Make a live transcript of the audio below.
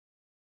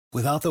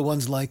Without the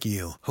ones like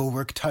you, who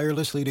work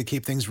tirelessly to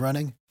keep things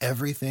running,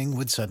 everything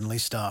would suddenly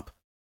stop.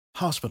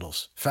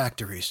 Hospitals,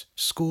 factories,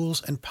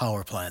 schools, and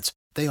power plants,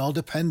 they all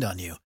depend on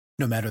you.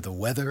 No matter the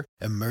weather,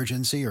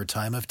 emergency, or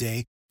time of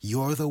day,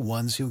 you're the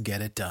ones who get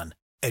it done.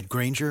 At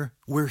Grainger,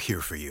 we're here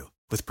for you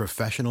with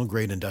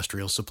professional-grade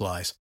industrial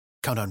supplies.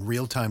 Count on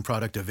real-time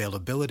product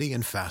availability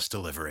and fast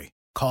delivery.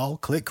 Call,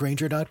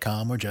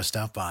 clickgrainger.com, or just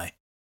stop by.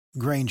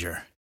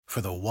 Grainger, for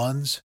the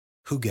ones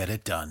who get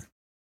it done.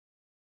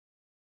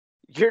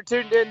 You're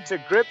tuned in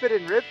to Grip It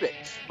and Rip It,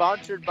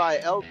 sponsored by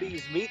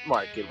LB's Meat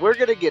Market. We're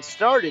going to get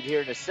started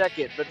here in a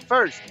second, but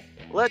first,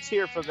 let's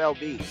hear from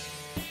LB's.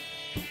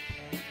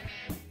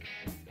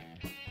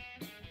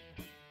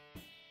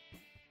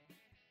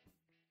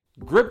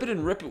 Grip It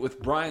and Rip It with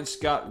Brian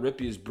Scott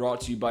Rippey is brought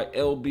to you by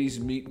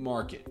LB's Meat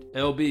Market.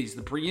 LB's,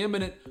 the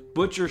preeminent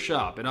butcher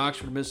shop in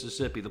Oxford,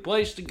 Mississippi, the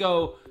place to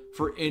go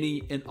for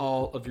any and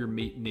all of your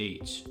meat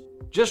needs.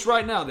 Just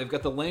right now, they've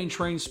got the Lane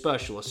Train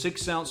Special, a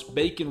 6-ounce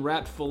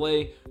bacon-wrapped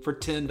filet for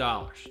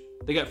 $10.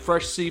 They got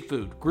fresh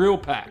seafood, grill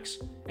packs,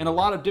 and a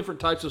lot of different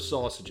types of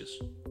sausages.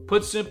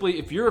 Put simply,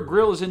 if your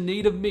grill is in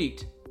need of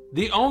meat,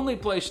 the only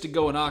place to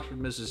go in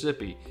Oxford,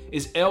 Mississippi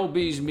is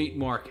LB's Meat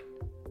Market.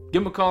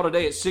 Give them a call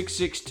today at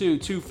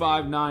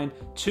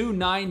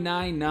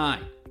 662-259-2999.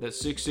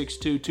 That's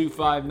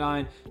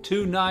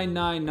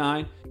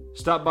 662-259-2999.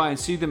 Stop by and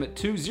see them at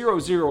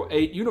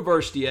 2008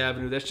 University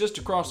Avenue. That's just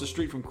across the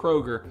street from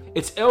Kroger.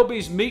 It's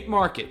LB's Meat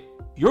Market,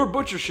 your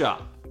butcher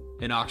shop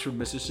in Oxford,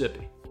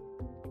 Mississippi.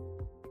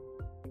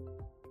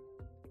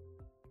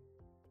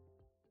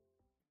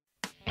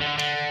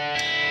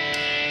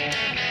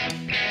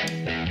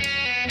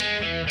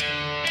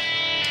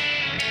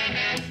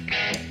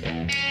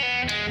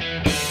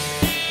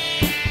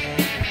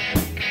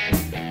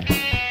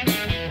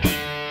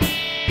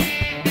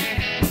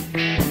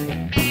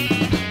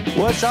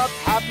 What's up?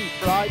 Happy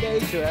Friday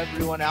to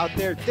everyone out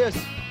there. This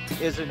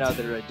is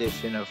another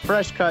edition of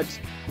Fresh Cuts.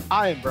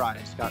 I am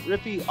Brian Scott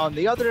Rippey. On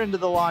the other end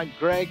of the line,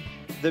 Greg,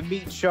 the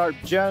Meat Sharp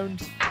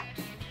Jones.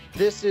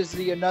 This is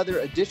another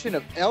edition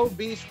of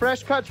LB's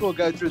Fresh Cuts. We'll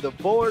go through the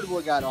board.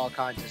 We got all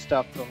kinds of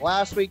stuff from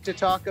last week to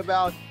talk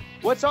about.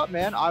 What's up,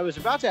 man? I was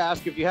about to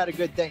ask if you had a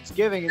good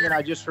Thanksgiving, and then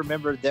I just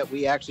remembered that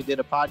we actually did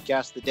a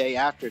podcast the day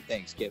after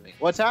Thanksgiving.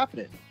 What's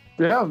happening?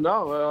 Yeah,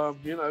 no,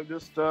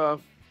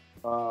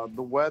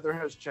 the weather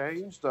has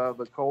changed.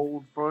 The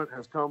cold front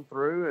has come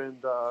through,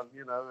 and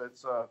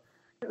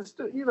it's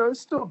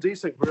still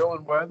decent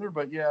grilling weather.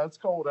 But yeah, it's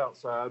cold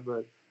outside.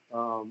 But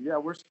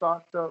we're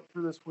stocked up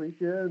for this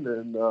weekend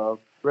and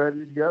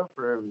ready to go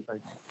for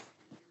everything.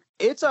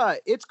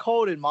 It's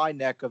cold in my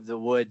neck of the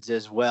woods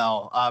as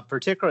well,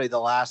 particularly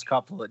the last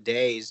couple of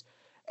days.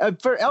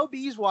 For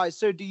LB's wise,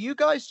 so do you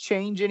guys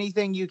change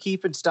anything you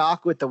keep in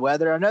stock with the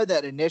weather? I know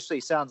that initially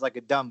sounds like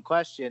a dumb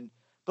question.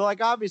 But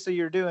like obviously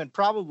you're doing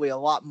probably a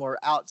lot more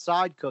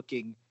outside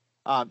cooking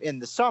in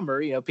the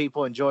summer,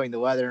 people enjoying the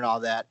weather and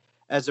all that,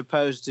 as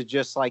opposed to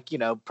just like,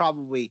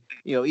 probably,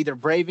 either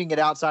braving it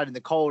outside in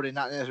the cold and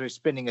not necessarily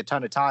spending a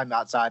ton of time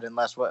outside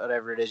unless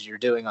whatever it is you're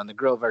doing on the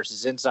grill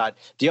versus inside.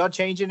 Do y'all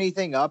change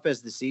anything up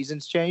as the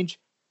seasons change?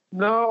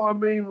 No, I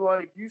mean,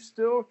 like you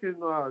still can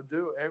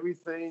do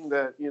everything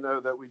that,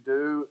 that we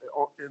do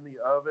in the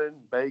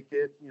oven, bake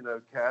it,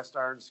 cast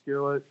iron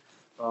skillet.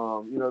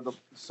 The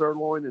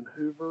sirloin and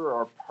Hoover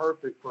are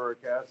perfect for a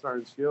cast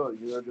iron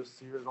skillet. Just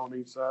sear it on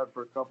each side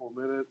for a couple of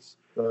minutes.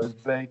 Those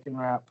bacon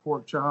wrapped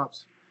pork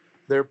chops,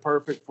 they're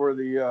perfect for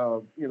the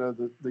oven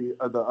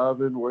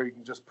where you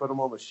can just put them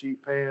on the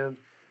sheet pan,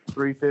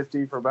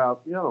 350 for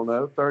about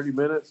 30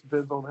 minutes.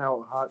 Depends on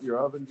how hot your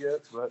oven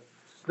gets. But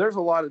there's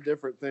a lot of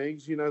different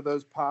things.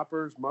 Those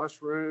poppers,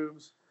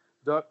 mushrooms,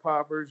 duck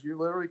poppers, you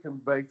literally can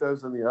bake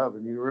those in the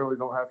oven. You really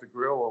don't have to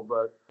grill them,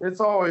 but it's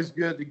always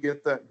good to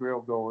get that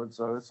grill going.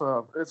 So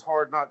it's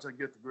hard not to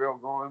get the grill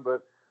going,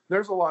 but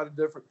there's a lot of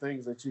different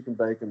things that you can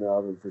bake in the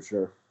oven for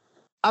sure.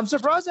 I'm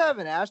surprised I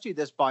haven't asked you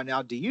this by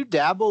now. Do you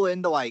dabble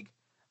into I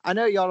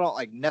know y'all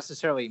don't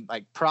necessarily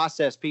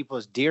process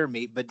people's deer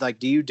meat, but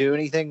do you do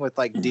anything with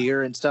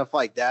deer and stuff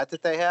like that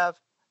they have?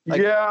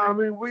 Yeah, I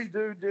mean, we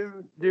do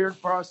deer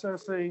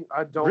processing.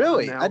 I don't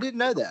really. I didn't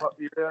know that.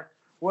 Yeah.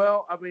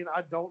 Well, I mean,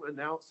 I don't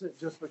announce it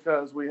just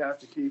because we have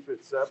to keep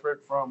it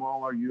separate from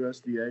all our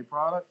USDA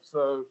products.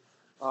 So,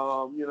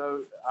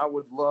 I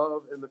would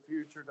love in the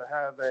future to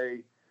have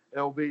a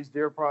LB's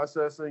deer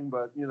processing,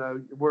 but,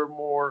 we're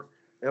more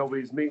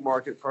LB's Meat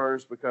Market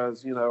first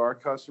because, our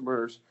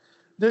customers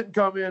didn't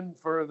come in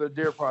for the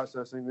deer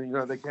processing.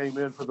 They came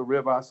in for the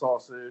ribeye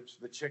sausage,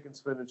 the chicken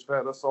spinach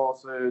feta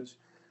sausage,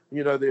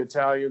 the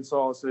Italian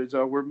sausage.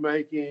 We're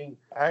making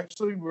a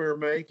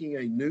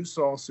new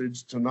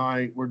sausage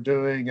tonight. We're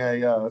doing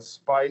a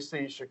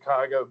spicy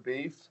Chicago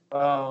beef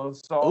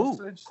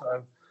sausage.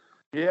 So,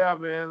 yeah,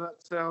 man,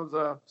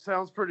 that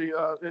sounds pretty.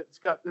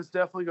 It's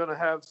definitely going to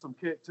have some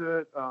kick to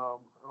it. I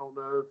don't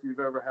know if you've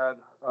ever had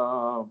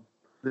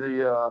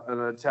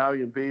an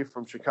Italian beef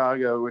from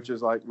Chicago, which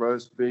is like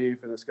roast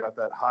beef, and it's got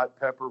that hot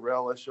pepper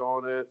relish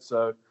on it.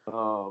 So,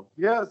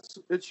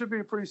 it should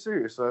be pretty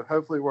serious. So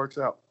hopefully it works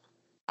out.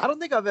 I don't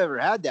think I've ever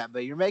had that,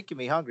 but you're making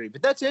me hungry.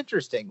 But that's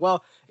interesting.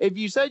 Well, if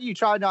you said you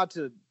try not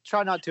to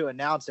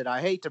announce it,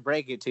 I hate to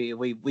break it to you.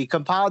 We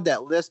compiled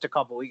that list a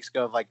couple weeks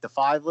ago of like the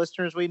 5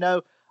 listeners we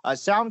know.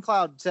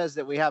 SoundCloud says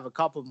that we have a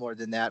couple more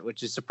than that,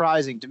 which is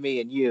surprising to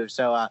me and you.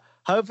 So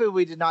hopefully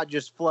we did not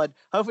just flood.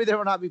 Hopefully there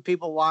will not be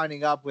people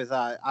lining up with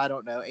I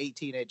don't know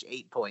 18-inch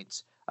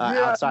 8-points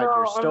outside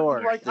your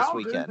store this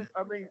weekend.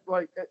 I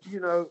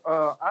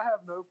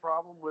have no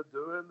problem with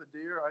doing the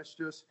deer.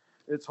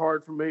 It's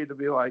hard for me to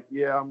be like,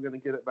 yeah, I'm going to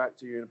get it back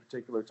to you in a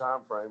particular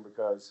time frame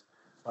because,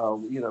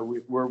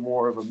 we're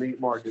more of a meat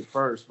market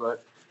first.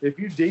 But if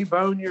you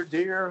debone your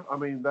deer, I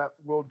mean, that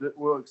we'll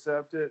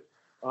accept it.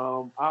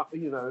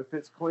 If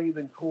it's cleaned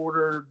and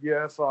quartered,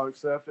 yes, I'll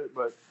accept it.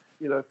 But,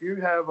 if you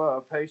have a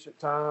patient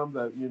time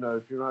that,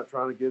 if you're not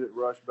trying to get it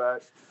rushed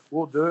back,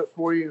 we'll do it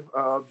for you.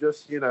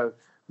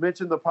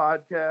 Mention the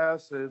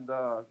podcast and,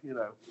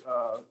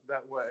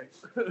 that way.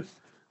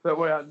 That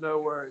way I know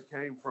where it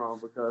came from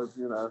because,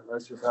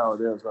 that's just how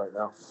it is right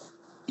now.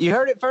 You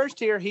heard it first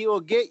here. He will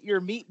get your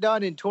meat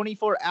done in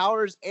 24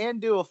 hours and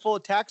do a full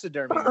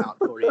taxidermy mount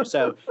for you.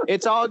 So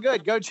it's all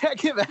good. Go check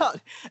him out.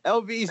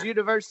 LB's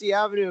University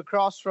Avenue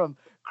across from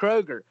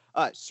Kroger.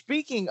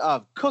 Speaking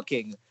of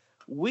cooking,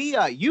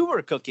 you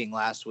were cooking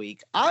last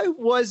week. I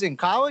was in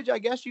college, I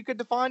guess you could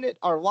define it.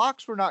 Our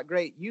locks were not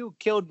great. You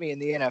killed me in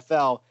the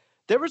NFL.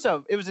 It was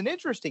an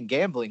interesting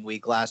gambling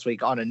week last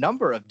week on a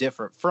number of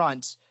different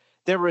fronts.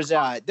 There was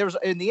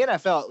in the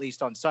NFL, at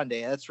least on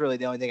Sunday, that's really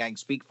the only thing I can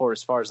speak for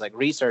as far as like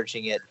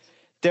researching it.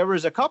 There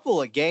was a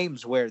couple of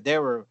games where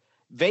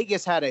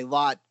Vegas had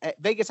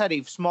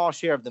a small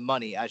share of the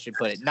money, I should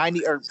put it,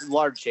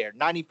 large share.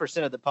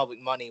 90% of the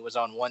public money was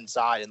on one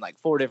side in like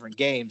 4 different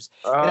games.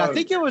 And I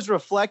think it was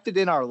reflected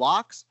in our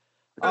locks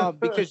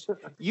because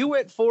you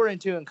went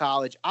 4-2 in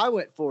college. I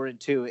went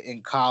 4-2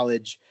 in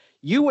college.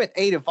 You went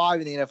 8-5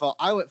 in the NFL.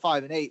 I went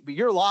 5-8, but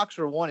your locks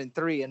were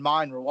 1-3 and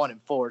mine were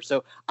 1-4.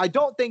 So I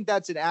don't think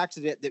that's an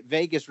accident that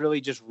Vegas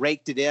really just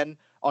raked it in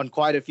on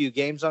quite a few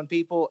games on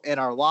people, and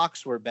our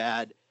locks were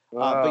bad.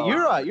 But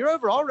your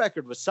overall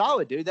record was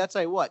solid, dude. That's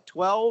a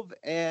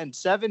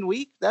 12-7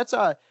 week. That's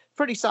a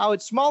pretty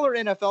solid, smaller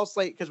NFL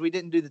slate because we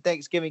didn't do the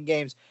Thanksgiving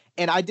games,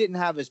 and I didn't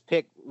have his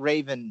pick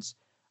Ravens.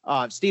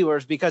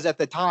 Steelers, because at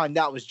the time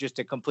that was just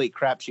a complete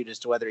crapshoot as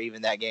to whether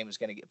even that game was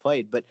going to get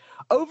played. But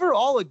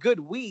overall, a good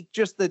week.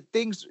 Just the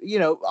things,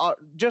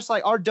 just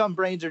like our dumb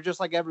brains are just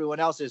like everyone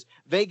else's.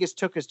 Vegas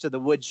took us to the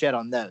woodshed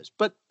on those,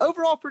 but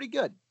overall, pretty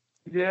good.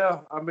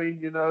 Yeah, I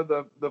mean,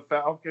 the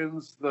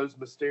Falcons, those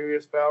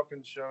mysterious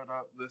Falcons showed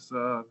up this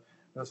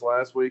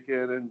last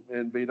weekend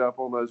and beat up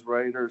on those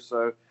Raiders.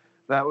 So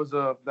that was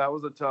a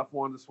tough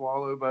one to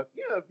swallow. But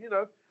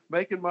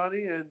making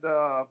money, and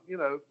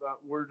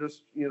we're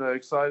just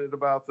excited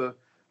about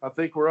I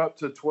think we're up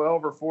to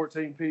 12 or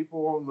 14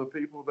 people on the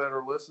people that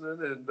are listening,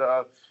 and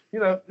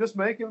just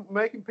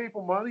making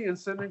people money and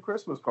sending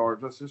Christmas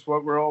cards. That's just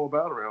what we're all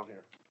about around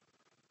here.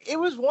 It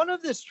was one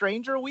of the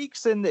stranger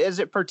weeks, and as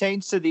it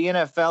pertains to the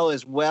NFL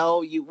as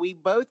well. We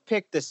both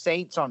picked the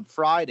Saints on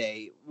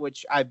Friday,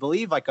 which I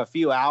believe like a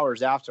few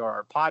hours after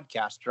our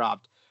podcast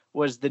dropped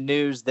was the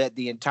news that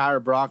the entire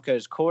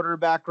Broncos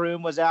quarterback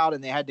room was out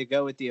and they had to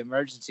go with the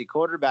emergency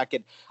quarterback.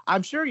 And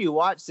I'm sure you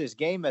watched this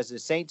game as a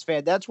Saints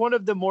fan. That's one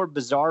of the more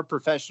bizarre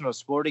professional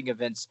sporting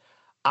events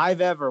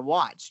I've ever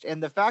watched.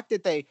 And the fact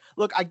that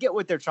I get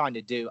what they're trying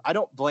to do. I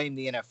don't blame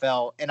the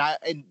NFL.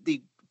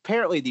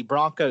 Apparently the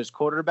Broncos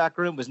quarterback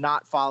room was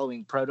not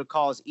following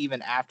protocols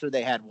even after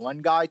they had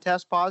one guy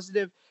test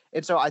positive.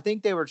 And so I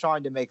think they were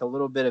trying to make a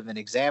little bit of an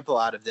example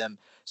out of them.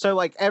 So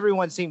like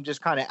everyone seemed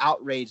just kind of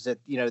outraged that,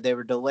 they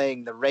were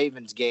delaying the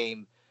Ravens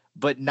game,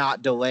 but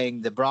not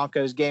delaying the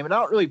Broncos game. And I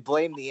don't really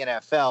blame the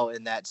NFL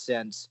in that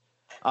sense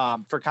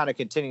for kind of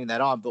continuing that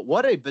on. But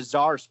what a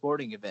bizarre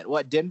sporting event.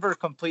 Denver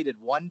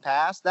completed one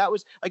pass. That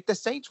was like the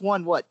Saints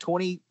won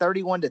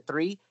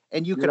 31-3.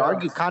 And you could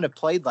argue kind of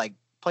played like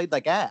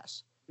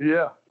ass.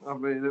 Yeah. I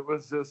mean, it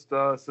was just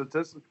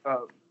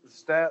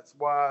stats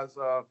wise,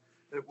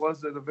 it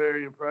wasn't a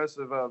very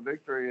impressive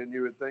victory, and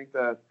you would think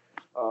that,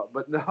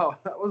 but no,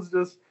 that was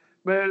just,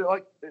 man,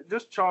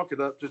 just chalk it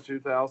up to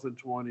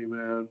 2020,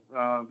 man.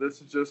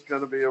 This is just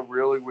going to be a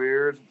really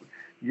weird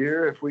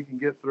year. If we can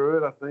get through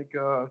it, I think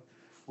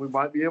we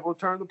might be able to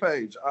turn the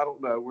page. I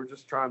don't know. We're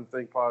just trying to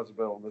think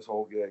positive on this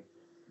whole gig.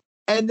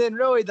 And then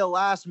really the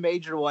last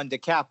major one to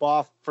cap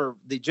off for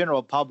the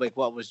general public,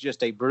 what was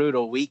just a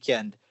brutal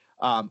weekend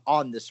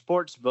on the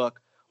sports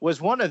book, was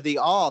one of the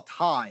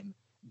all-time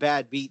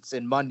bad beats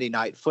in Monday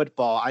Night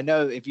Football. I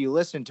know if you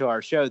listened to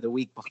our show the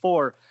week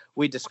before,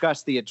 we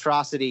discussed the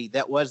atrocity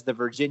that was the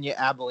Virginia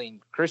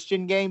Abilene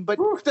Christian game. But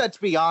let's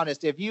be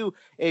honest, if you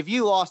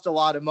lost a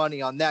lot of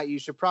money on that, you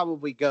should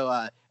probably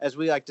go, as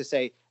we like to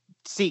say,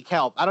 seek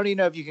help. I don't even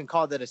know if you can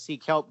call that a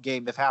seek help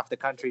game if half the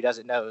country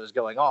doesn't know what was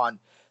going on.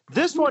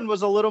 This one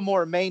was a little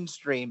more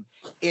mainstream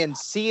in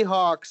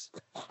Seahawks,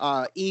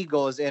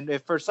 Eagles. And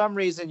if for some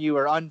reason you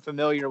were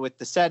unfamiliar with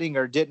the setting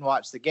or didn't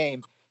watch the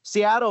game,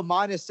 Seattle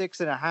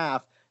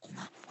 -6.5.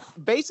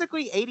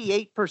 Basically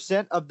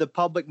 88% of the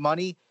public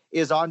money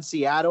is on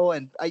Seattle,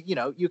 and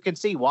you can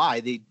see why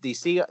the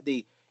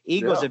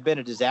Eagles have been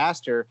a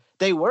disaster.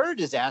 They were a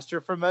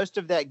disaster for most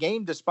of that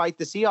game, despite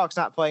the Seahawks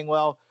not playing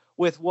well.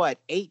 With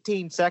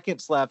 18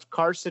 seconds left,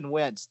 Carson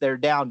Wentz, they're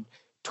down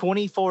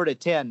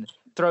 24-10,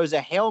 throws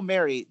a Hail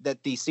Mary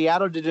that the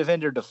Seattle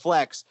defender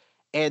deflects,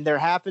 and there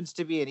happens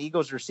to be an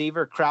Eagles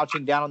receiver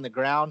crouching down on the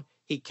ground.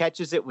 He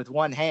catches it with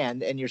one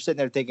hand, and you're sitting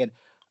there thinking,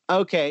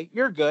 okay,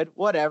 you're good,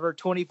 whatever,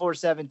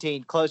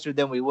 24-17, closer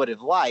than we would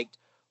have liked.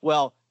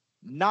 Well,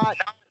 not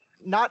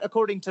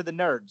according to the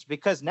nerds,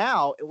 because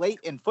now, late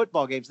in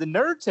football games, the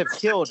nerds have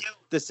killed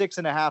the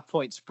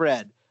 6.5-point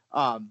spread.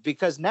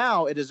 Because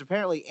now it is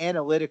apparently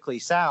analytically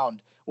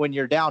sound when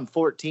you're down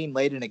 14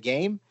 late in a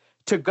game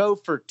to go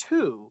for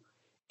 2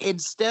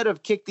 instead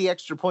of kick the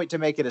extra point to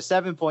make it a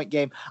 7-point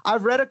game.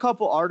 I've read a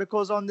couple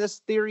articles on this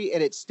theory,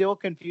 and it still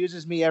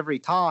confuses me every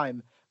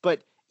time.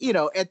 But,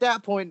 at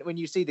that point, when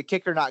you see the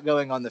kicker not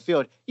going on the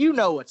field, you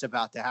know what's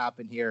about to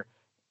happen here.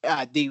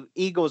 The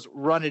Eagles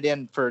run it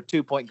in for a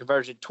 2-point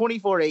conversion,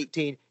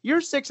 24-18.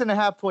 Your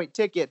 6.5-point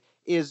ticket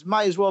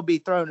might as well be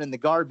thrown in the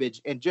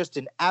garbage in just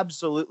an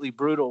absolutely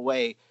brutal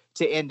way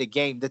to end a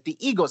game that the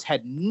Eagles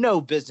had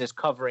no business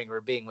covering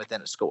or being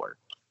within a score.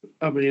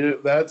 I mean,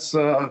 that's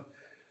I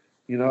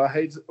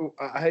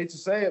hate to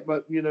say it,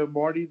 but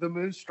Marty the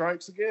Moose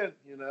strikes again.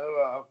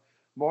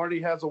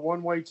 Marty has a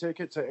one-way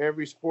ticket to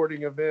every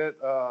sporting event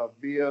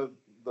via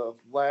the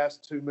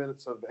last 2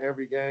 minutes of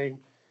every game,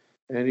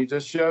 and he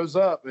just shows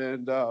up,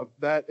 and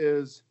that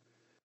is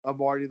a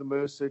Marty the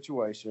Moose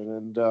situation.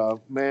 And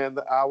man,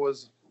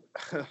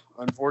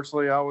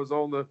 unfortunately, I was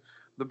on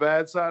the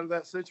bad side of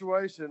that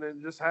situation,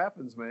 and it just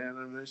happens, man.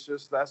 And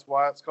that's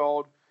why it's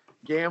called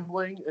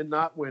gambling and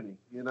not winning,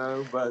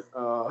 but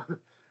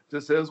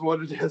just is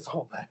what it is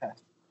on that.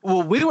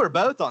 Well, we were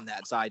both on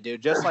that side,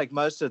 dude, just like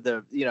most of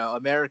the,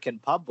 American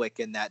public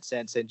in that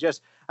sense. And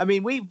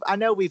I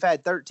know we've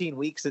had 13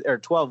 weeks or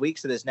 12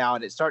 weeks of this now,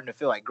 and it's starting to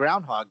feel like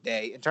Groundhog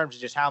Day in terms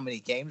of just how many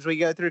games we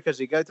go through, because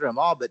we go through them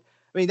all. But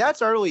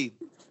that's early.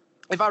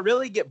 If I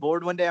really get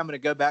bored one day, I'm going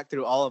to go back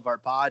through all of our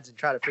pods and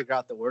try to figure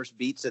out the worst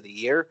beats of the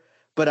year.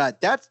 But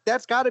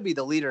that's got to be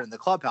the leader in the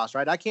clubhouse,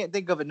 right? I can't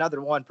think of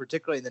another one,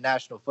 particularly in the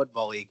National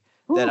Football League,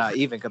 that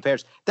even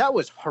compares. That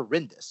was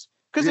horrendous.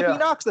 Because if he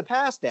knocks the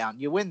pass down,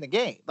 you win the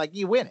game. Like,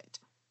 you win it.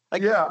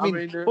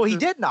 He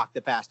did knock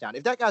the pass down.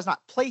 If that guy's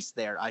not placed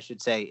there, I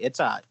should say, it's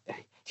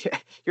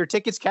your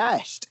ticket's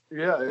cashed.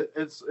 Yeah,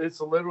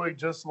 it's literally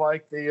just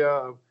like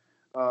the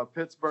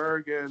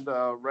Pittsburgh and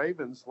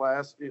Ravens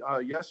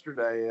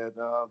yesterday, and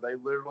they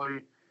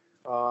literally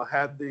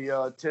had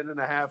the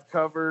 10.5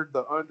 covered,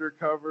 the under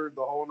covered,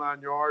 the whole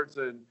 9 yards,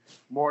 and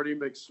Marty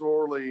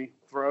McSorley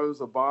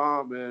throws a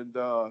bomb, and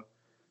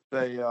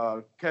they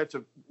catch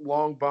a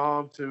long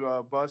bomb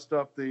to bust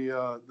up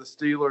the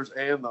Steelers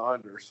and the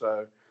under.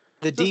 So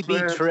the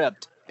DB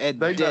tripped, and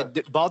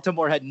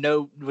Baltimore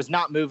was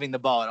not moving the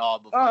ball at all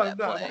before that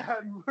play.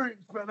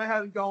 They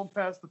hadn't gone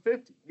past the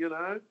 50.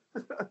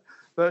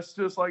 That's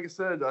just, like I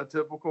said, a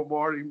typical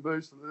Marty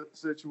Moose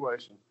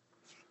situation.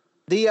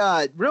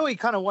 The really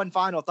kind of one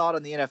final thought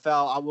on the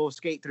NFL. I will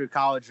skate through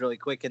college really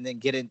quick and then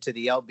get into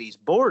the LB's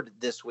board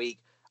this week.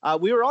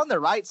 We were on the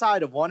right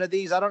side of one of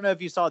these. I don't know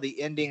if you saw the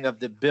ending of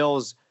the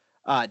Bills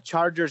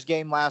Chargers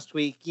game last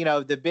week.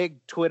 The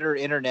big Twitter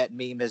internet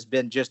meme has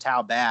been just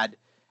how bad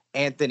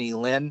Anthony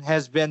Lynn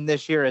has been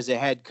this year as a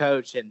head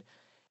coach. And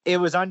it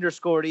was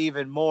underscored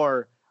even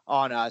more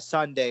on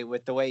Sunday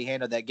with the way he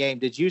handled that game.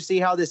 Did you see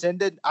how this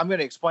ended? I'm going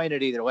to explain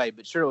it either way,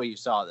 but surely you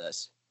saw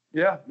this.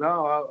 Yeah,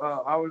 no,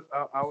 I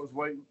was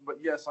waiting, but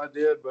yes, I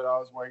did, but I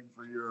was waiting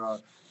for your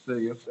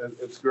thing.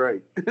 It's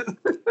great.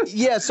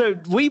 Yeah, so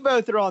we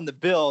both are on the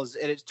Bills,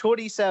 and it's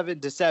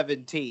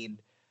 27-17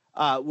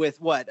 with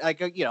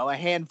a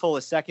handful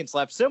of seconds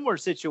left. Similar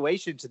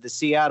situation to the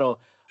Seattle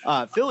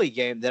Philly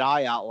game that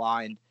I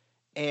outlined,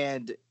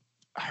 and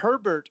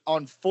Herbert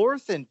on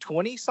 4th and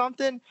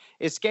 20-something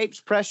escapes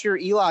pressure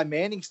Eli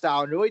Manning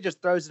style and really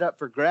just throws it up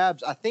for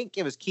grabs. I think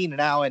it was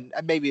Keenan Allen,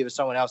 maybe it was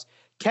someone else,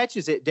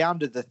 catches it down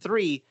to the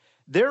 3.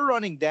 They're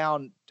running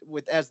down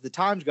as the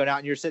time's going out,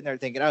 and you're sitting there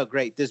thinking, oh,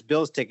 great, this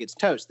Bills ticket's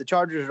toast. The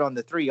Chargers are on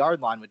the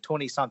 3-yard line with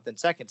 20-something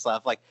seconds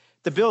left. Like,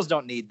 the Bills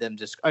don't need them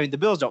the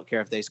Bills don't care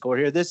if they score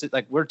here. This is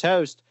like, we're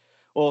toast.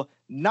 Well,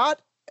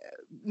 not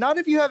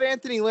if you have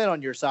Anthony Lynn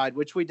on your side,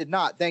 which we did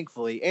not,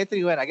 thankfully.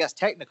 Anthony Lynn, I guess,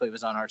 technically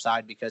was on our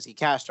side because he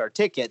cashed our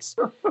tickets.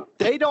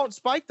 They don't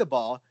spike the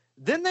ball.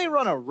 Then they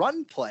run a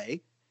run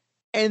play,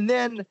 and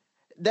then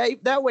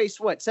that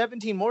wastes,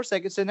 17 more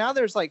seconds. So now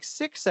there's like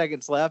 6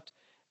 seconds left.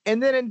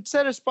 And then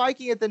instead of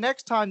spiking it the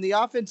next time, the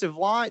offensive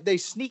line, they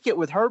sneak it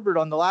with Herbert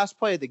on the last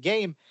play of the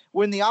game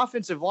when the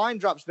offensive line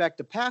drops back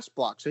to pass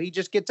block. So he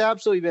just gets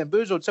absolutely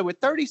bamboozled. So with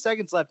 30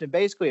 seconds left and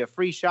basically a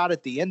free shot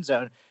at the end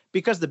zone,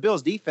 because the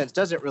Bills defense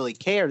doesn't really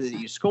care that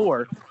you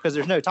score because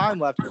there's no time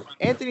left,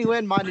 Anthony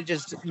Lynn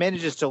manages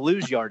to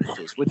lose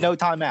yardages with no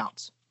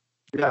timeouts.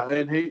 Yeah,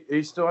 and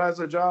he still has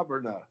a job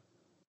or not?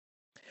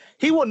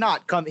 He will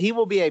not come. He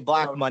will be a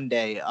Black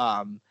Monday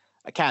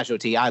a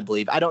casualty, I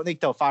believe. I don't think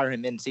they'll fire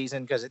him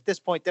in-season because at this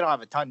point they don't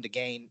have a ton to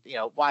gain.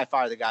 Why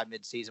fire the guy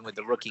mid-season with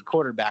the rookie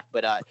quarterback?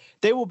 But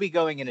they will be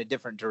going in a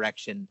different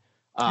direction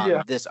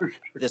this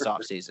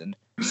offseason.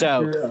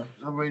 So yeah,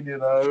 I mean,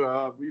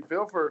 we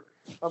feel for.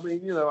 I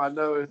mean, I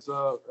know it's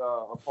a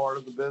part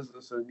of the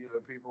business, and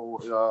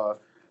people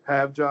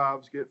have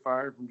jobs, get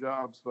fired from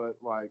jobs, but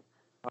like,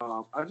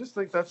 I just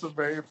think that's a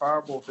very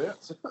fireable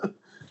offense.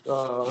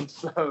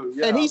 So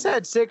yeah, and he's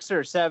had 6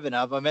 or 7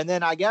 of them. And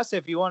then I guess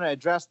if you want to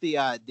address the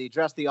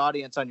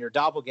audience on your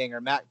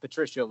doppelganger, Matt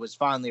Patricia was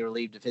finally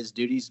relieved of his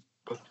duties.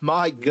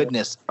 My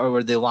goodness,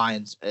 were the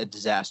Lions a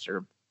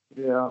disaster?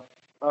 Yeah,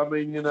 I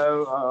mean,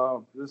 I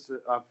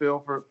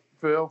feel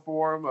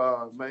for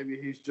him.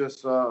 Maybe he's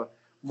just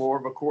more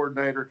of a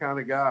coordinator kind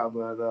of guy,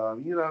 but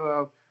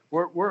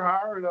we're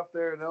hiring up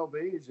there in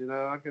LBs.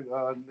 I could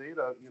need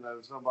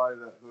somebody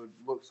that who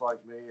looks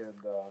like me and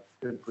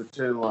can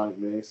pretend like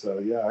me. So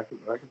yeah, I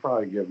could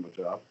probably give him a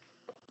job.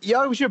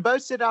 Yeah, we should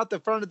both sit out the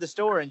front of the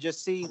store and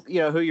just see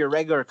who your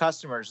regular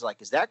customers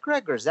like. Is that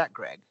Greg or is that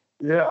Greg?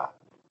 Yeah,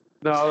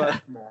 no,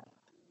 that's not.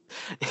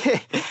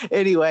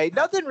 Anyway,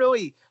 nothing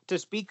really to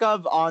speak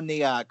of on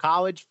the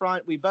college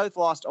front. We both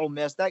lost Ole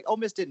Miss. Ole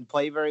Miss didn't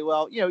play very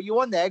well. You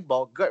won the Egg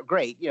Bowl.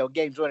 Great,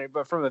 games winner.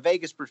 But from a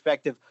Vegas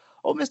perspective,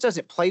 Ole Miss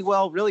doesn't play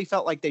well. Really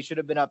felt like they should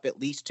have been up at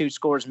least 2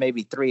 scores,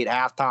 maybe 3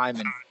 at halftime,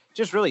 and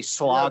just really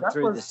slogged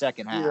through the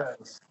second half.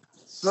 Yes.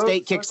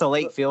 State kicks a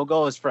late field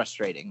goal is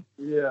frustrating.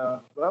 Yeah,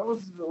 that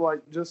was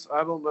like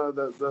I don't know,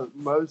 the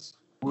most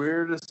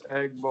weirdest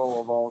Egg Bowl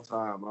of all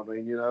time. I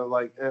mean,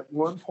 like at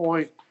one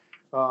point,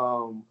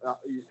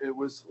 it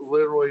was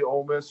literally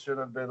Ole Miss should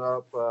have been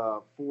up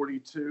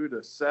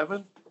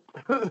 42-7.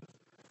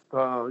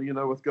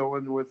 With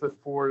going with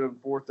it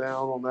 4th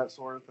down on that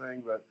sort of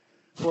thing, but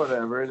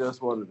whatever, it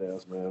is what it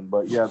is, man.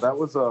 But yeah, that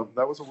was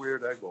a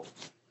weird Egg Bowl.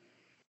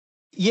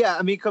 Yeah,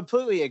 I mean,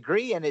 completely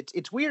agree, and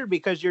it's weird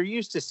because you're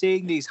used to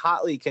seeing these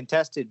hotly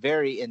contested,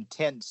 very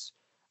intense,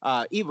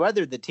 even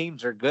whether the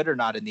teams are good or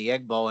not in the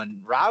Egg Bowl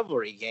and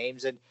rivalry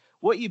games. And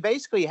what you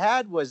basically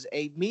had was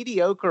a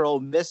mediocre Ole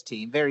Miss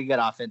team, very good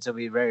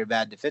offensively, very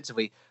bad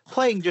defensively,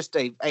 playing just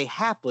a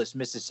hapless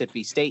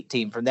Mississippi State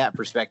team from that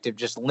perspective,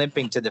 just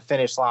limping to the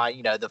finish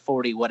line, the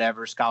 40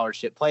 whatever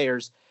scholarship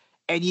players.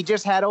 And you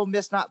just had Ole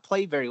Miss not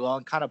play very well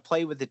and kind of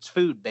play with its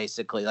food,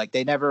 basically. Like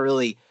they never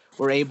really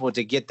were able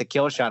to get the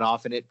kill shot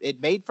off, and it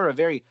made for a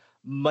very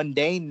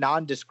mundane,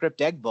 nondescript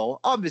Egg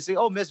Bowl. Obviously,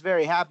 Ole Miss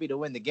very happy to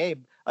win the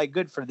game, like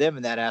good for them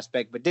in that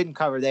aspect, but didn't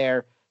cover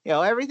there.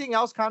 Everything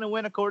else kind of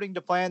went according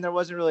to plan. There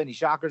wasn't really any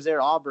shockers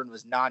there. Auburn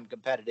was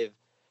non-competitive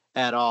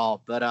at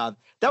all, but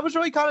that was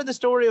really kind of the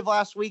story of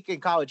last week in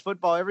college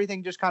football.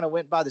 Everything just kind of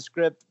went by the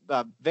script.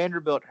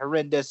 Vanderbilt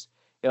horrendous.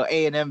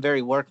 A&M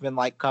very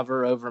workmanlike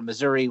cover over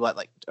Missouri,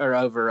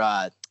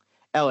 over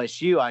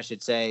LSU, I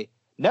should say.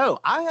 No,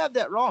 I have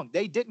that wrong.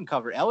 They didn't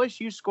cover.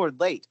 LSU scored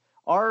late.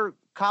 Our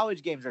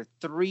college games are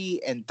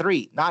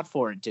 3-3, not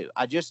 4-2.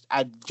 I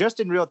just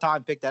in real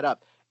time picked that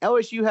up.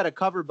 LSU had a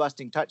cover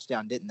busting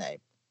touchdown, didn't they?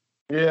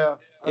 Yeah.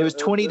 It was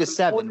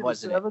 20-7,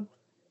 wasn't it?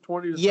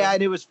 20-7. Yeah,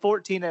 and it was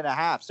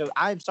 14.5. So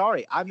I'm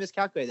sorry, I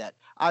miscalculated that.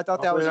 I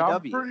thought that was a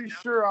W. I'm pretty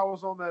sure I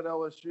was on that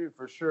LSU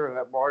for sure.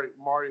 That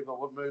Marty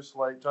the Moose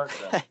late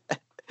touchdown.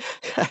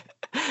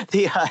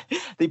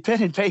 The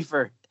pen and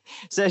paper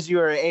says you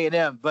were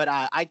A&M, but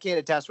I can't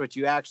attest what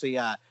you actually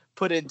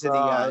put into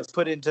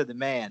the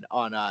man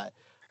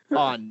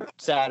on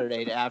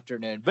Saturday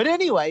afternoon. But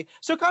anyway,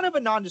 so kind of a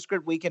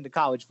nondescript weekend of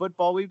college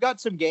football. We've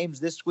got some games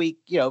this week.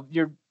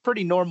 Your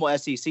pretty normal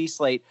SEC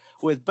slate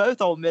with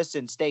both Ole Miss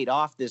and State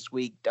off this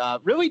week.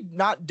 Really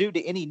not due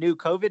to any new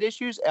COVID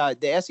issues.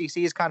 The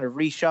SEC is kind of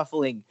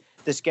reshuffling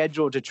the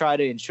schedule to try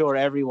to ensure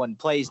everyone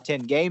plays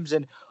 10 games.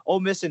 And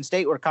Ole Miss and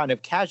State were kind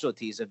of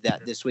casualties of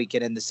that this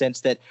weekend in the sense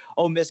that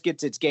Ole Miss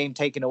gets its game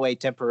taken away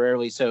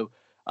temporarily. So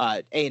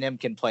A&M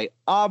can play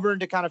Auburn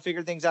to kind of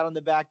figure things out on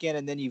the back end.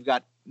 And then you've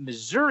got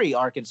Missouri,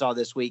 Arkansas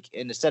this week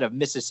instead of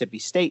Mississippi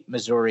State,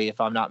 Missouri, if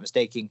I'm not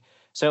mistaken.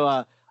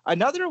 So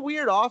another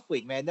weird off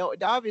week, man. No,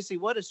 obviously,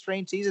 what a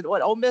strange season.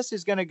 What Ole Miss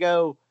is going to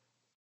go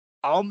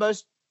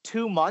almost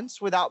 2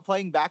 months without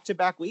playing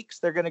back-to-back weeks.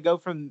 They're going to go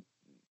from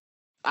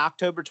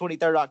October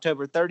 23rd,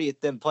 October 30th,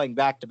 then playing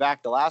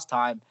back-to-back the last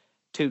time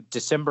to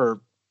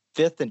December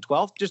 5th and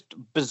 12th. Just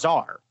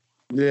bizarre.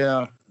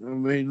 Yeah, I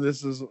mean,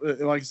 this is,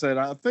 like I said,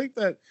 I think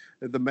that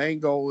the main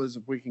goal is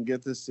if we can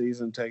get this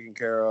season taken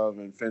care of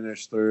and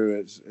finish through,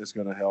 it's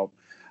going to help.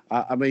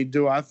 I mean,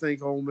 do I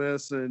think Ole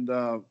Miss and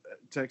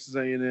Texas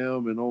A&M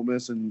and Ole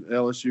Miss and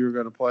LSU are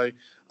going to play?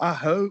 I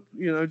hope,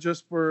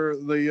 just for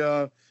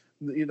the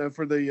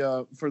for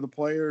the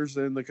players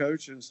and the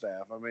coaching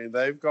staff. I mean,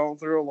 they've gone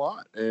through a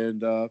lot,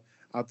 and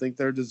I think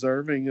they're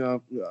deserving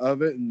of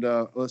it. And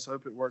let's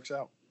hope it works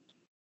out.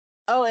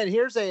 Oh, and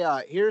here's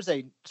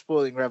a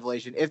spoiling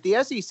revelation. If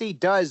the SEC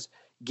does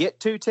get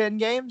to 10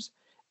 games,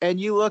 and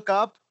you look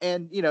up,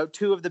 and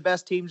 2 of the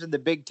best teams in the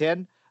Big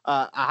Ten,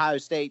 Ohio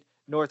State,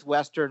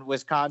 Northwestern,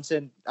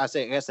 Wisconsin, I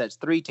guess that's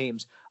 3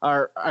 teams,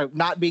 are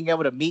not being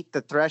able to meet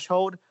the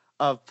threshold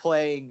of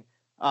playing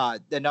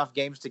enough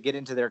games to get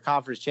into their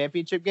conference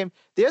championship game.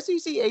 The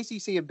SEC,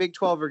 ACC, and Big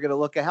 12 are going to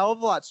look a hell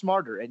of a lot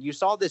smarter. And you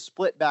saw this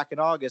split back in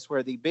August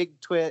where the Big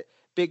 10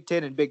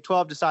 and Big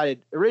 12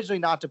 decided originally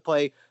not to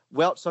play.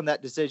 Welch on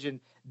that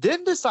decision,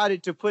 then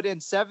decided to put in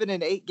 7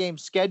 and 8 game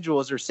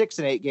schedules or 6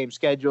 and 8 game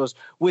schedules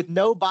with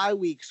no bye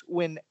weeks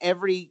when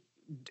every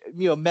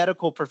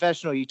medical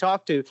professional you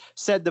talk to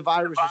said the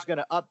virus was going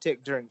to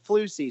uptick during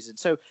flu season.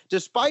 So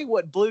despite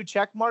what blue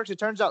check marks, it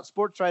turns out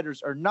sports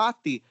writers are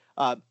not the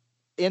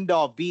end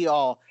all be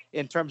all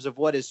in terms of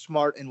what is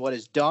smart and what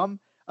is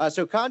dumb.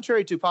 So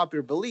contrary to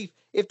popular belief,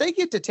 if they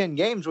get to 10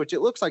 games, which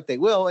it looks like they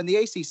will, and the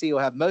ACC will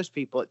have most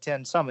people at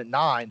 10, some at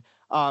 9,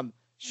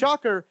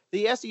 shocker,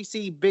 the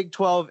SEC, Big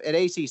 12, and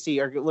ACC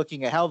are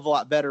looking a hell of a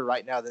lot better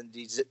right now than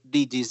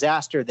the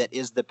disaster that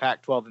is the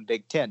Pac-12 and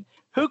Big 10.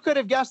 Who could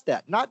have guessed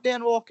that? Not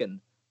Dan Wolken.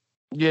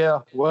 Yeah,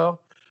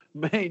 well,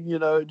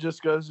 it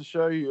just goes to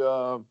show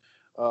you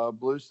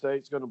blue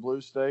state's going to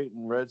blue state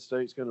and red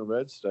state's going to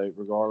red state,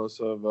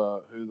 regardless of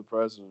who the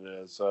president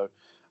is. So,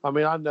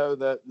 I know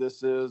that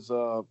this is,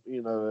 a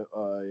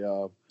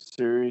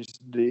serious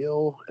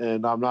deal,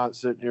 and I'm not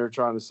sitting here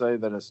trying to say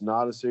that it's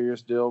not a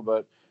serious deal,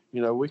 but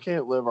we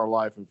can't live our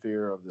life in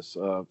fear of this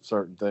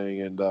certain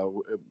thing. And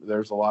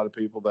there's a lot of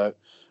people that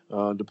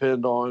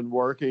depend on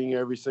working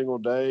every single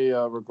day,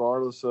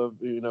 regardless of,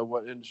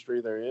 what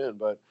industry they're in.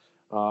 But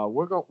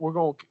we're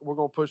going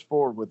to push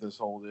forward with this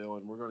whole deal,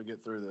 and we're going to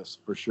get through this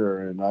for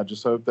sure. And I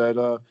just hope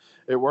that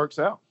it works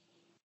out.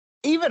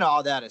 Even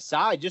all that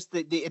aside, just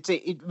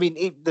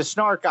the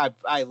snark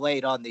I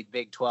laid on the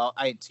Big 12,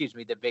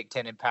 the Big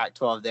 10 and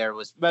Pac-12 there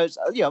was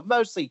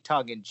mostly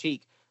tongue in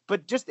cheek.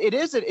 But just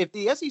if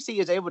the SEC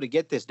is able to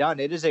get this done,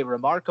 it is a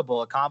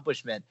remarkable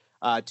accomplishment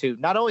to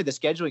not only the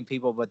scheduling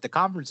people, but the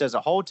conference as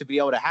a whole to be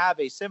able to have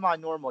a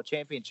semi-normal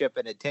championship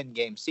in a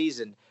 10-game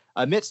season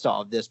amidst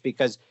all of this.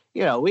 Because,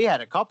 we had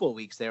a couple of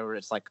weeks there where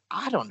it's like,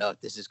 I don't know if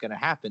this is going to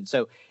happen.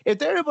 So if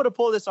they're able to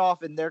pull this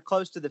off and they're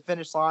close to the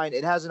finish line,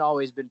 it hasn't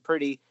always been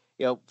pretty,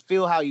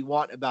 feel how you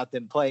want about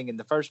them playing in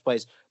the first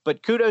place.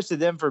 But kudos to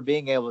them for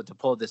being able to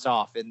pull this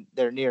off, and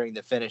they're nearing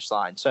the finish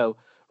line. So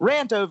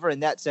rant over in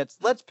that sense.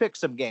 Let's pick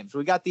some games.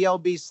 We got the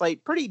LB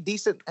slate, pretty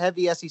decent,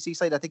 heavy SEC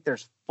slate. I think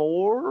there's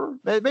 4,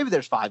 maybe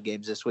there's 5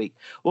 games this week.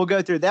 We'll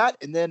go through that.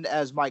 And then,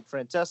 as Mike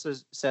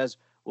Francesa says,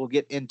 we'll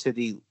get into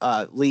the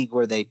league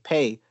where they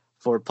pay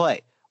for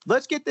play.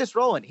 Let's get this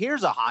rolling.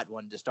 Here's a hot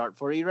one to start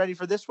for you. You ready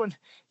for this one?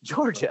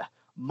 Georgia,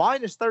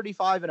 minus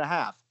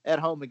 35.5 at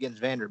home against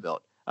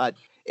Vanderbilt.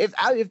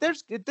 If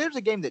there's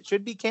a game that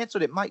should be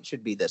canceled, it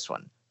should be this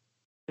one.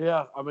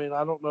 Yeah, I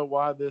don't know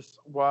why this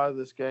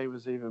game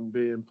is even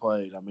being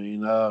played.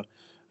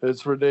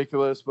 It's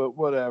ridiculous, but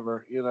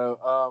whatever.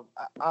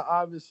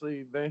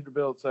 Obviously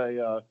Vanderbilt's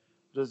a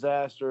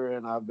disaster,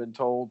 and I've been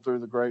told through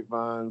the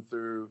grapevine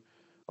through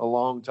a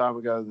long time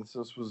ago that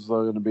this was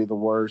going to be the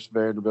worst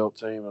Vanderbilt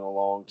team in a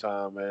long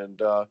time.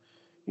 And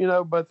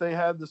but they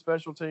had the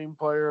special team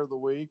player of the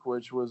week,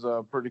 which was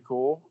pretty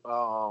cool.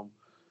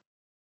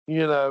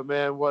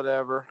 Man,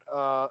 whatever.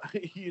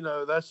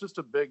 That's just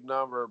a big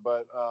number,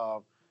 but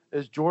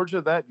is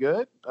Georgia that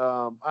good?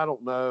 I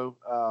don't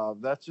know.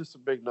 That's just a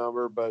big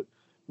number, but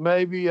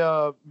maybe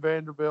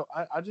Vanderbilt.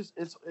 I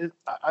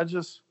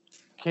just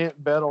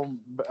can't bet on.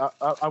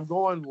 I'm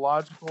going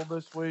logical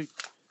this week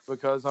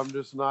because I'm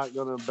just not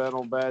going to bet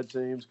on bad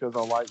teams because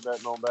I like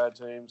betting on bad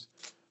teams.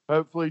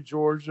 Hopefully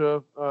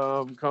Georgia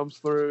comes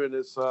through, and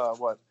it's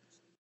what?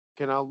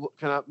 Can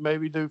I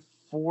maybe do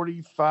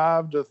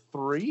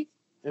 45-3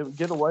 and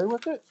get away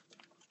with it?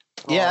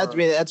 Yeah,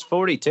 that's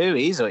 42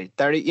 easily.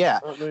 30, yeah.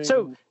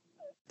 So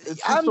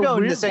I'm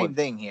going the same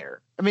thing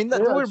here.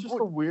 It's just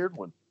a weird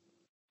one.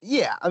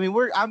 Yeah,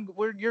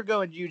 you're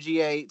going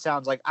UGA. It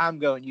sounds like I'm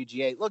going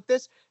UGA. Look,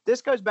 this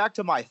goes back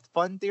to my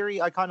fun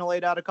theory I kind of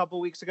laid out a couple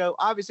weeks ago.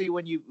 Obviously,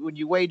 when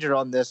you wager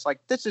on this, like,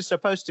 this is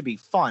supposed to be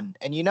fun,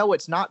 and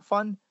it's not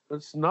fun.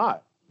 It's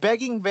not.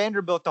 Begging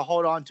Vanderbilt to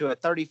hold on to a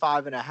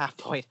 35.5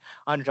 point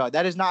underdog.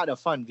 That is not a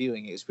fun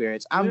viewing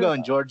experience. I'm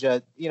going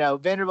Georgia.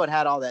 Vanderbilt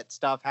had all that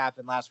stuff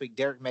happen last week.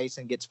 Derek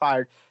Mason gets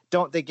fired.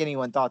 Don't think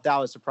anyone thought that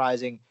was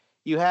surprising.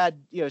 You had,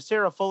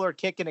 Sarah Fuller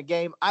kicking a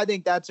game. I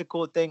think that's a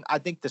cool thing. I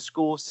think the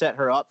school set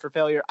her up for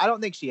failure. I don't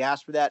think she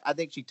asked for that. I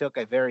think she took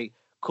a very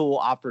cool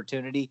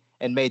opportunity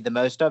and made the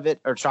most of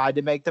it, or tried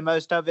to make the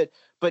most of it.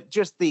 But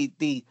just the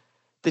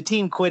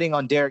team quitting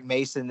on Derek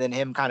Mason, then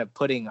him kind of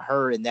putting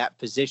her in that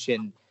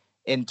position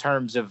in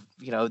terms of,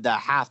 the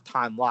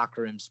halftime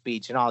locker room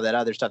speech and all that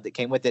other stuff that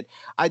came with it.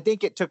 I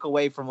think it took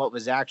away from what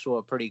was actual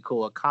a pretty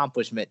cool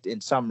accomplishment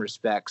in some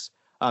respects.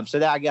 So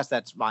that, I guess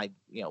that's my,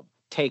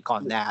 take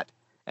on that.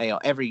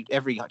 Every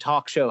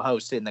talk show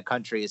host in the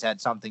country has had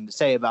something to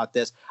say about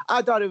this.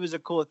 I thought it was a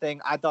cool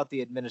thing. I thought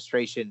the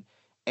administration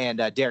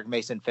and Derek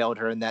Mason failed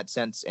her in that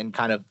sense, and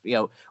kind of,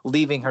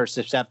 leaving her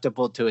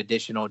susceptible to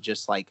additional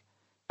just like,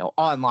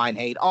 online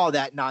hate, all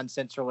that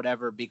nonsense or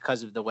whatever,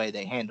 because of the way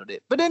they handled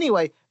it. But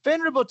anyway,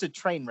 Vanderbilt's a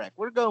train wreck.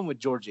 We're going with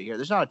Georgia here.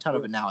 There's not a ton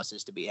of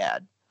analysis to be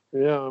had.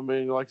 Yeah, I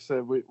mean, like I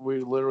said, we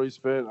literally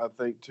spent, I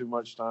think, too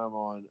much time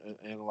on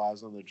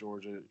analyzing the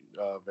Georgia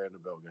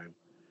Vanderbilt game.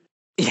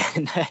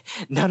 Yeah,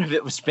 none of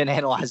it was spent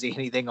analyzing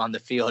anything on the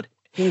field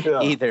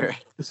Yeah, either.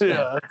 So,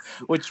 yeah,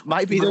 which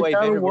might be the the way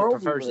kind of Vanderbilt world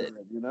we prefers live it.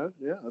 in, you know.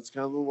 Yeah, that's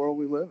kind of the world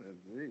we live in.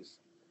 Jeez.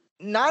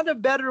 Not a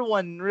better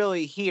one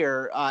really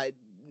here.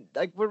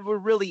 Like we're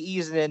really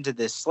easing into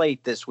this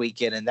slate this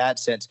weekend in that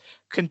sense.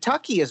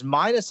 Kentucky is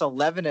minus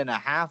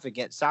 11.5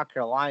 against South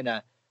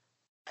Carolina.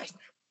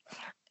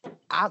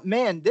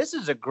 Man, this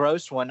is a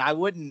gross one. I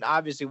wouldn't,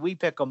 obviously, we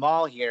pick them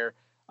all here.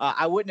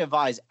 I wouldn't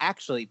advise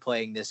actually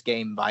playing this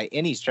game by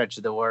any stretch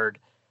of the word.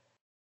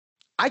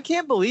 I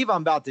can't believe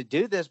I'm about to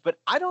do this, but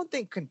I don't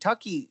think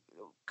Kentucky,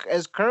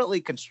 as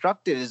currently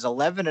constructed, is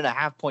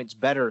 11.5 points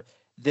better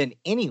than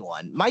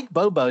anyone. Mike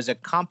Bobo is a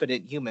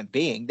competent human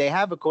being. They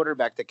have a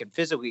quarterback that can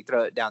physically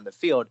throw it down the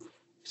field.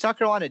 South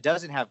Carolina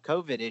doesn't have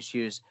COVID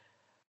issues.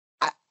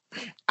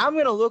 I'm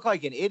going to look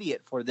like an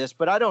idiot for this,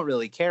 but I don't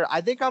really care.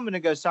 I think I'm going to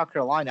go South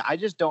Carolina. I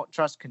just don't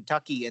trust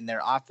Kentucky in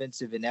their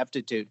offensive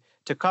ineptitude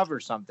to cover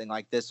something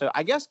like this. So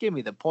I guess give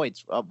me the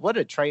points. What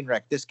a train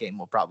wreck this game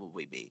will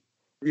probably be.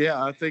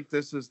 Yeah, I think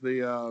this is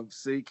the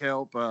Seek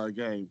Help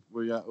game.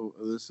 We got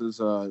this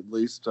is at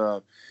least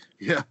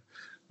yeah,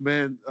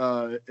 man.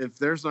 If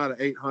there's not an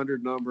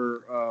 800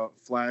 number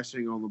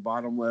flashing on the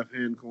bottom left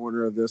hand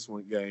corner of this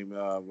one game,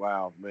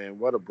 wow, man,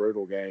 what a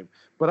brutal game.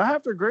 But I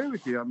have to agree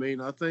with you. I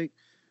mean, I think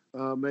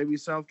maybe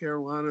South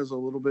Carolina is a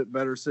little bit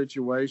better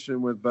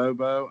situation with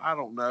Bobo. I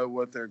don't know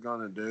what they're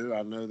going to do.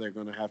 I know they're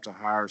going to have to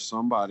hire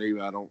somebody.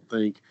 I don't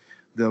think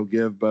they'll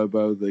give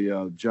Bobo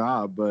the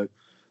job, but.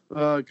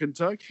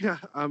 Kentucky,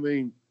 I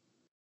mean,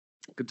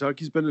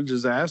 Kentucky's been a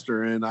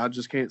disaster, and I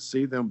just can't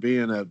see them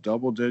being a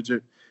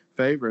double-digit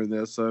favor in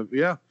this. So,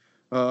 yeah,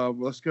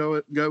 let's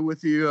go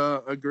with you.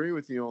 Agree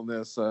with you on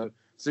this.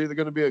 It's either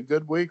going to be a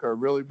good week or a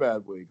really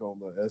bad week on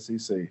the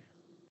SEC.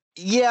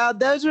 Yeah,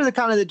 those are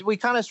we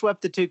kind of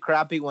swept the two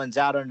crappy ones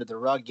out under the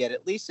rug yet,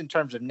 at least in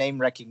terms of name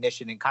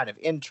recognition and kind of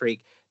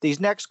intrigue.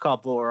 These next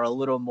couple are a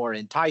little more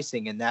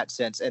enticing in that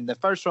sense. And the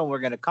first one we're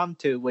going to come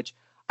to, which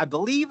I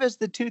believe is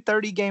the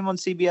 2:30 game on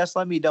CBS.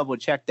 Let me double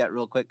check that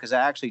real quick because I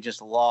actually just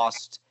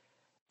lost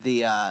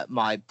the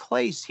my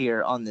place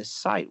here on this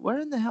site. Where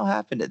in the hell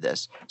happened to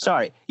this?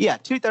 Sorry. Yeah,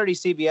 2:30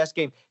 CBS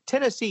game.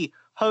 Tennessee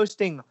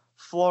hosting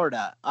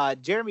Florida.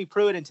 Jeremy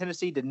Pruitt in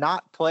Tennessee did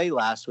not play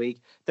last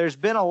week. There's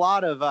been a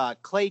lot of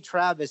Clay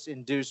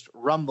Travis-induced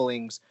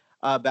rumblings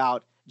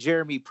about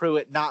Jeremy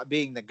Pruitt not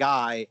being the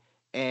guy,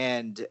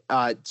 and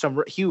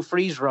some Hugh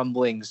Freeze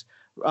rumblings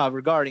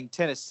regarding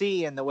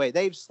Tennessee and the way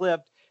they've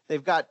slipped.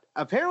 They've got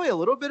apparently a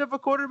little bit of a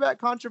quarterback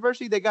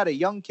controversy. They got a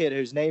young kid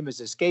whose name is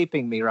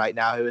escaping me right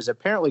now, who is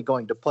apparently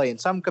going to play in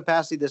some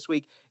capacity this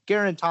week.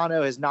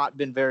 Garantano has not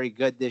been very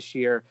good this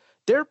year.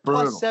 They're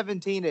plus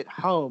 17 at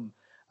home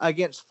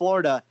against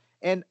Florida.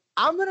 And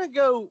I'm going to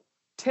go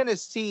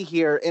Tennessee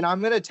here, and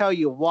I'm going to tell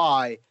you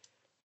why.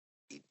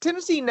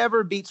 Tennessee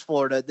never beats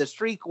Florida. The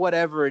streak,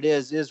 whatever it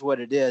is what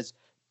it is.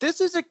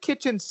 This is a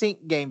kitchen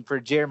sink game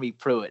for Jeremy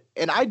Pruitt.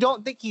 And I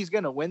don't think he's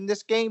going to win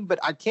this game, but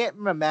I can't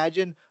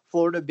imagine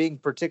Florida being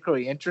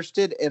particularly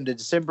interested in the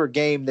December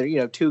game.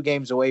 They're, 2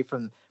 games away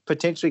from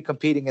potentially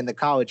competing in the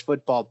college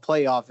football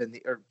playoff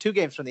or 2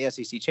 games from the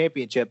SEC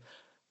championship.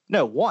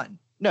 No, 1.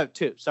 No,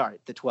 2. Sorry,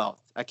 the 12th.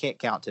 I can't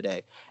count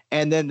today.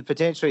 And then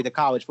potentially the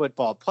college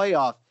football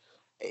playoff.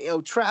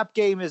 Trap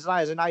game is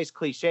a nice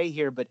cliche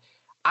here, but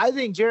I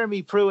think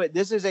Jeremy Pruitt,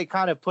 this is a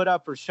kind of put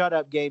up or shut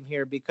up game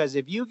here, because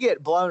if you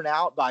get blown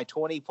out by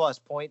 20 plus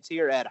points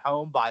here at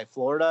home by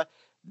Florida,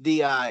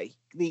 the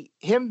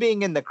him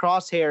being in the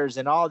crosshairs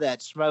and all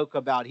that smoke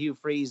about Hugh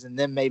Freeze and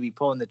then maybe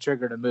pulling the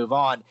trigger to move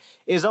on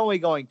is only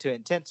going to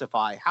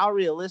intensify. How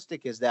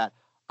realistic is that?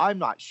 I'm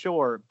not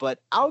sure, but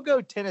I'll go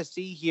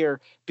Tennessee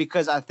here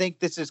because I think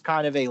this is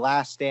kind of a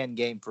last stand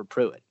game for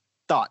Pruitt.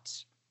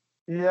 Thoughts?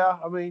 Yeah,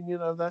 I mean,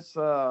 that's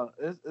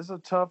it's a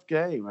tough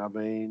game. I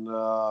mean,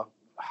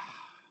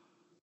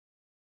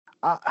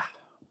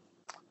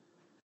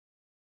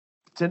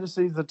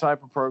 Tennessee's the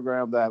type of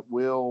program that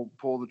will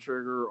pull the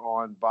trigger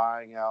on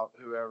buying out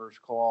whoever's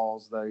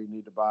clause they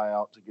need to buy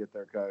out to get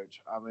their coach.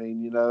 I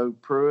mean,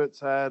 Pruitt's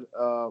had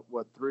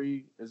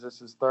 3? Is this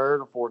his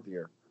 3rd or 4th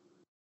year?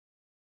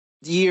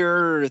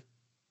 Year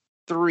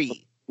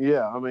 3.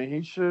 Yeah, I mean,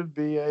 he should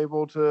be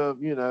able to,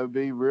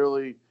 be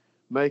really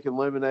making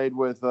lemonade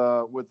with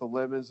the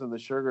lemons and the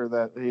sugar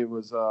that he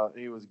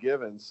was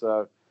given.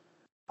 So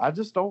I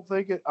just don't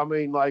think it. I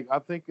mean, like I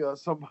think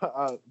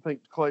I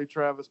think Clay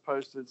Travis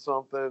posted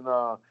something,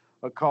 a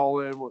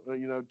call in,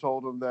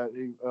 told him that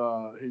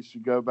he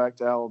should go back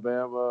to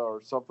Alabama or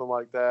something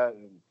like that.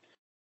 And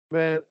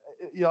man,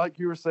 like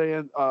you were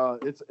saying,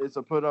 it's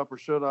a put up or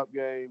shut up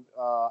game.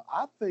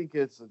 I think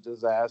it's a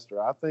disaster.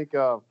 I think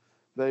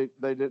they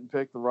didn't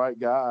pick the right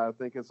guy. I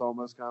think it's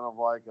almost kind of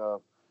like a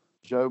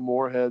Joe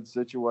Moorhead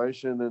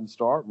situation in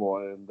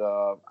Starkville, and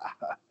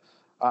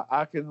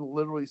I can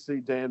literally see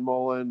Dan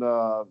Mullen,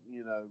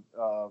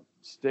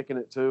 sticking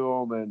it to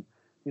him and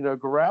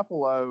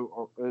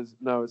Garoppolo is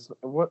no, it's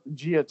what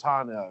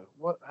Giatano.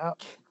 What? How?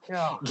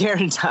 Yeah.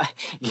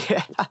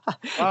 Yeah.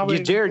 I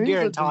mean, Jared he's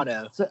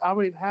Garantano. I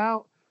mean,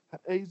 how?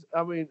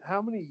 I mean,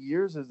 how many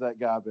years has that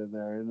guy been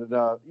there? And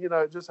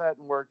it just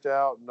hadn't worked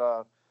out. And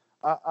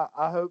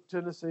I hope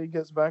Tennessee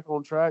gets back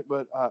on track.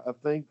 But I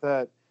think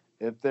that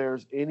if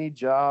there's any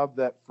job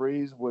that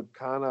Freeze would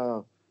kind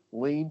of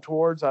lean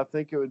towards, I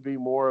think it would be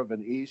more of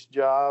an East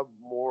job,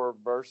 more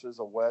versus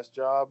a West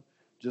job,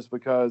 just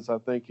because I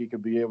think he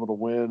could be able to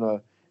win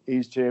a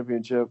East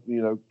championship,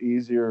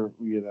 easier,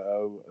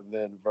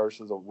 than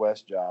versus a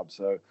West job.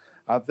 So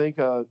I think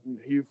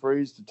Hugh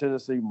Freeze to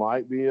Tennessee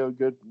might be a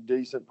good,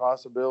 decent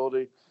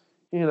possibility.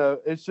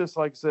 It's just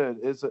like I said,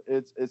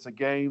 it's a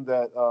game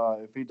that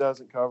if he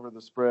doesn't cover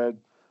the spread,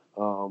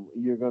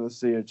 you're going to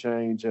see a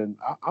change. And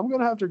I'm going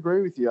to have to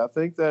agree with you. I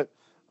think that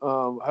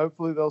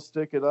hopefully they'll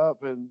stick it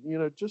up. And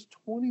just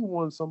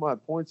 21 some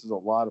odd points is a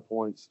lot of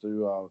points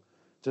to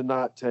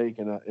not take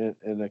in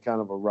a kind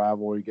of a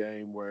rivalry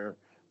game where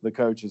the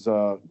coach is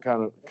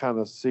kind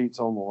of seats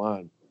on the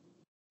line.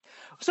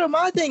 So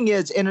my thing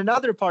is, and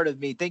another part of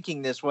me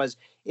thinking this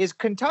is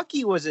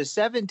Kentucky was a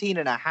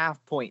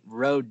 17.5-point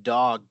road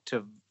dog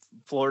to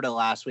Florida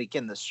last week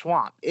in the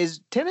Swamp. Is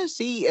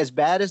Tennessee, as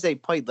bad as they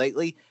played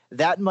lately,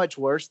 that much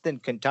worse than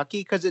Kentucky?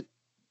 Because it's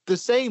the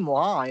same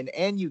line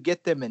and you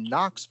get them in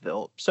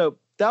Knoxville. So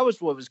that was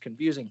what was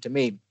confusing to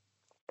me.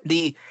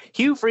 The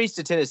Hugh Freeze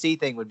to Tennessee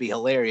thing would be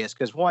hilarious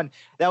because, one,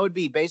 that would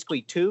be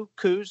basically two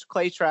coups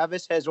Clay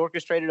Travis has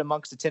orchestrated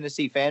amongst the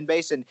Tennessee fan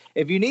base. And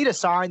if you need a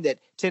sign that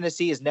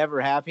Tennessee is never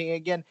happening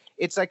again,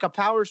 it's like a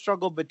power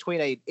struggle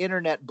between an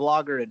internet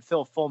blogger and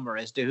Phil Fulmer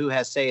as to who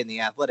has say in the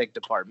athletic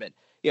department.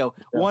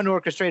 One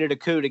orchestrated a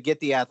coup to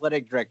get the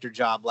athletic director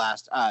job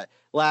last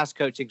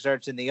coach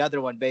exerts, and the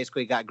other one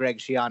basically got Greg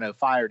Schiano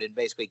fired and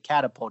basically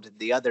catapulted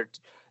the other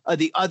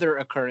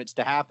occurrence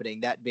to happening,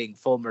 that being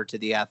Fulmer to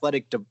the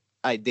athletic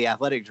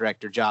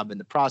director job in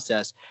the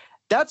process.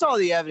 That's all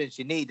the evidence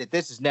you need that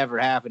this is never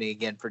happening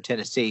again for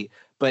Tennessee.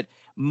 But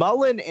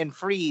Mullen and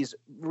Freeze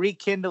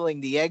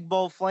rekindling the Egg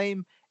Bowl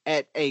flame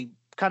at a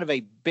kind of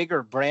a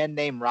bigger brand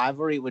name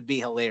rivalry would be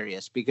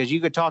hilarious, because you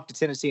could talk to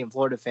Tennessee and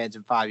Florida fans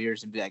in 5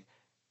 years and be like,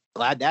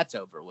 glad that's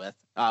over with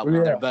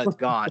when they're both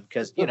gone,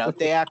 because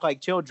they act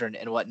like children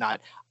and whatnot.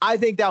 I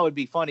think that would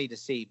be funny to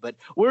see, but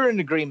we're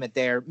in agreement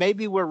there.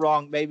 Maybe we're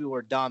wrong, maybe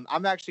we're dumb.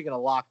 I'm actually going to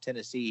lock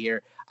Tennessee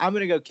here. I'm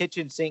going to go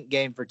kitchen sink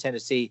game for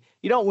Tennessee.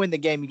 You don't win the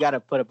game, you got to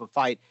put up a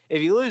fight.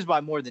 If you lose by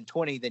more than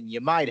 20, then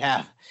you might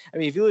have.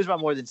 If you lose by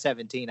more than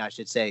 17, I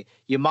should say,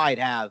 you might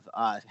have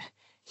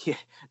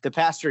the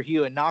Pastor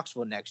Hugh in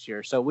Knoxville next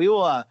year. So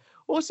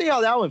we'll see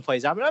how that one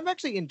plays out. I'm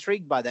actually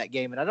intrigued by that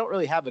game, and I don't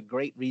really have a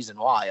great reason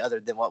why other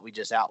than what we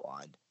just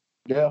outlined.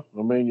 Yeah,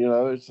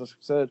 it's like I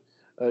said,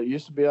 it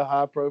used to be a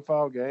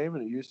high-profile game,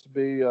 and it used to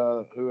be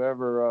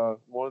whoever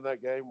won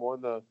that game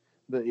won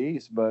the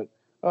East. But,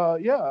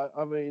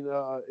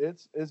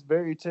 it's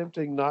very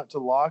tempting not to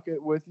lock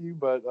it with you,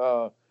 but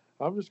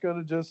I'm just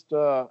going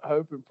to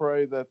hope and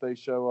pray that they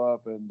show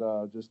up and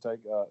just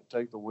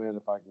take the win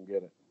if I can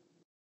get it.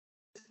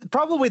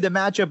 Probably the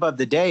matchup of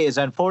the day is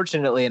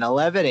unfortunately an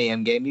 11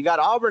 a.m. game. You got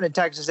Auburn and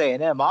Texas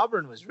A&M.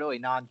 Auburn was really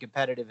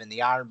non-competitive in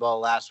the Iron Bowl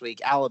last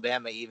week.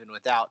 Alabama, even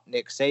without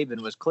Nick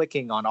Saban, was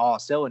clicking on all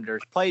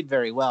cylinders, played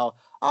very well.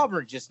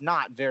 Auburn just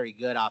not very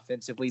good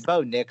offensively.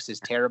 Bo Nix is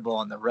terrible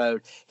on the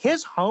road.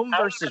 His home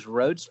versus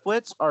road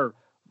splits are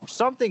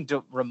something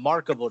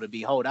remarkable to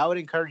behold. I would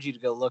encourage you to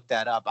go look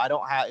that up.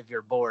 If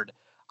you're bored,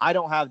 I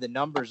don't have the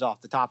numbers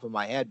off the top of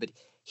my head, but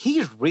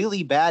he's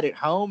really bad at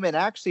home and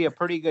actually a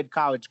pretty good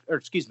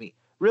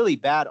really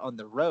bad on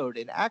the road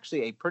and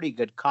actually a pretty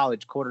good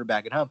college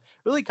quarterback at home.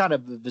 Really kind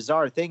of a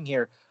bizarre thing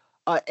here.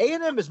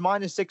 A&M is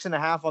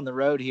 -6.5 on the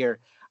road here.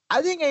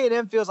 I think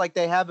A&M feels like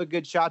they have a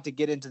good shot to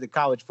get into the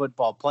college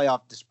football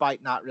playoff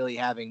despite not really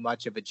having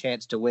much of a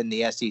chance to win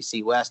the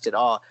SEC West at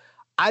all.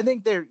 I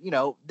think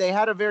they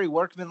had a very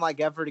workmanlike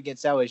effort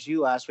against LSU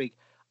last week.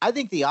 I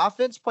think the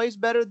offense plays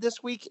better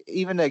this week,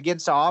 even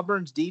against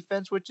Auburn's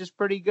defense, which is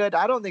pretty good.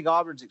 I don't think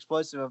Auburn's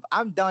explosive.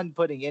 I'm done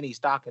putting any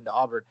stock into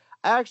Auburn.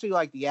 I actually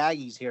like the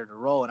Aggies here to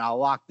roll, and I'll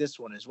lock this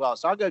one as well.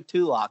 So I'll go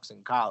 2 locks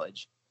in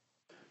college.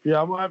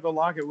 Yeah, I'm going to have to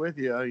lock it with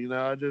you.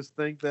 I just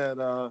think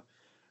that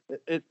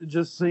it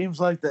just seems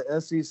like the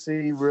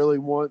SEC really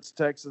wants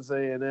Texas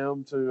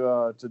A&M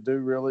to do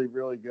really,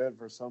 really good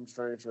for some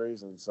strange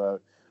reason.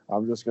 So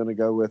I'm just going to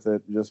go with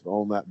it just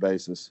on that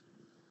basis.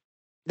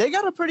 They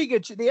got a pretty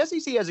good – the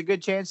SEC has a good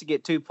chance to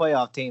get 2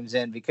 playoff teams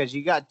in because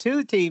you got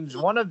 2 teams.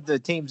 One of the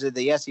teams of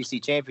the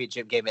SEC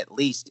championship game at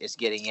least is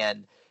getting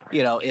in.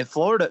 In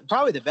Florida,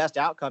 probably the best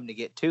outcome to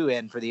get 2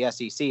 in for the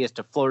SEC is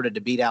to Florida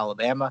to beat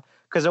Alabama,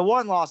 because a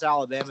 1-loss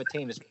Alabama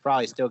team is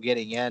probably still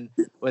getting in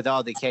with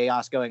all the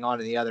chaos going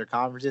on in the other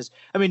conferences.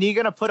 You're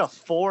going to put a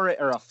 4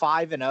 or a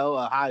 5-0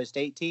 Ohio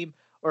State team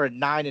or a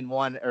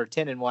 9-1 or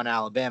 10-1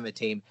 Alabama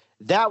team.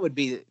 That would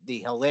be the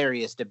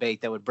hilarious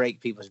debate that would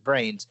break people's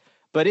brains.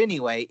 But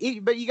anyway,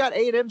 but you got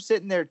A&M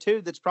sitting there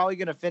too. That's probably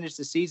going to finish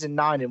the season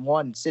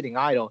 9-1 and sitting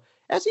idle.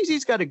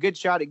 SEC's got a good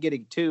shot at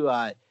getting 2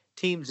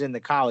 teams in the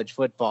college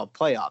football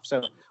playoff.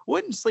 So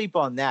wouldn't sleep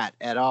on that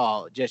at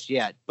all just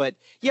yet. But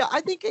yeah,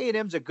 I think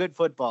A&M's a good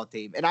football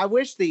team. And I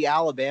wish the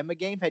Alabama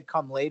game had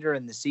come later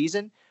in the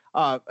season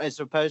as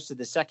opposed to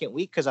the second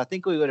week, because I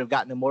think we would have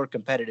gotten a more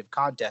competitive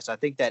contest. I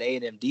think that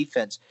A&M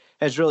defense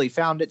has really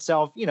found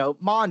itself.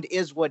 Mond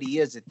is what he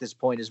is at this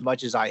point, as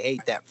much as I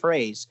hate that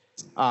phrase.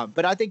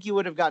 But I think you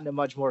would have gotten a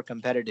much more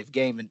competitive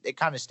game, and it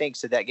kind of stinks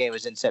that that game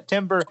was in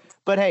September.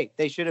 But hey,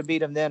 they should have beat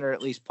them then, or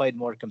at least played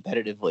more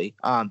competitively.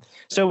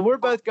 So we're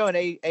both going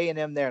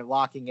A&M there and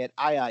locking it.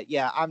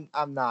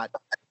 I'm not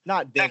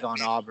big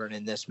on Auburn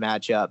in this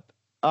matchup.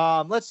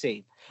 Let's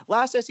see.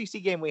 Last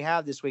SEC game we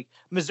have this week,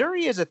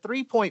 Missouri is a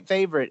 3-point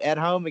favorite at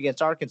home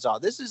against Arkansas.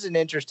 This is an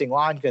interesting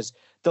line because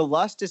the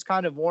lust is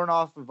kind of worn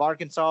off of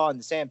Arkansas and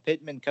the Sam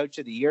Pittman Coach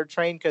of the Year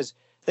train, because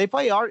they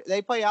play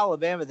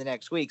Alabama the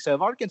next week. So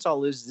if Arkansas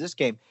loses this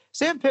game,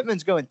 Sam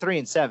Pittman's going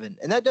 3-7,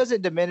 and that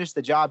doesn't diminish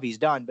the job he's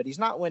done, but he's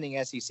not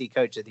winning SEC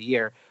Coach of the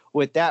Year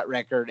with that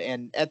record.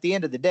 And at the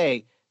end of the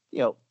day,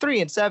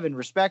 3-7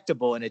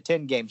 respectable in a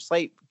 10-game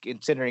slate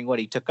considering what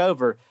he took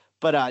over,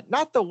 but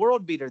not the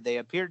world beater they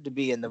appeared to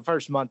be in the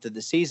first month of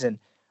the season.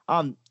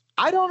 I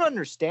don't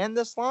understand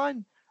this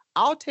line.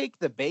 I'll take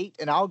the bait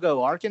and I'll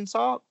go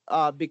Arkansas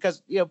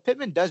because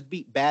Pittman does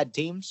beat bad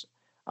teams.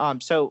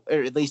 So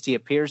or at least he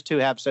appears to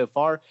have so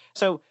far.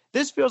 So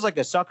this feels like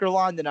a sucker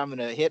line that I'm going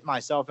to hit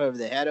myself over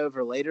the head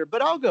over later,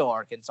 but I'll go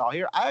Arkansas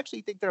here. I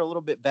actually think they're a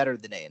little bit better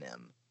than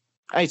A&M.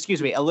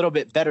 Excuse me, a little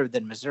bit better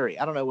than Missouri.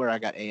 I don't know where I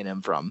got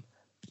A&M from.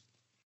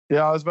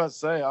 Yeah, I was about to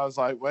say. I was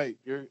like, wait,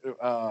 you're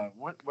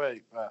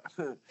wait.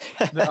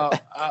 No,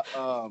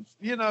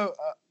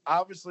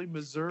 obviously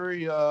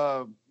Missouri,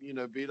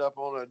 beat up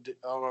on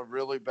a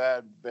really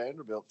bad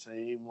Vanderbilt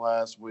team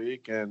last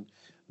week, and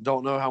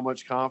don't know how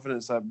much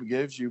confidence that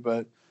gives you.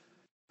 But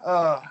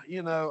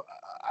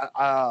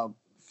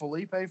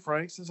Felipe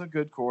Franks is a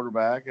good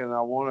quarterback, and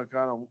I want to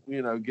kind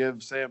of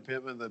give Sam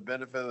Pittman the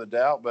benefit of the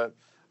doubt. But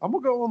I'm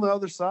gonna go on the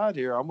other side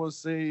here. I'm gonna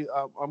see.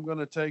 I'm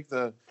gonna take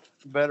the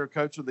better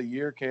Coach of the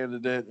Year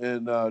candidate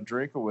in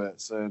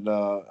Drinkowitz, and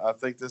I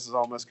think this is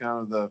almost kind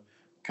of the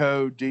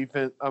Coach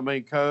of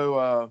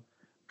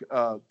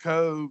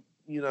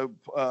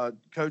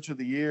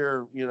the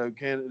Year,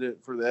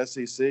 candidate for the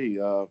SEC.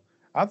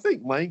 I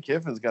think Lane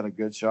Kiffin's got a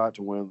good shot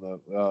to win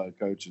the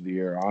Coach of the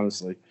Year,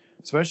 honestly,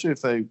 especially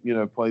if they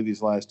play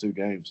these last two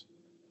games.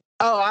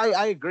 Oh,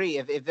 I agree.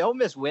 If Ole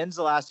Miss wins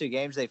the last two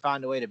games, they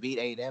find a way to beat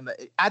A&M.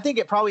 I think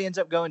it probably ends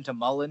up going to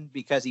Mullen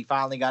because he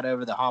finally got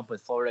over the hump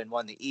with Florida and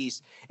won the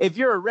East. If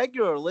you're a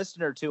regular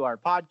listener to our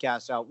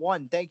podcast,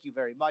 one, thank you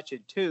very much. And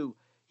two,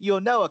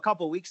 you'll know a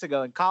couple weeks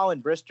ago, and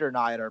Colin Brister and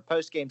I at our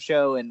post-game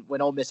show, and when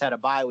Ole Miss had a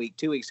bye week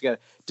 2 weeks ago,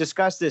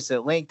 discussed this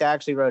at length. I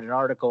actually wrote an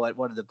article at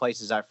one of the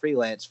places I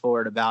freelance for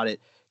it about it.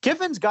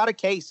 Kiffin's got a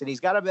case, and he's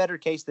got a better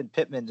case than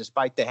Pittman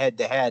despite the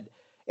head-to-head.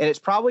 And it's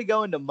probably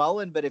going to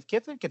Mullen, but if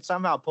Kiffin can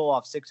somehow pull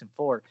off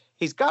 6-4,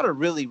 he's got a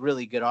really,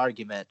 really good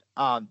argument.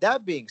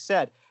 That being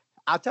said,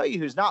 I'll tell you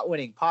who's not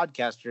winning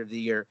Podcaster of the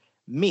Year,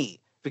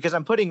 me, because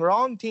I'm putting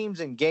wrong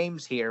teams in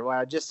games here where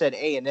I just said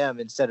A&M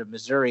instead of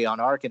Missouri on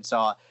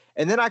Arkansas.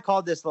 And then I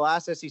called this the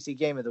last SEC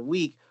game of the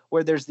week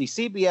where there's the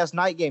CBS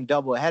night game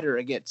doubleheader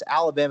against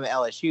Alabama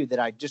LSU that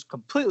I just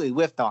completely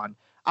whiffed on.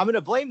 I'm going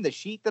to blame the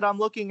sheet that I'm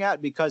looking at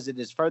because it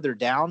is further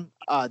down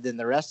than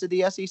the rest of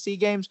the SEC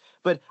games.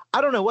 But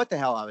I don't know what the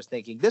hell I was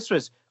thinking. This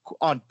was,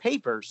 on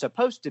paper,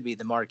 supposed to be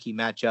the marquee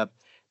matchup.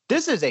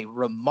 This is a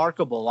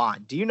remarkable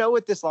line. Do you know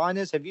what this line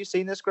is? Have you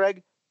seen this,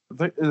 Greg? I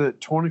think, is it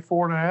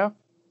 24.5?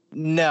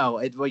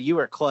 No, well, you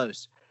were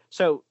close.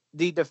 So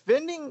the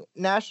defending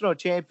national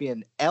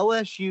champion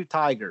LSU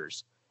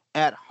Tigers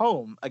at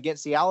home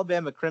against the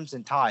Alabama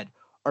Crimson Tide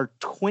are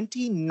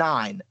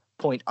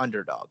 29-point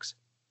underdogs.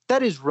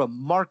 That is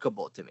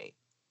remarkable to me.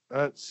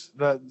 That's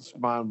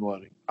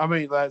mind-blowing. I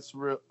mean, that's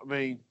real. I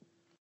mean,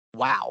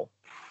 wow.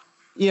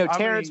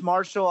 Terrence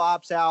Marshall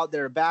opts out.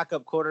 Their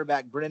backup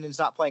quarterback, Brennan's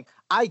not playing.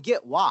 I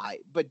get why,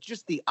 but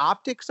just the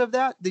optics of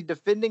that, the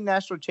defending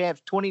national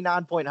champs,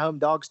 29-point home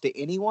dogs to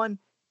anyone,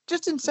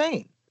 just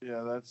insane.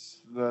 Yeah,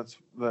 that's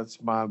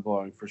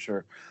mind-blowing for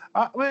sure.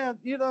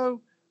 And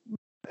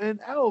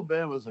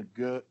Alabama's a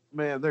good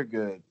man. They're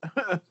good.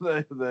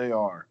 they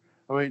are.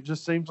 I mean, it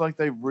just seems like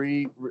they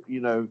this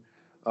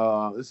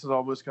is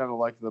almost kind of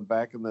like the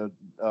back in the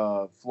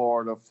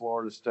Florida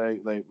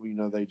State.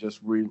 They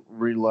just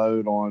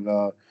reload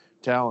on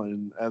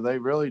talent, and they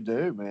really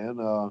do,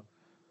 man.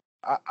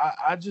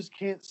 I just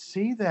can't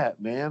see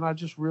that, man. I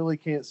just really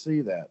can't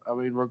see that. I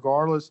mean,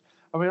 regardless.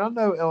 I mean, I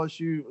know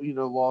LSU,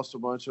 lost a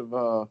bunch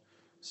of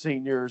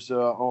seniors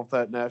off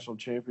that national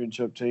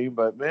championship team,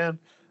 but man,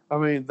 I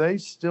mean, they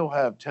still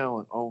have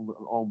talent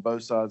on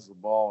both sides of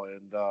the ball,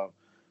 and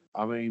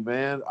I mean,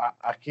 man,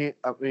 I can't.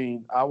 I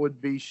mean, I would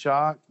be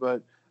shocked,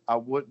 but I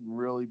wouldn't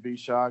really be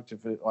shocked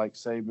if it like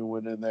Saban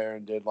went in there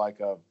and did like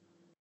a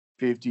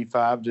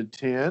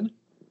 55-10,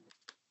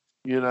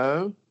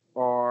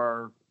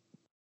 or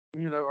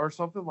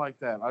something like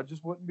that. I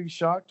just wouldn't be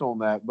shocked on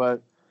that.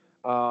 But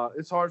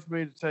it's hard for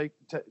me to take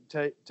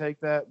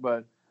that.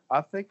 But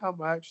I think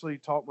I'm actually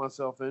talked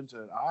myself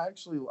into it. I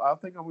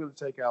think I'm going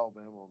to take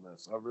Alabama on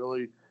this.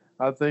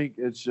 I think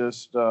it's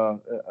just, I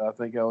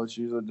think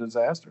LSU's a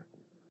disaster.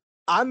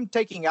 I'm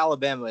taking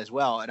Alabama as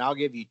well, and I'll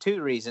give you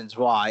two reasons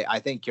why I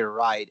think you're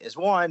right. Is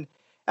one,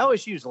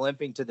 LSU's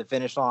limping to the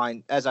finish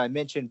line. As I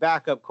mentioned,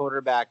 backup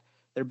quarterback,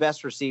 their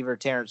best receiver,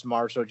 Terrence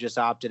Marshall, just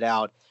opted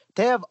out.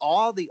 They have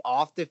all the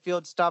off the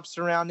field stuff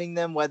surrounding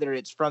them, whether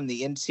it's from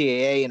the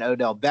NCAA and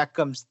Odell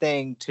Beckham's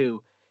thing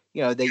to,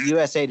 the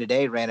USA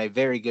Today ran a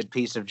very good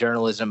piece of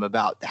journalism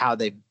about how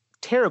they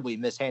terribly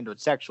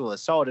mishandled sexual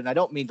assault. And I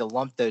don't mean to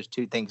lump those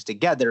two things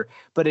together,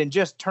 but in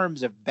just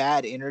terms of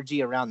bad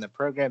energy around the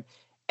program,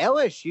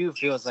 LSU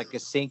feels like a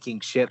sinking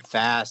ship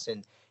fast.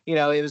 And,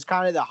 it was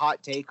kind of the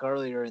hot take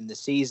earlier in the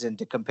season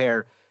to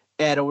compare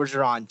Ed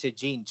Orgeron to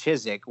Gene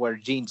Chizik, where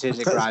Gene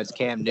Chizik rides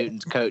Cam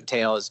Newton's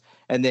coattails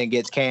and then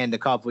gets canned a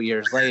couple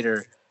years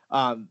later.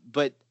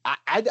 But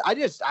I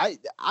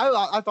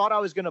thought I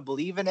was going to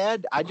believe in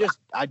Ed. I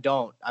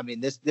don't. I mean,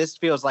 this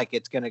feels like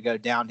it's going to go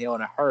downhill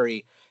in a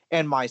hurry.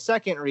 And my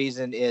second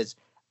reason is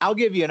I'll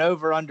give you an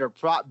over-under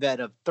prop bet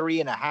of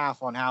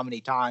 3.5 on how many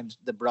times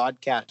the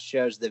broadcast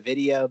shows the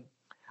video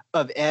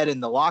of Ed in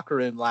the locker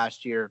room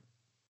last year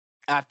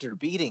after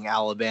beating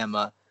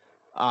Alabama,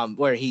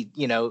 where he,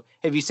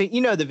 have you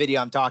seen, the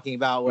video I'm talking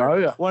about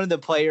where one of the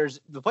players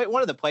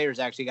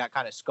actually got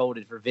kind of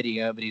scolded for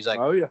video, but he's like,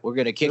 we're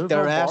going to kick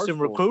their ass in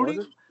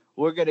recruiting.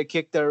 We're going to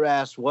kick their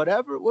ass,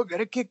 whatever. We're going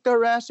to kick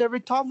their ass every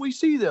time we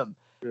see them.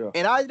 Yeah.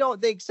 And I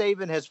don't think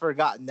Saban has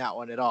forgotten that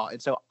one at all.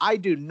 And so I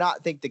do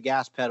not think the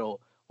gas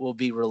pedal will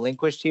be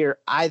relinquished here.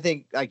 I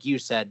think, like you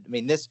said, I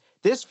mean, this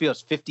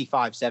feels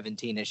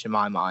 55-17-ish in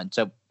my mind.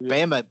 So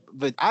Bama,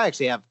 but I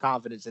actually have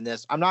confidence in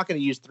this. I'm not going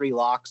to use 3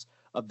 locks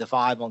of the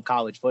 5 on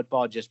college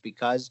football just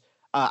because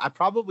I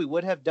probably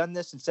would have done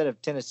this instead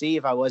of Tennessee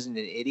if I wasn't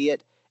an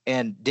idiot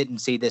and didn't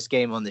see this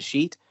game on the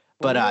sheet.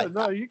 But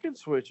no, you can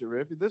switch it,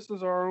 Rippy. This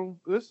is our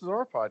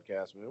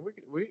podcast, man.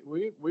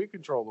 We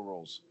control the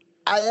rules.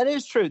 That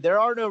is true. There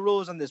are no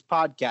rules on this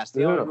podcast.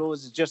 The only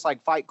rules is just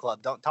like Fight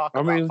Club. Don't talk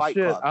about Fight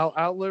Club.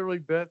 I literally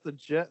bet the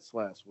Jets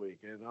last week,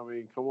 and I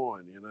mean, come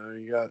on,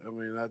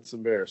 that's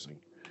embarrassing.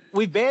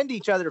 We banned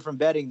each other from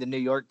betting the New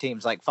York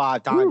teams like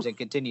 5 times and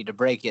continue to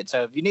break it.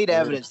 So if you need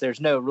evidence,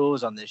 there's no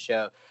rules on this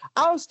show.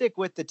 I'll stick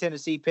with the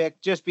Tennessee pick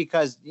just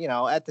because,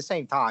 at the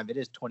same time, it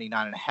is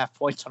 29.5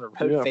 points on a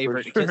road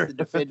favorite against the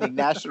defending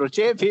national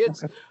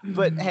champions.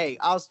 But, hey,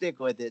 I'll stick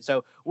with it.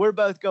 So we're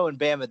both going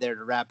Bama there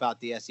to wrap out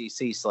the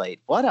SEC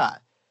slate. The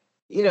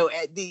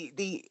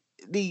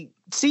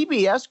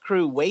CBS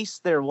crew wastes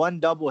their one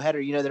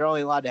doubleheader. They're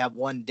only allowed to have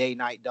one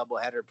day-night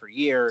doubleheader per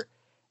year.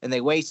 And they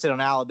wasted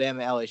on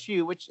Alabama,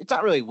 LSU, which it's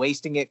not really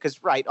wasting it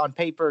because, right, on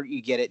paper, you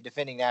get it.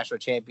 Defending national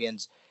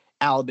champions,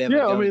 Alabama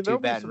going to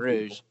Baton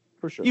Rouge.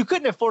 For sure. You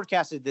couldn't have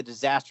forecasted the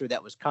disaster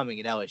that was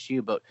coming at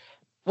LSU, but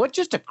what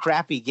just a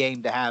crappy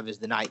game to have as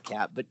the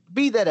nightcap. But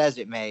be that as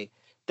it may,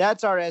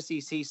 that's our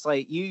SEC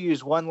slate. You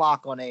use 1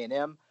 lock on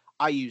A&M.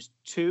 I used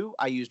 2.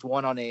 I used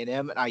 1 on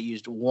A&M, and I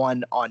used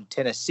 1 on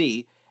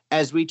Tennessee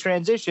as we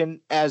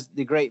transition, as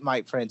the great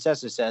Mike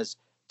Francesa says,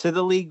 to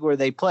the league where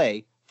they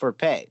play for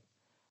pay.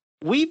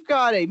 We've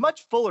got a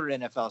much fuller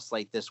NFL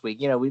slate this week.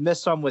 We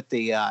missed some with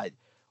the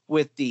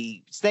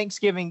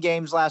Thanksgiving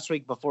games last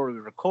week before we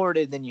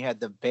recorded. Then you had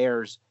the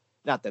Ravens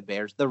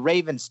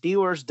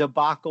Steelers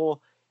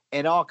debacle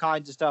and all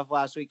kinds of stuff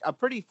last week. A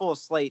pretty full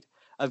slate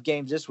of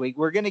games this week.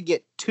 We're going to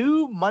get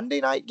 2 Monday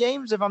night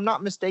games, if I'm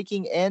not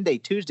mistaken, and a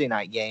Tuesday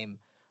night game,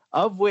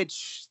 of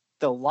which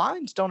the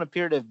lines don't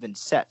appear to have been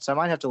set. So I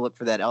might have to look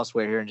for that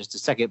elsewhere here in just a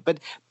second.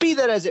 But be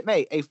that as it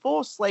may, a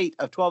full slate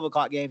of 12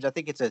 o'clock games. I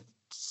think it's a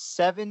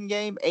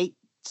 7-game,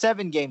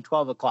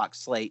 12 o'clock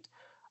slate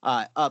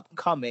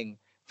upcoming.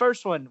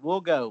 First one,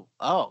 we'll go,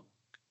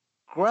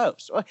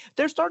 gross.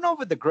 They're starting off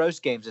with the gross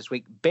games this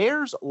week.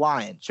 Bears,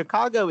 Lions.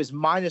 Chicago is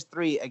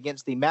 -3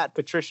 against the Matt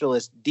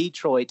Patricialist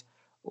Detroit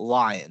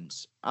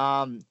Lions.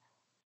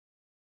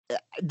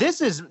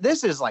 This is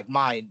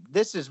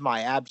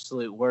my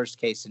absolute worst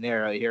case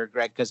scenario here,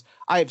 Greg, because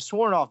I have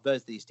sworn off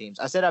both these teams.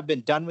 I said I've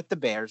been done with the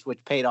Bears,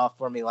 which paid off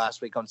for me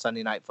last week on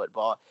Sunday Night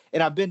Football,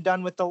 and I've been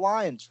done with the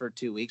Lions for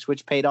 2 weeks,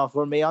 which paid off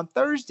for me on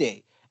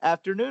Thursday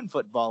afternoon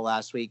football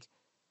last week.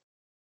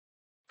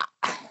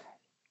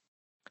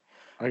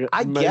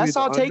 I guess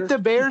I'll take the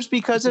Bears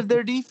because of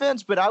their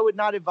defense, but I would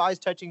not advise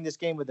touching this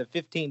game with a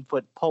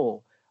 15-foot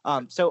pole.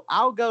 So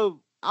I'll go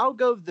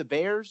the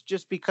Bears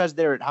just because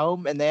they're at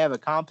home and they have a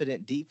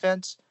competent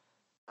defense.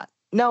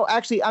 No,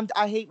 actually,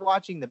 I hate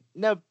watching them.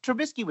 No,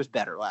 Trubisky was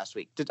better last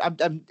week.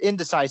 I'm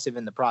indecisive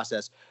in the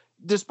process.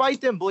 Despite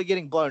them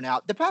getting blown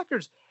out, the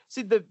Packers,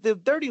 see, the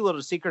dirty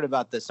little secret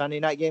about the Sunday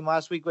night game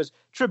last week was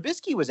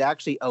Trubisky was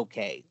actually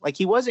okay. Like,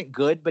 he wasn't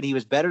good, but he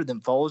was better than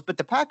Foles. But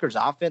the Packers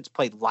offense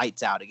played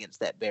lights out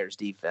against that Bears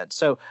defense.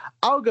 So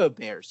I'll go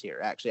Bears here,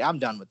 actually. I'm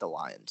done with the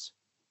Lions.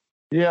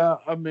 Yeah,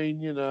 I mean,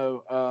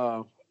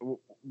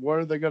 what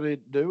are they going to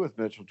do with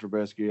Mitchell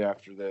Trubisky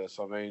after this?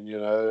 I mean,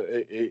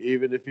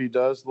 even if he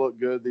does look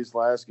good these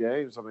last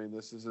games, I mean,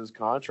 this is his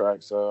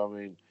contract. So, I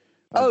mean,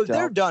 Oh,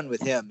 they're done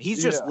with him.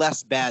 He's just Yeah.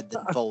 less bad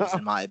than Foles,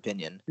 in my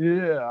opinion.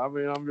 Yeah, I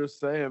mean, I'm just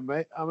saying,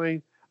 mate. I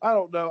mean, I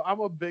don't know.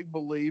 I'm a big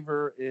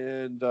believer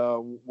in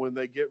when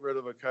they get rid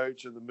of a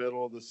coach in the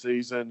middle of the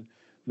season,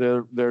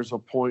 there's a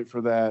point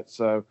for that.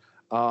 So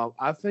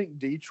I think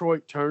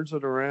Detroit turns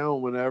it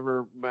around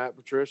whenever Matt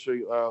Patricia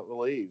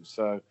leaves.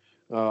 So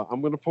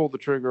I'm going to pull the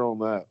trigger on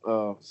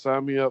that.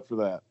 Sign me up for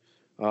that.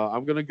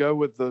 I'm going to go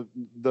with the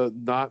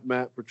not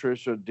Matt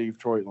Patricia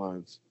Detroit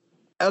Lions.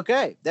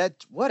 Okay,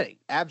 what a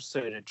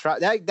absolute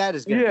that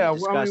is going to be a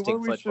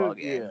disgusting football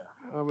game. Yeah,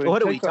 I mean,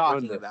 What are we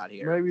talking under. about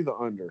here? Maybe the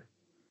under.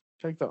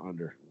 Take the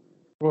under.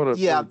 The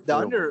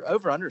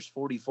over-under is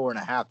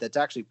 44.5. That's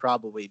actually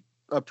probably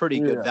a pretty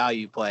good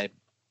value play.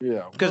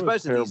 Yeah, because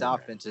most of these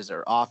offenses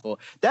are awful.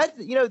 That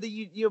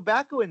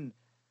back when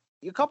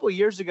a couple of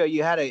years ago,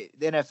 you had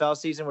the NFL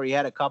season where you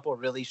had a couple of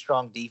really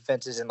strong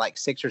defenses and like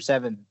 6 or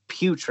 7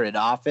 putrid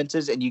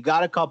offenses, and you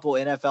got a couple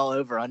NFL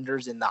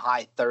over-unders in the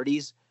high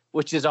 30s,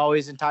 which is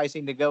always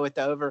enticing to go with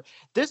the over.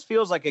 This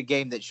feels like a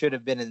game that should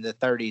have been in the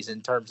 30s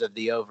in terms of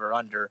the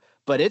over-under,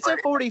 but it's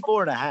at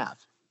 44.5.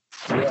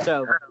 Yeah.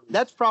 So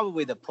that's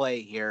probably the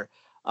play here.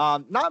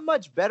 Not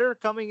much better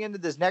coming into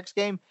this next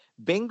game.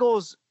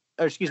 Dolphins,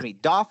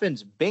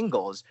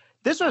 Bengals.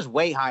 This was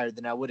way higher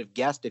than I would have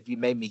guessed if you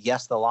made me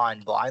guess the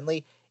line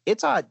blindly.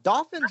 It's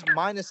Dolphins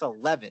minus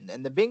 11,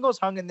 and the Bengals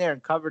hung in there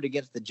and covered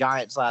against the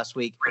Giants last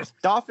week.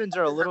 Dolphins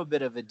are a little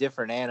bit of a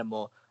different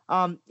animal.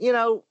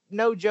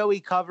 No Joey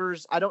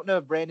covers. I don't know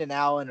if Brandon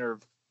Allen or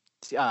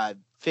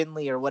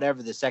Finley or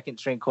whatever the second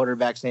string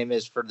quarterback's name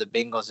is for the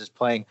Bengals is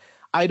playing.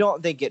 I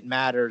don't think it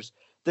matters.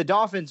 The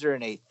Dolphins are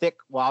in a thick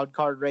wild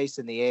card race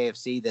in the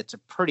AFC. That's a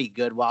pretty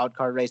good wild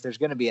card race. There's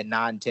going to be a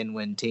 9-10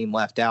 win team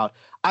left out.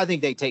 I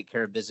think they take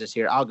care of business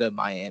here. I'll go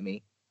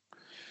Miami.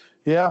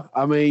 Yeah,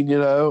 I mean,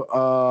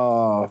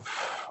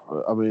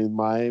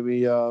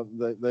 Miami,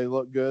 they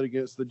look good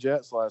against the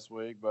Jets last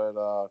week,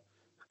 but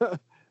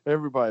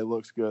everybody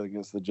looks good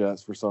against the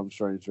Jets for some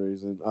strange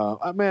reason.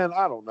 I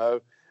don't know.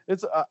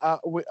 It's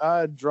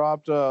I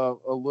dropped a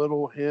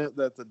little hint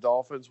that the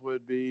Dolphins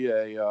would be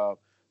a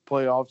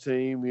playoff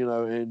team,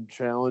 and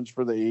challenge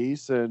for the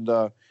East, and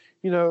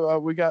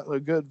we got a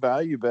good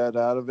value bet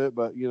out of it,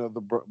 but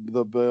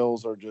the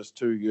Bills are just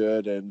too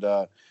good, and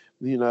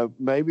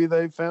maybe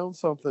they found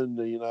something,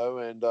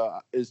 and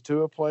is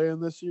Tua playing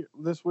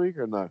this week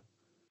or no?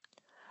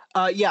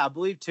 Yeah, I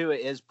believe Tua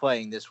is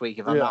playing this week,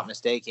 if I'm not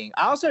mistaken.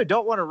 I also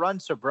don't want to run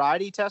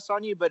sobriety tests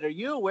on you, but are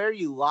you aware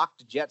you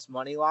locked Jets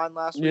money line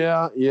last week?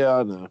 Yeah,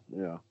 I know.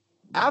 Yeah.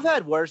 I've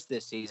had worse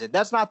this season.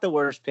 That's not the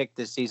worst pick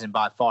this season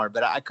by far,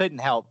 but I couldn't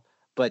help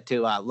but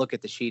to look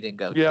at the sheet and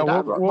go, yeah,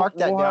 mark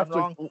that down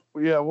wrong?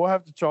 Yeah, we'll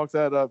have to chalk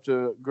that up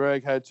to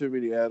Greg had too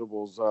many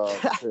edibles.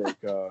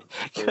 Pick,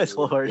 Good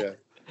Lord.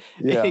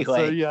 Yeah. Anyway.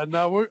 So yeah,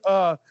 no, we're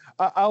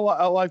I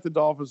like the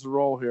Dolphins to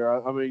roll here.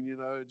 I mean,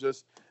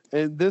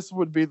 and this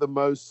would be the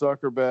most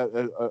sucker bet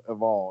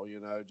of all,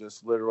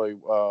 just literally.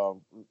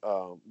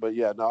 But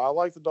yeah, no, I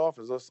like the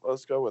Dolphins.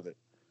 Let's go with it.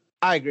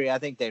 I agree. I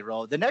think they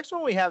roll. The next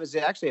one we have is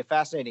actually a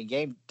fascinating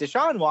game.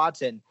 Deshaun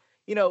Watson.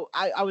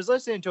 I was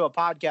listening to a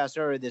podcast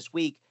earlier this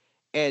week,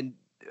 and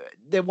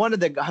one of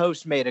the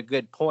hosts made a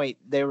good point.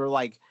 They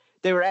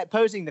were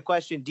posing the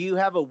question, do you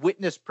have a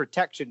witness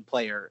protection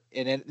player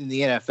in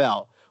the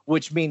NFL?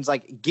 Which means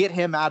get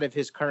him out of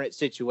his current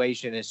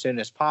situation as soon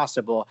as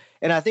possible.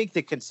 And I think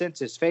the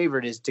consensus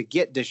favorite is to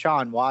get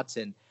Deshaun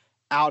Watson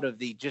out of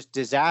the just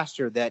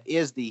disaster that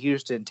is the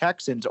Houston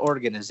Texans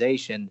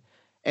organization.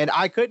 And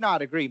I could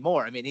not agree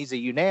more. I mean, he's a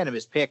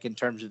unanimous pick in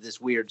terms of this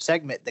weird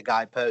segment the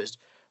guy posed,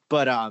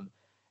 but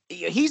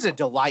he's a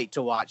delight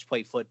to watch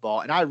play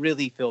football. And I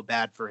really feel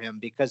bad for him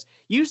because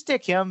you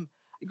stick him,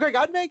 Greg,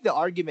 I'd make the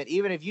argument,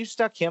 even if you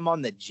stuck him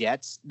on the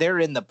Jets, they're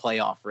in the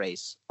playoff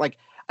race.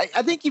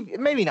 I think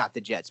maybe not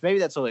the Jets. Maybe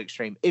that's a little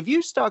extreme. If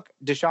you stuck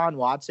Deshaun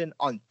Watson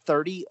on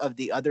 30 of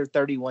the other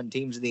 31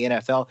 teams in the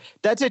NFL,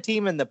 that's a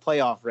team in the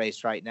playoff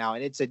race right now.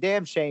 And it's a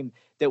damn shame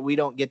that we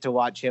don't get to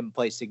watch him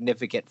play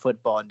significant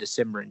football in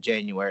December and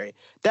January.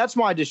 That's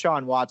my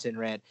Deshaun Watson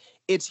rant.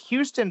 It's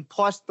Houston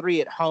 +3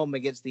 at home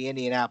against the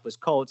Indianapolis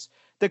Colts.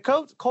 The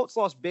Colts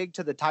lost big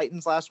to the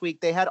Titans last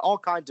week. They had all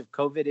kinds of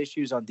COVID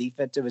issues on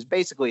defense. It was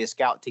basically a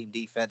scout team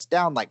defense,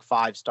 down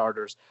 5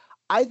 starters.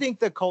 I think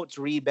the Colts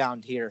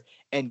rebound here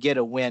and get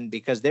a win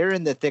because they're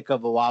in the thick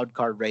of a wild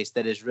card race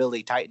that is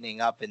really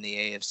tightening up in the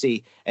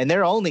AFC, and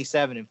they're only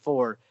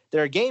 7-4.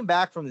 They're a game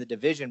back from the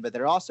division, but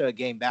they're also a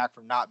game back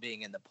from not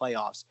being in the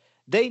playoffs.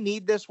 They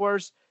need this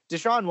worse.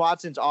 Deshaun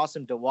Watson's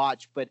awesome to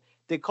watch, but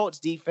the Colts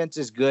defense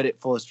is good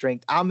at full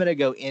strength. I'm going to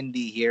go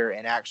Indy here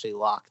and actually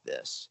lock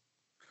this.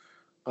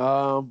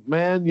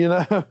 Man,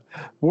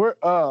 where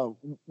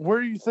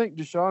do you think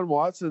Deshaun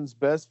Watson's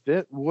best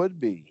fit would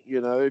be?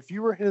 If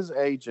you were his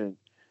agent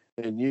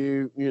and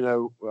you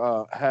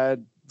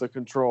had the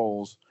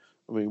controls,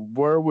 I mean,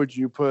 where would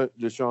you put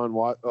Deshaun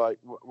Watson?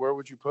 Where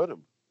would you put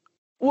him?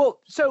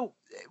 Well, so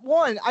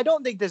one, I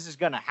don't think this is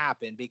going to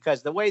happen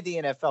because the way the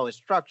NFL is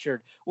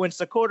structured, once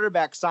the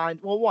quarterback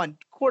signed,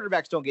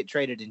 quarterbacks don't get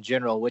traded in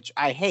general, which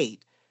I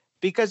hate.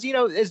 because,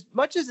 as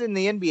much as in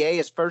the NBA,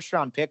 as first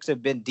round picks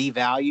have been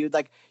devalued,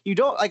 like you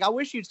don't like, I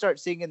wish you'd start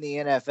seeing in the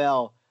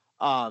NFL,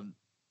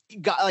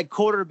 got like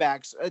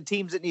quarterbacks,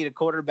 teams that need a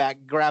quarterback,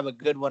 grab a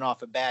good one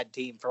off a bad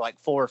team for like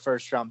 4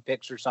 first round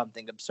picks or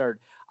something absurd.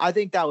 I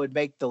think that would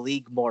make the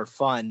league more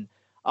fun.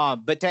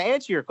 But to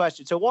answer your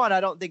question, so one, I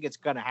don't think it's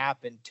going to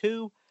happen.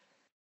 Two,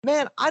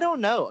 man, I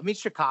don't know. I mean,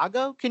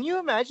 Chicago, can you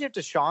imagine if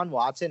Deshaun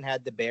Watson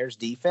had the Bears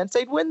defense?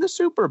 They'd win the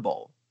Super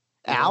Bowl.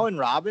 Yeah. Allen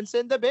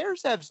Robinson, the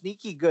Bears have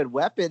sneaky good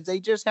weapons. They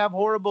just have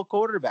horrible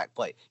quarterback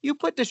play. You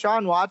put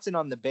Deshaun Watson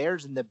on the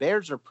Bears, and the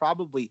Bears are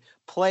probably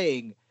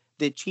playing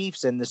the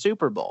Chiefs in the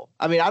Super Bowl.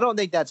 I mean, I don't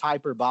think that's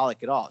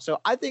hyperbolic at all. So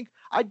I think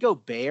I'd go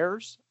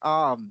Bears.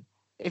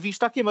 If you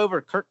stuck him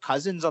over Kirk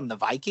Cousins on the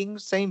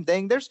Vikings, same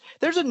thing. There's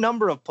a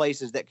number of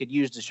places that could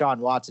use Deshaun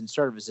Watson's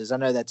services. I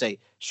know that's a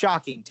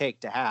shocking take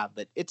to have,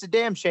 but it's a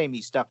damn shame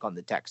he's stuck on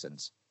the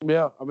Texans.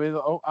 Yeah, I mean,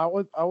 I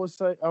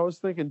was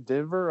thinking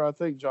Denver. I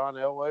think John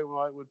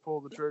Elway would pull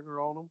the trigger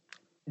on him.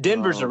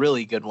 Denver's a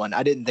really good one.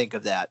 I didn't think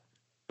of that.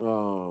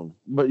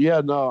 But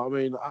yeah, no, I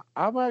mean,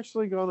 I'm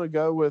actually going to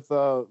go with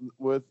the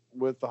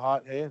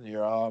hot hand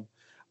here.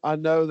 I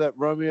know that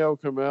Romeo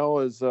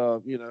Crennel has,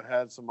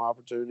 had some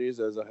opportunities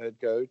as a head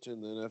coach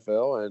in the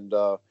NFL,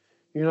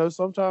 and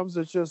sometimes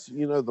it's just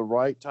the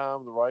right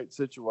time, the right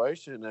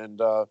situation, and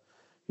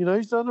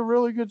he's done a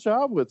really good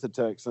job with the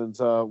Texans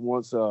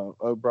once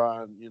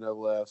O'Brien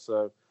left.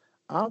 So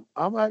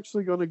I'm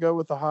actually going to go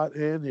with the hot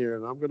hand here,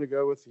 and I'm going to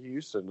go with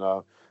Houston.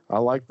 I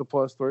like the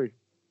 +3.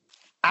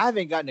 I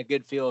haven't gotten a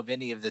good feel of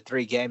any of the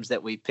 3 games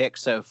that we picked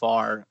so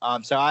far.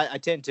 So I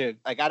tend to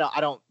I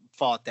don't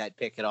fault that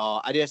pick at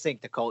all. I just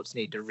think the Colts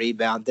need to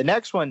rebound. The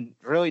next one,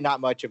 really not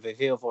much of a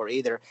feel for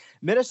either.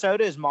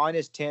 Minnesota is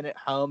 -10 at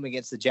home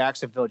against the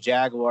Jacksonville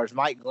Jaguars.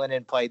 Mike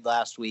Glennon played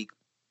last week.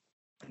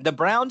 The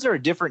Browns are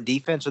a different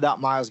defense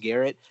without Myles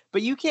Garrett,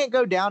 but you can't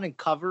go down and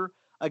cover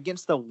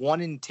against the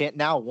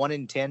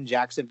 1-10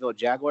 Jacksonville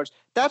Jaguars.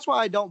 That's why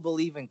I don't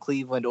believe in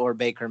Cleveland or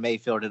Baker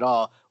Mayfield at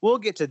all. We'll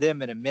get to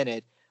them in a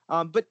minute.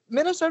 But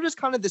Minnesota's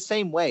kind of the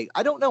same way.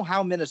 I don't know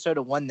how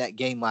Minnesota won that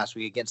game last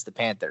week against the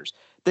Panthers.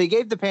 They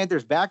gave the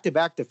Panthers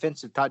back-to-back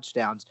defensive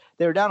touchdowns.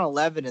 They were down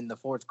 11 in the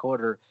fourth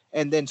quarter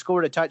and then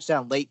scored a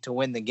touchdown late to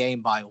win the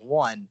game by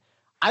 1.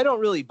 I don't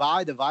really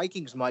buy the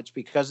Vikings much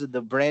because of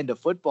the brand of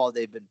football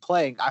they've been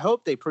playing. I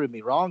hope they prove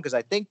me wrong because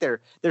I think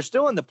they're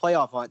still in the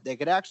playoff hunt. They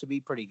could actually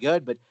be pretty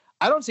good, but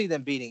I don't see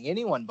them beating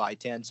anyone by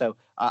 10. So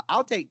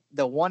I'll take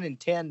the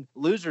 1-10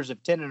 losers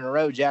of 10 in a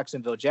row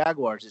Jacksonville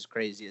Jaguars, as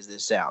crazy as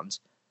this sounds.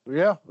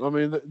 Yeah, I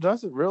mean, it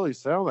doesn't really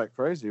sound that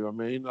crazy. I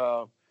mean,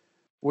 I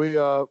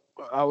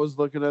was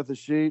looking at the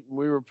sheet and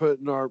we were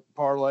putting our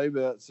parlay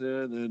bets in,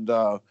 and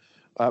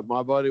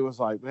my buddy was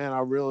like, "Man, I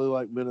really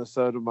like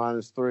Minnesota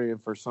 -3,"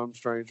 and for some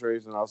strange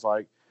reason, I was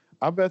like,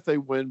 "I bet they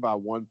win by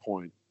 1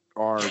 point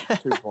or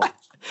 2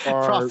 points."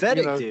 Or,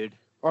 prophetic, dude.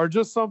 Or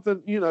just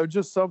something,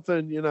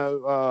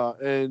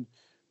 and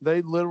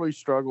they literally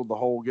struggled the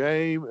whole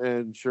game,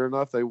 and sure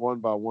enough, they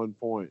won by 1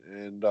 point,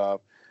 and.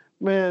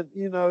 Man,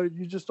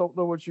 you just don't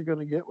know what you're going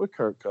to get with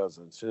Kirk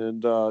Cousins.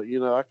 And,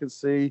 I can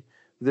see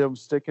them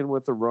sticking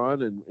with the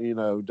run and,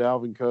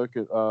 Dalvin Cook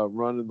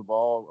running the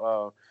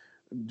ball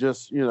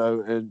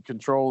and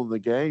controlling the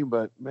game.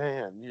 But,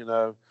 man, you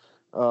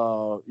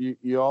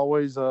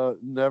always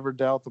never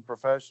doubt the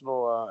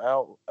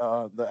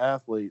professional the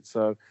athlete.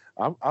 So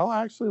I'll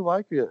actually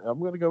like it.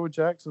 I'm going to go with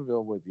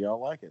Jacksonville with you. I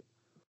like it.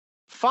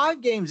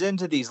 5 games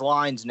into these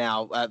lines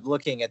now,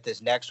 looking at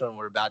this next one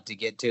we're about to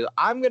get to,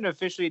 I'm going to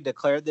officially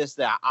declare this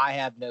that I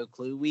have no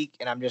clue week,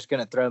 and I'm just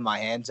going to throw my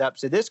hands up.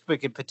 So this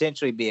could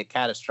potentially be a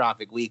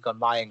catastrophic week on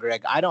my and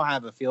Greg. I don't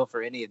have a feel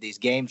for any of these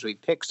games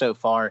we've picked so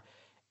far,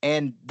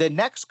 and the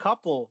next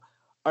couple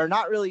are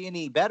not really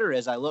any better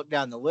as I look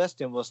down the list,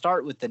 and we'll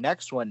start with the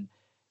next one.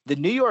 The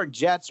New York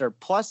Jets are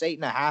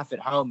 +8.5 at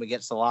home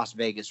against the Las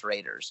Vegas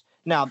Raiders.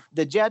 Now,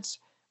 the Jets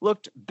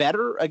looked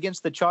better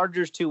against the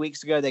Chargers 2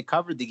 weeks ago. They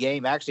covered the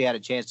game, actually had a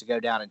chance to go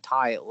down and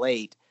tie it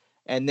late,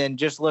 and then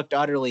just looked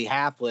utterly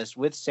hapless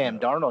with Sam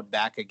Darnold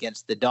back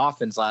against the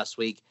Dolphins last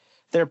week.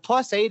 They're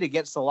 +8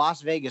 against the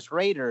Las Vegas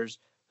Raiders,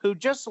 who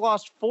just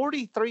lost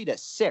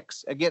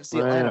 43-6 against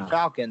the Atlanta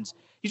Falcons.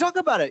 You talk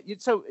about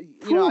it. So,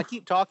 I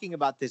keep talking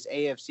about this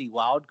AFC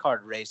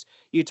wildcard race.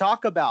 You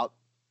talk about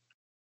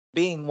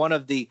being one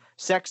of the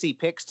sexy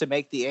picks to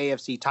make the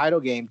AFC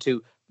title game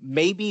to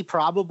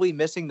probably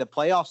missing the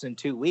playoffs in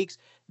 2 weeks.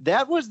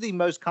 That was the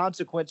most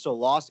consequential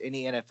loss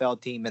any NFL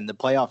team in the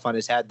playoff hunt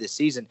has had this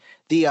season.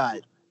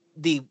 The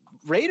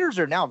Raiders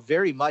are now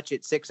very much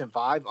at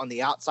 6-5 on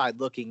the outside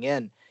looking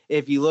in.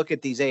 If you look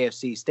at these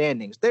AFC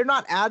standings, they're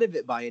not out of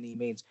it by any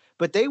means,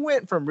 but they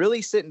went from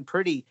really sitting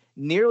pretty,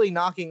 nearly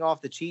knocking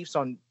off the Chiefs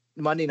on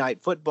Monday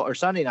Night Football or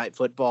Sunday Night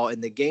Football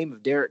in the game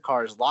of Derek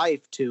Carr's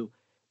life to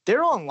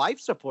they're on life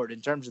support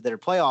in terms of their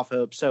playoff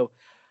hopes. So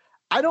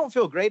I don't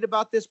feel great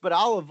about this, but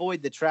I'll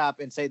avoid the trap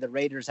and say the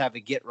Raiders have a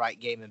get-right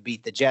game and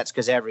beat the Jets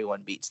because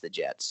everyone beats the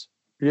Jets.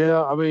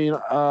 Yeah, I mean,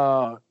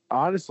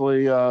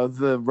 honestly,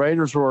 the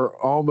Raiders were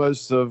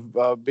almost of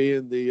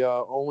being the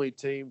only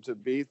team to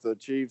beat the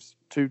Chiefs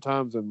 2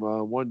 times in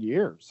 1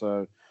 year.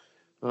 So,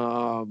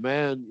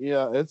 man,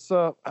 yeah, it's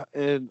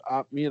and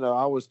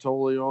I was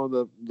totally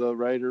on the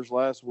Raiders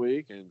last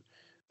week, and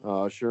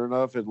sure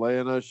enough,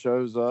 Atlanta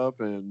shows up,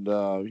 and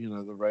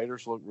the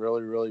Raiders look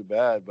really, really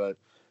bad, but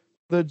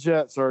the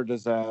Jets are a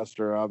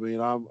disaster. I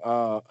mean,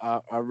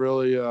 I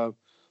really, I,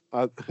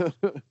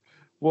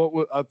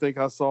 I think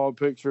I saw a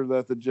picture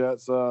that the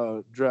Jets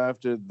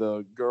drafted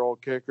the girl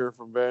kicker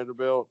from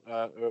Vanderbilt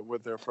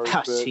with their Oh, first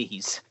pick.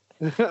 jeez.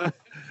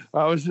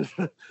 I was just,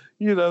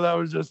 that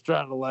was just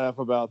trying to laugh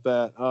about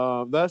that.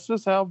 That's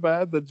just how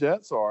bad the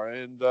Jets are,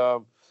 and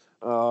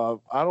I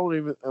don't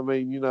even. I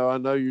mean, I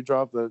know you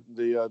dropped the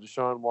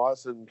Deshaun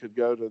Watson could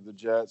go to the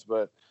Jets,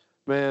 but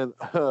man,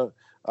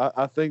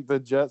 I think the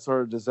Jets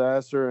are a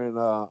disaster, and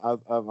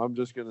I'm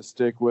just going to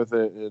stick with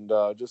it, and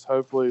just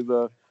hopefully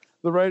the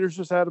Raiders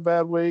just had a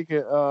bad week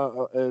in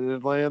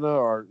Atlanta,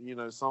 or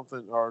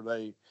something,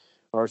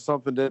 or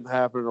something didn't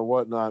happen or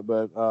whatnot.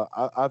 But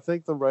I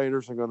think the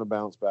Raiders are going to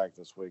bounce back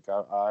this week.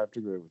 I have to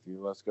agree with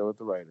you. Let's go with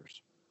the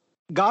Raiders.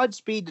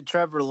 Godspeed to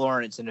Trevor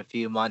Lawrence in a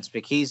few months,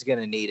 but he's going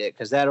to need it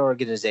because that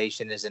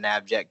organization is an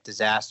abject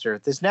disaster.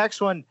 This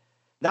next one,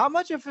 not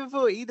much of a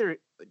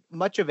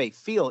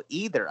feel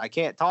either. I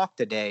can't talk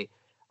today.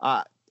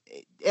 Uh,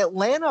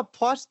 Atlanta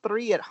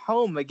 +3 at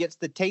home against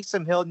the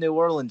Taysom Hill New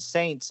Orleans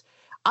Saints.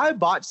 I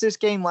botched this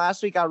game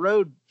last week. I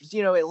rode,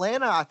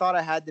 Atlanta. I thought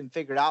I had them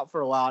figured out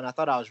for a while, and I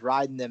thought I was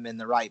riding them in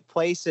the right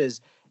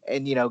places,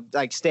 and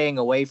like staying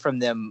away from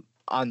them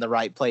on the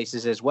right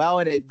places as well.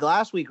 And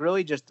last week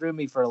really just threw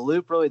me for a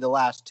loop. Really, the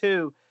last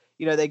two,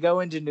 they go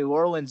into New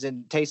Orleans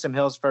and Taysom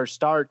Hill's first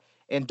start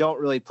and don't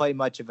really play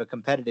much of a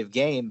competitive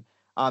game.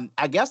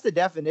 I guess the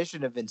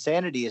definition of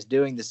insanity is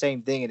doing the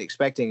same thing and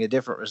expecting a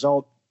different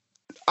result.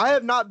 I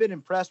have not been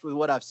impressed with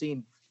what I've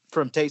seen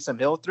from Taysom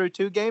Hill through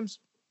 2 games.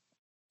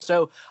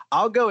 So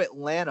I'll go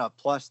Atlanta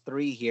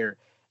 +3 here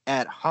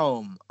at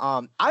home.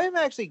 I am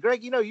actually,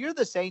 Greg, you're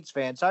the Saints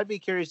fan, so I'd be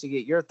curious to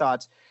get your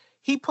thoughts.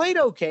 He played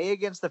okay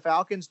against the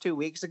Falcons 2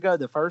 weeks ago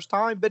the first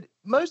time, but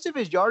most of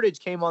his yardage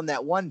came on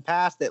that one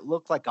pass that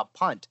looked like a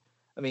punt.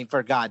 I mean,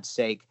 for God's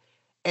sake.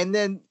 And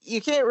then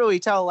you can't really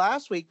tell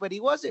last week, but he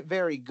wasn't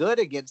very good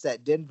against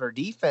that Denver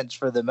defense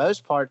for the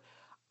most part.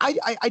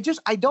 I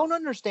don't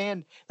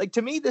understand. Like,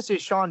 to me, this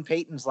is Sean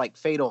Payton's like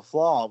fatal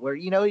flaw where,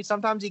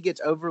 sometimes he gets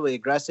overly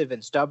aggressive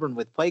and stubborn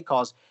with play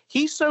calls.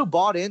 He's so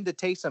bought into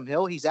Taysom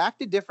Hill. He's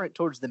acted different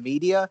towards the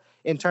media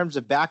in terms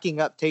of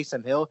backing up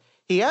Taysom Hill.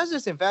 He has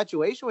this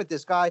infatuation with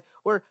this guy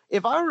where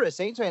if I were a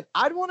Saints fan,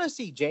 I'd want to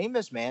see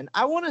Jameis, man.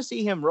 I want to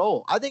see him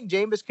roll. I think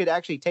Jameis could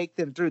actually take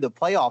them through the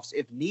playoffs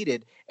if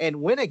needed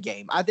and win a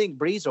game. I think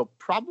Breeze will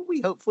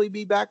probably hopefully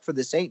be back for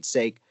the Saints'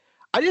 sake.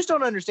 I just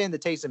don't understand the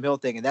Taysom Hill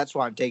thing, and that's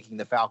why I'm taking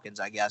the Falcons,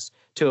 I guess,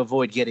 to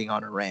avoid getting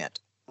on a rant.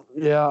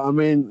 Yeah, I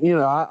mean,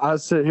 I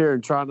sit here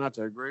and try not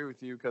to agree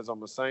with you because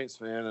I'm a Saints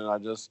fan, and I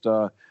just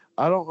I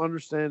don't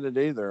understand it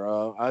either.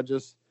 I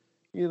just,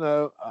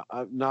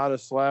 I'm not a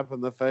slap in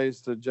the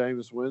face to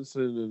Jameis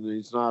Winston, and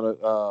he's not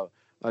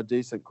a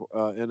decent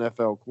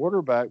NFL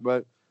quarterback,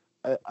 but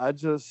I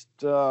just,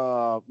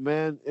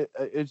 man,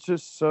 it's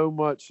just so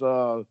much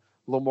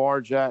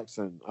Lamar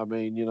Jackson. I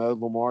mean,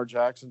 Lamar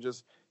Jackson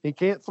he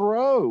can't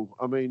throw.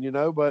 I mean,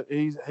 but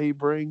he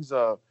brings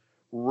a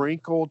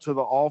wrinkle to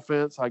the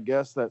offense, I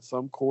guess, that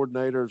some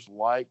coordinators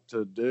like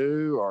to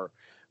do. Or,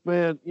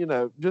 man,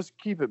 just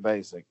keep it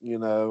basic.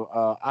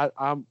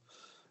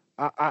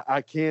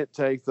 I can't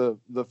take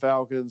the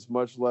Falcons,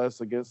 much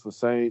less against the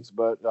Saints.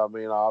 But I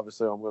mean,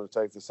 obviously, I'm going to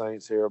take the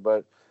Saints here.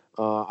 But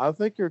I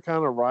think you're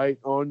kind of right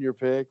on your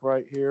pick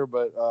right here.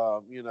 But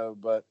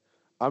but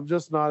I'm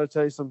just not a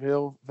Taysom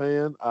Hill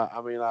fan.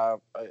 I mean,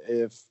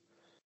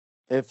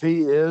 if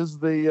he is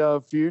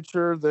the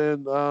future,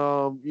 then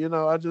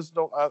I just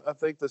don't. I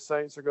think the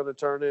Saints are going to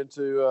turn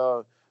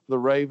into the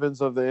Ravens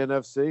of the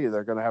NFC.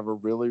 They're going to have a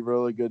really,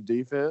 really good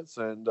defense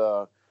and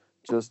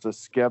just a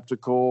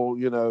skeptical.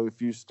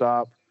 If you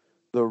stop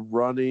the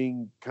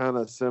running kind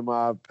of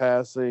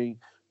semi-passing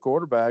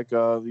quarterback,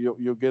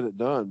 you'll get it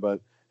done.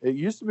 But it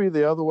used to be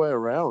the other way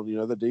around.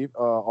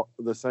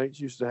 The Saints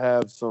used to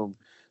have some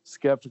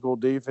skeptical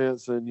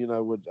defense and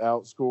would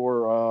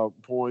outscore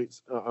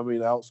points.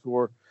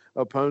 Outscore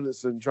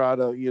opponents and try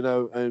to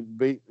and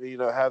beat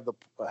have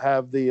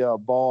the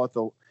ball at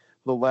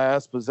the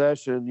last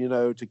possession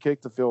to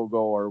kick the field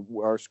goal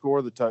or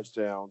score the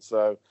touchdown.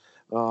 So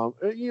I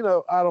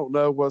don't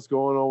know what's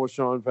going on with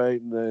Sean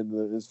Payton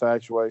and his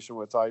infatuation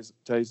with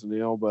Taysom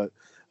Hill, but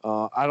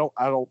I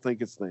don't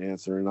think it's the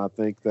answer, and I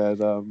think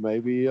that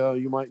maybe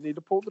you might need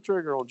to pull the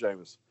trigger on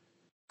Jameis.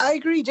 I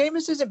agree.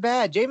 Jameis isn't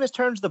bad. Jameis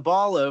turns the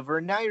ball over,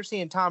 and now you're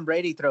seeing Tom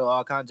Brady throw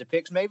all kinds of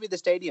picks. Maybe the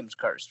stadium's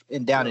cursed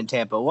down in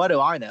Tampa. What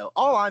do I know?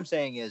 All I'm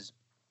saying is,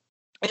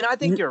 and I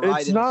think you're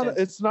right.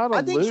 It's not.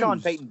 I think Sean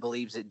Payton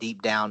believes it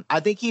deep down. I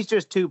think he's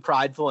just too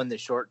prideful in the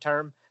short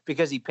term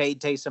because he paid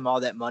Taysom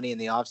all that money in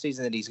the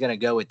offseason that he's going to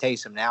go with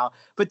Taysom now.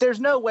 But there's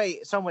no way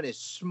someone as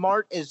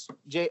smart as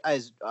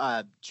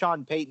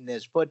Sean Payton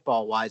is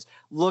football-wise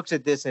looks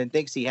at this and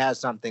thinks he has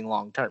something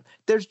long-term.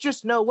 There's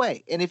just no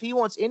way. And if he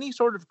wants any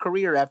sort of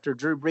career after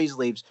Drew Brees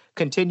leaves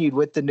continued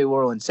with the New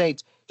Orleans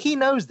Saints, he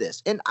knows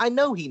this. And I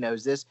know he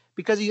knows this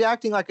because he's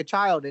acting like a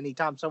child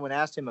anytime someone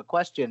asks him a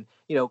question,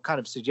 kind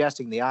of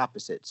suggesting the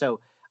opposite.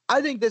 So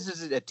I think this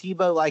is a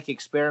Tebow-like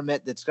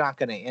experiment that's not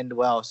going to end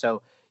well.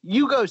 So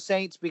you go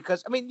Saints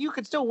because, you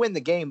could still win the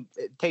game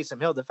at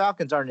Taysom Hill. The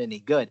Falcons aren't any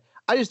good.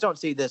 I just don't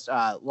see this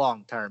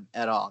long-term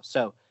at all.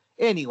 So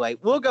anyway,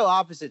 we'll go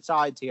opposite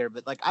sides here,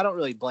 but, I don't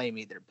really blame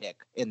either pick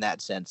in that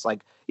sense.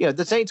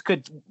 The Saints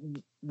could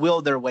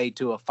will their way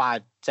to a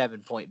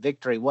 5-7 point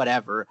victory,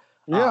 whatever.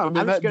 Yeah, I'm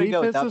just going to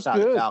go with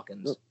upside the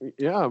Falcons.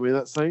 Yeah,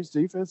 that Saints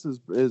defense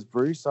is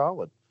pretty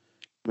solid.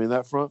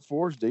 That front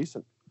four is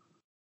decent.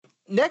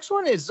 Next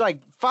one is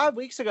 5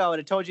 weeks ago, I would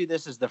have told you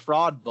this is the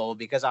fraud bowl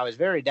because I was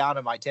very down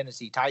on my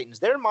Tennessee Titans.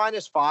 They're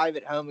 -5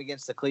 at home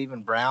against the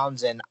Cleveland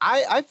Browns, and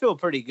I feel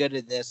pretty good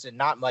in this and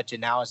not much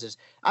analysis.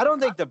 I don't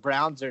think the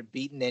Browns are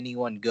beating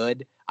anyone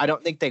good. I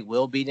don't think they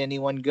will beat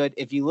anyone good.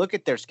 If you look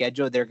at their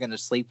schedule, they're going to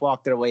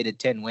sleepwalk their way to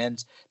 10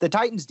 wins. The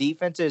Titans'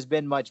 defense has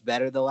been much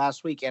better the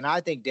last week, and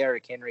I think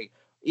Derrick Henry,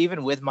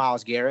 even with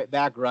Myles Garrett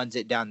back, runs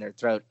it down their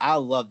throat. I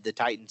love the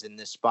Titans in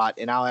this spot,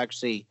 and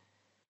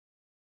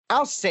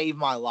I'll save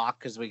my lock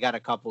because we got a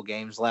couple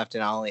games left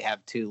and I only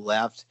have 2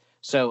 left.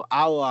 So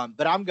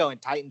but I'm going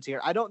Titans here.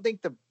 I don't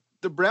think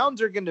the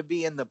Browns are going to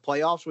be in the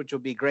playoffs, which will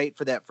be great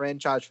for that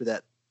franchise for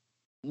that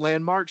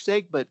landmark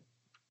sake, but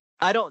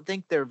I don't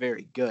think they're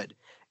very good.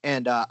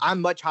 And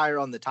I'm much higher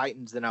on the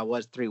Titans than I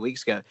was 3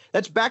 weeks ago.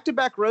 That's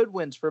back-to-back road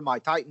wins for my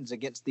Titans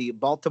against the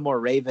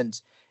Baltimore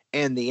Ravens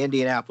and the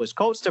Indianapolis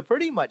Colts to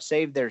pretty much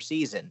save their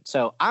season.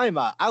 So I'm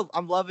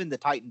loving the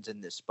Titans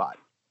in this spot.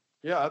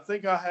 Yeah, I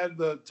think I had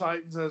the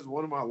Titans as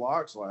one of my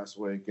locks last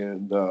week,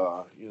 and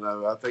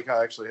I think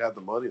I actually had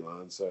the money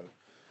line. So,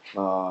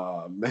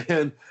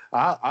 man,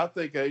 I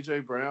think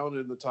AJ Brown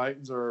and the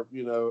Titans are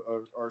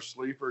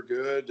sleeper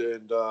good,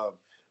 and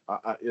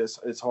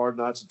it's hard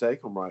not to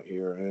take them right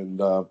here.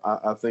 And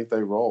I think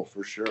they roll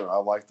for sure. I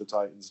like the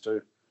Titans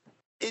too.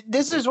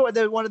 This is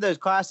one of those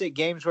classic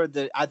games where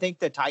I think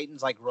the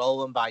Titans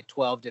roll them by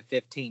 12 to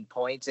 15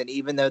 points. And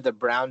even though the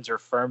Browns are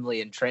firmly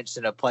entrenched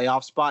in a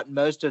playoff spot,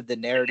 most of the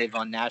narrative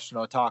on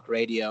national talk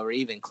radio or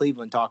even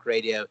Cleveland talk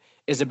radio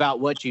is about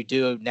what you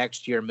do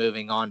next year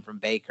moving on from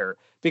Baker,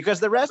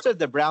 because the rest of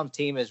the Browns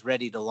team is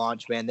ready to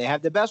launch, man. They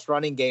have the best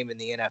running game in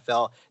the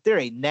NFL. They're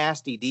a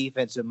nasty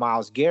defense of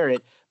Myles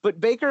Garrett, but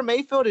Baker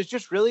Mayfield is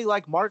just really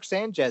like Mark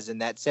Sanchez in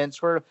that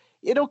sense where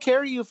it'll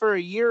carry you for a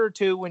year or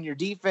two when your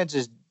defense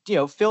is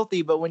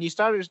filthy, but when you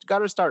got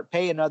to start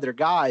paying other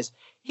guys,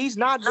 he's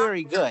not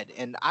very good.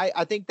 And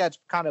I think that's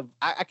kind of,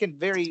 I can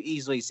very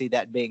easily see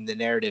that being the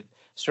narrative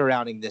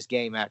surrounding this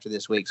game after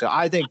this week. So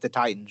I think the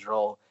Titans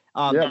roll.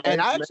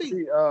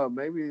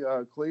 Maybe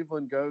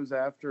Cleveland goes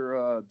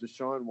after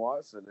Deshaun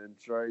Watson and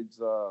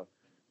trades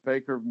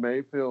Baker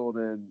Mayfield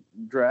and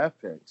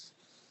draft picks.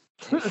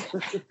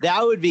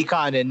 That would be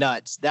kind of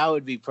nuts. That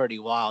would be pretty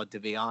wild,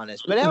 to be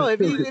honest. But hell, if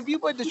you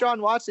put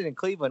Deshaun Watson in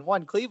Cleveland,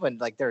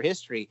 their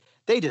history,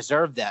 they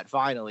deserve that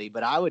finally.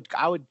 But I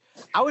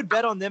would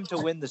bet on them to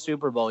win the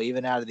Super Bowl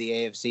even out of the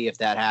AFC if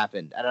that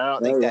happened. And I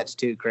don't think that's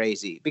too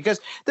crazy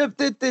because the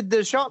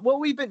Deshaun,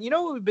 what we've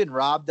been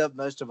robbed of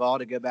most of all,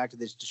 to go back to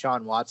this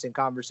Deshaun Watson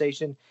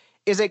conversation,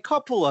 is a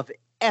couple of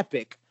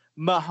epic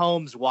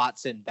Mahomes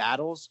Watson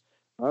battles.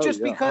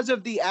 Because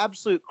of the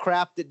absolute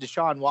crap that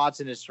Deshaun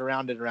Watson is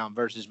surrounded around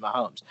versus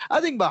Mahomes.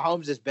 I think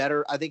Mahomes is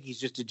better. I think he's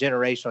just a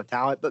generational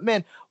talent. But,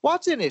 man,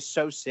 Watson is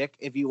so sick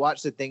if you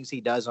watch the things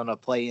he does on a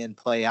play-in,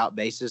 play-out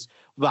basis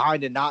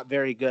behind a not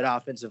very good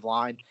offensive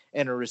line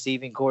and a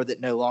receiving core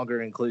that no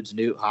longer includes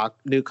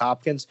Nuke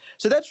Hopkins.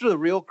 So that's the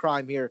real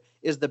crime here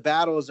is the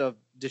battles of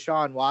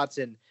Deshaun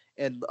Watson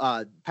and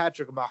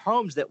Patrick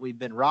Mahomes that we've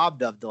been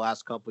robbed of the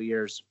last couple of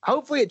years.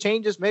 Hopefully it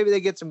changes. Maybe they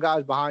get some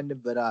guys behind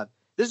him, but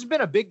this has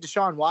been a big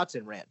Deshaun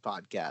Watson rant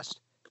podcast.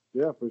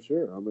 Yeah, for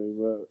sure.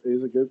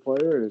 He's a good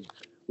player, and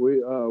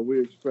we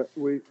respect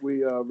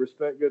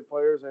good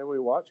players and we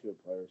watch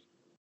good players.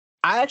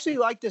 I actually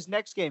like this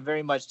next game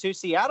very much too.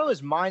 Seattle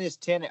is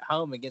 -10 at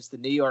home against the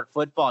New York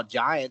Football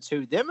Giants,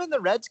 who them and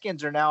the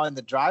Redskins are now in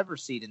the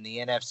driver's seat in the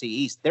NFC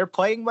East. They're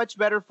playing much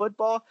better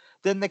football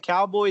than the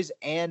Cowboys,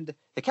 and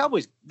the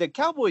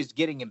Cowboys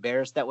getting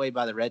embarrassed that way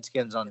by the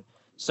Redskins on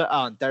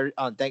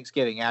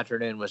Thanksgiving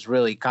afternoon was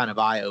really kind of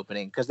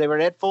eye-opening because they were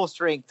at full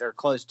strength or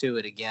close to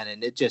it again,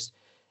 and it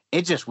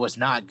just was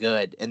not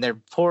good, and they're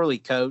poorly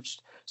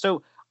coached.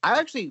 So I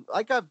actually,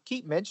 like I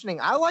keep mentioning,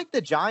 I like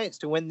the Giants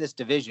to win this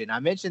division. I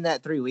mentioned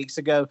that 3 weeks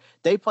ago.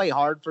 They play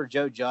hard for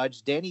Joe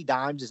Judge. Danny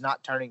Dimes is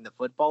not turning the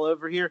football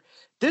over here.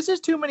 This is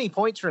too many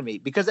points for me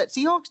because that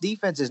Seahawks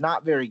defense is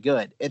not very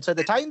good. And so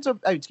the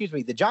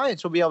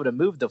Giants will be able to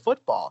move the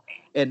football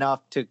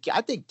enough to,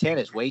 I think 10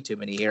 is way too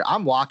many here.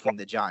 I'm walking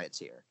the Giants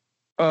here.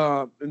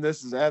 And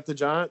this is at the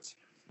Giants?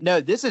 No,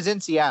 this is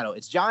in Seattle.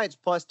 It's Giants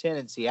plus 10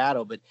 in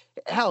Seattle. But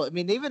hell, I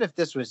mean, even if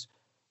this was,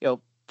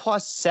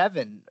 plus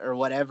 7 or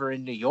whatever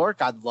in New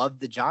York, I'd love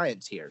the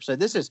Giants here. So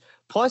this is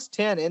plus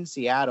 10 in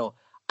Seattle.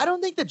 I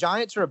don't think the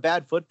Giants are a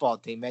bad football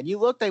team, man. You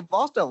look, they've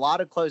lost a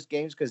lot of close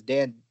games because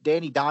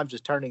Danny Dimes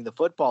is turning the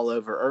football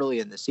over early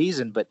in the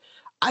season, but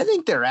I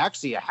think they're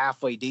actually a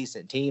halfway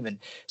decent team. And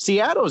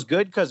Seattle is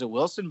good because of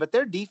Wilson, but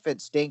their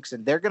defense stinks,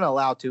 and they're going to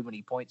allow too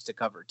many points to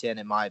cover 10,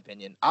 in my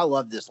opinion. I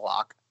love this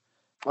lock.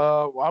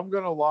 I'm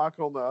going to lock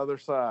on the other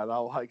side. I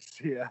like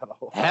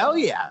Seattle. Hell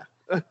yeah.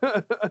 I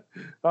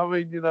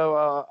mean,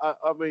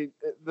 I mean,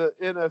 the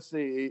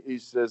NFC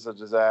East is a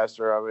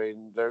disaster. I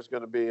mean, there's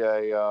going to be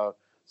a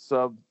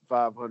sub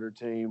 500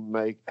 team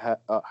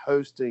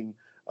hosting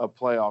a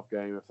playoff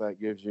game, if that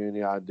gives you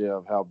any idea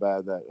of how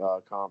bad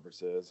that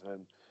conference is.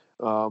 And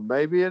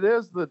maybe it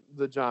is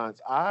the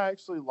Giants. I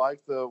actually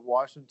like the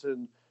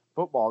Washington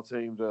football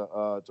team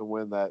to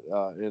win that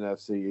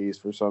NFC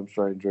East for some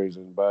strange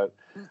reason. But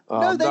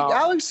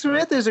Alex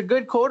Smith is a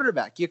good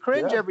quarterback. You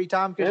cringe every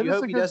time because you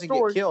hope he doesn't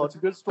get killed. It's a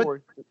good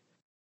story.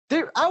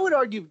 I would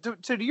argue,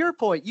 to your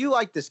point, you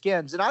like the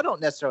Skins, and I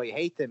don't necessarily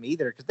hate them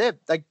either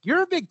because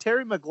you're a big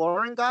Terry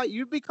McLaurin guy.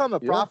 You've become a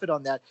prophet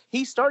on that.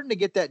 He's starting to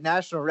get that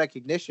national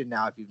recognition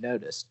now, if you've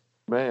noticed.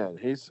 Man,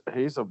 he's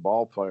a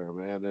ball player,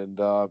 man, and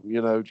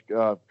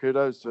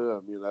kudos to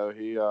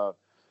him.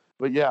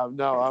 But yeah,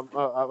 no, I'm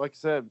like I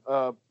said,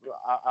 I'm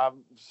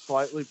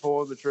slightly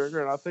pulling the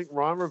trigger, and I think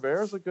Ron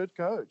Rivera's a good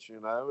coach,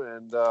 and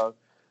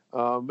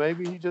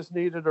maybe he just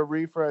needed a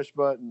refresh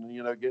button.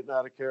 Getting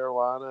out of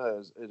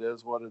Carolina it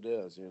is what it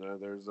is.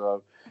 There's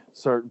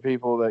certain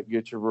people that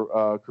get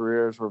your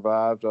careers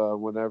revived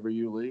whenever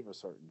you leave a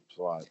certain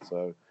slot.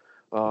 So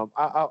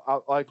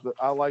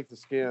I like the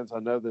Skins. I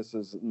know this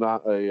is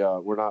not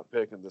we're not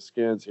picking the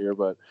Skins here,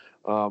 but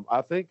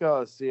I think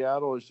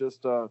Seattle is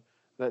just that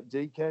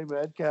DK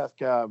Metcalf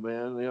guy,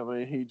 man. I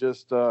mean, he's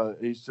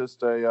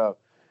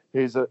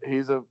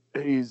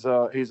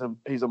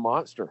a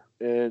monster,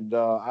 and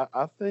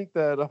I think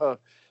that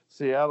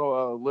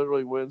Seattle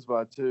literally wins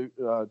by two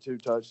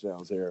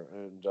touchdowns here,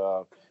 and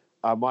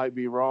I might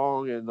be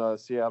wrong, and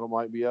Seattle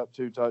might be up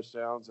 2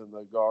 touchdowns, and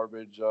the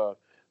garbage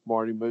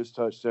Marty Moose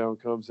touchdown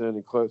comes in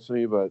and clips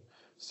me, but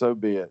so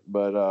be it.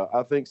 But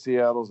I think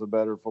Seattle's a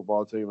better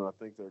football team, and I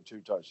think they're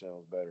 2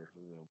 touchdowns better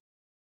than them.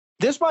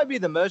 This might be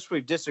the most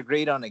we've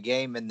disagreed on a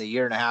game in the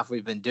year and a half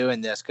we've been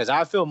doing this because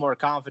I feel more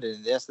confident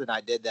in this than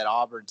I did that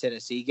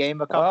Auburn-Tennessee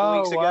game a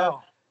couple weeks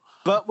ago.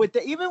 But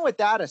even with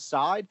that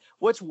aside,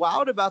 what's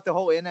wild about the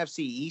whole NFC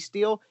East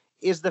deal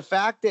is the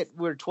fact that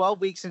we're 12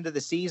 weeks into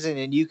the season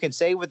and you can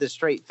say with a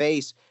straight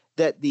face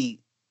that the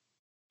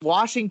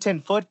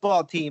Washington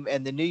football team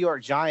and the New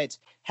York Giants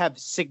have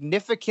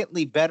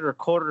significantly better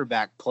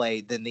quarterback play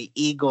than the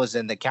Eagles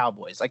and the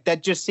Cowboys. Like,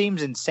 that just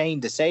seems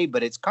insane to say,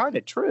 but it's kind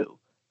of true.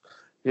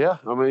 Yeah,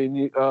 I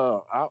mean,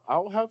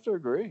 I'll have to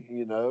agree.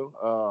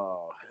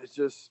 It's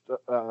just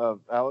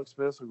Alex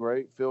Smith's a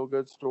great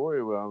feel-good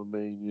story. Well, I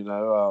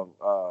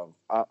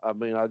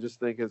mean, I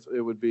just think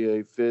it would be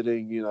a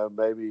fitting,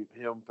 maybe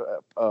him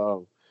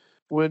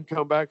win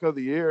comeback of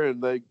the year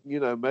and they,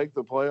 make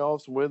the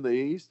playoffs, win the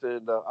East,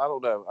 and I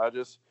don't know. I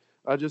just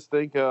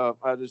think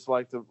I just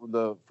like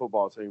the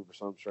football team for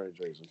some strange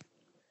reason.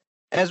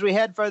 As we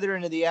head further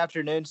into the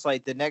afternoon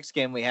slate, the next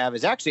game we have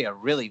is actually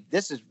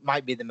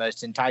might be the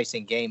most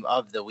enticing game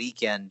of the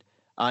weekend,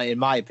 in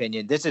my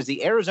opinion. This is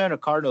the Arizona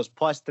Cardinals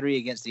 +3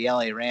 against the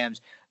LA Rams.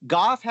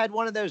 Goff had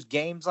one of those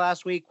games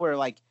last week where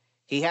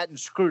he hadn't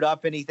screwed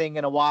up anything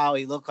in a while.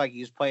 He looked like he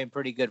was playing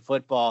pretty good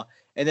football.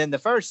 And then the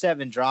first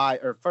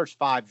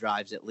 5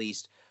 drives at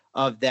least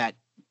of that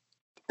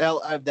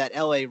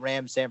LA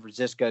Rams San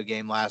Francisco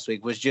game last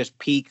week was just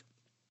peak.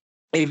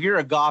 If you're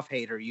a Goff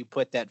hater, you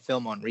put that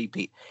film on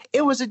repeat.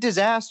 It was a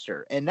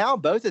disaster. And now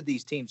both of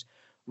these teams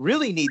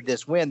really need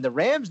this win. The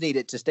Rams need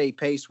it to stay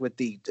pace with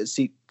the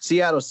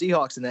Seattle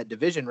Seahawks in that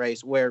division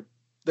race, where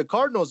the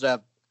Cardinals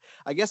have,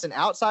 I guess, an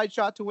outside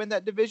shot to win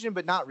that division,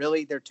 but not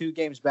really. They're 2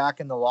 games back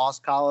in the loss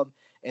column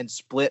and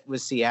split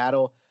with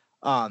Seattle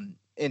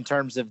in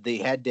terms of the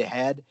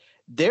head-to-head.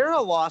 They're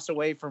a loss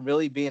away from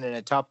really being in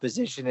a tough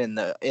position in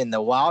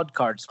the wild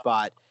card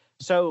spot.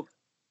 So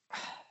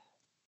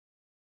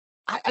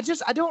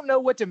I don't know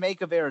what to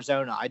make of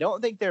Arizona. I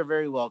don't think they're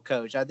very well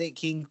coached. I think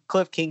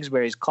Cliff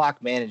Kingsbury's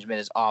clock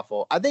management is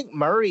awful. I think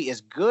Murray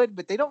is good,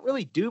 but they don't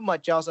really do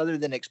much else other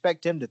than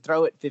expect him to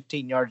throw it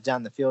 15 yards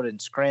down the field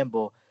and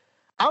scramble.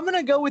 I'm going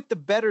to go with the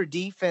better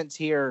defense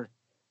here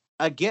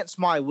against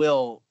my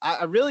will.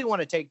 I really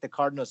want to take the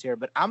Cardinals here,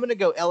 but I'm going to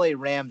go LA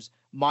Rams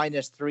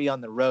 -3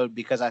 on the road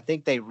because I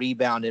think they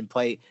rebound and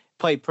play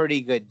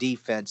pretty good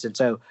defense. And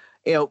so,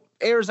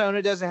 Arizona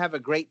doesn't have a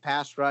great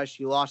pass rush.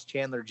 You lost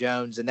Chandler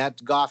Jones, and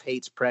that Goff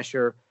hates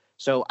pressure.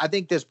 So I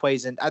think this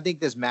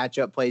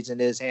matchup plays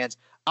into his hands.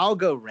 I'll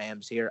go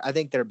Rams here. I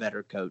think they're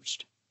better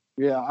coached.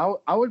 Yeah,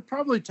 I would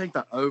probably take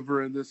the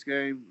over in this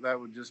game. That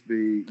would just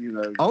be,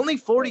 only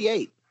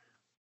 48.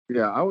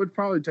 Yeah, I would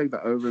probably take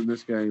the over in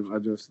this game.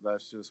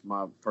 That's just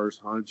my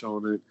first hunch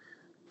on it.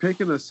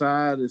 picking a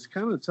side is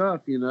kind of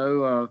tough.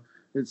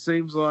 It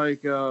seems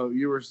like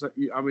you were.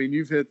 I mean,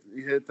 you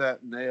hit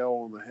that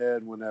nail on the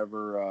head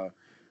whenever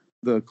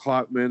the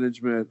clock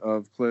management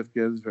of Cliff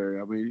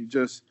Kingsbury. I mean, he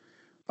just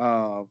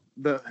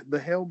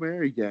the Hail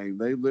Mary game.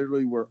 They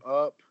literally were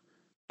up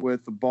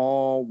with the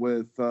ball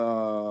with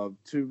 2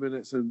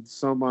 minutes and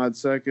some odd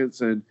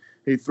seconds, and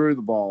he threw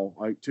the ball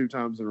like 2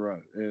 times in a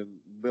row, and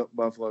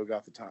Buffalo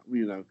got the time.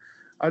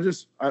 I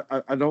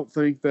don't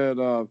think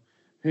that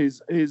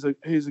he's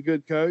a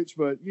good coach,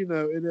 but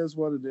it is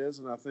what it is,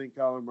 and I think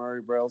Kyler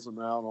Murray bails him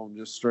out on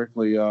just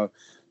strictly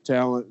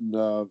talent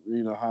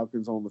and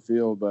Hopkins on the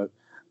field. But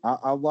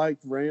I like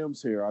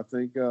Rams here. I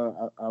think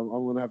I'm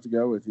going to have to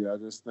go with you. I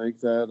just think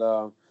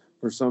that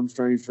for some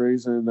strange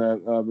reason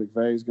that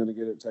McVay is going to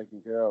get it taken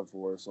care of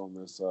for us on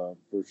this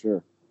for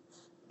sure.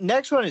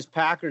 Next one is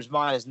Packers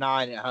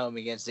 -9 at home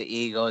against the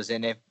Eagles.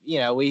 And if,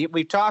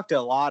 we've talked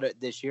a lot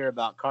this year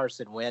about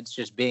Carson Wentz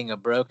just being a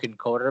broken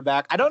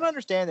quarterback. I don't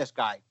understand this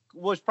guy.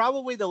 Was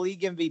probably the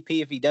league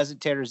MVP if he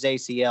doesn't tear his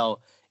ACL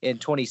in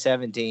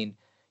 2017.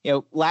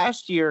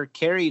 Last year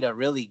carried a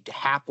really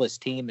hapless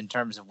team in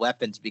terms of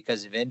weapons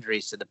because of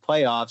injuries to the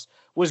playoffs,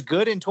 was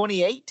good in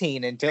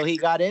 2018 until he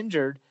got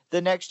injured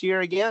the next year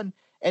again.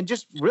 And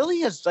just really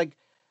has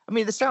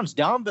this sounds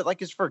dumb, but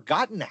has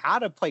forgotten how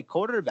to play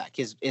quarterback.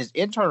 His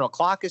internal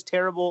clock is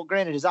terrible.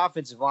 Granted, his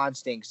offensive line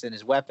stinks and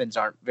his weapons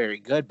aren't very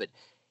good, but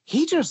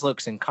he just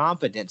looks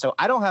incompetent. So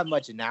I don't have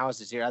much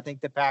analysis here. I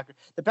think the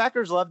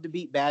Packers love to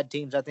beat bad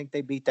teams. I think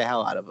they beat the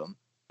hell out of them.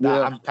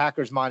 Yeah. I'm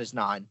Packers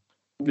 -9.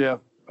 Yeah.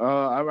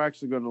 I'm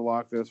actually going to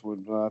lock this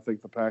one. I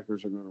think the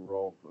Packers are going to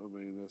roll. I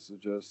mean, this is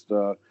just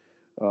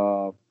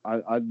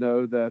I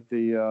know that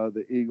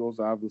the Eagles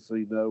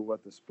obviously know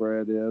what the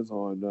spread is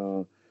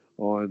on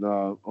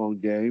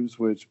games,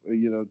 which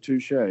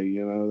touche.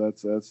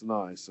 That's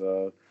nice.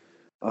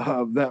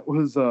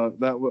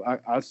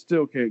 I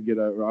still can't get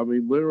over. I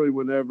mean, literally,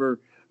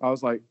 whenever I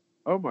was like,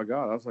 oh my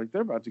god, I was like,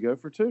 they're about to go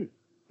for 2,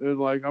 and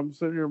I'm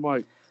sitting here, I'm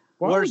like,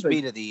 worst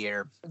beat of the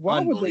year.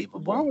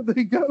 Unbelievable. Why would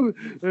they go?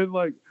 And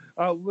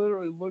I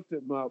literally looked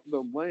at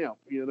the lamp,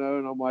 and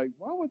I'm like,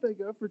 why would they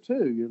go for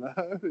 2?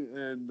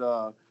 And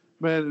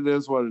man, it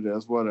is what it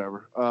is.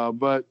 Whatever.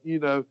 But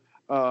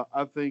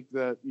I think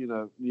that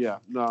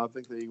I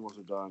think the Eagles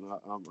are done.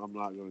 I'm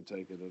not going to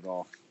take it at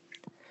all.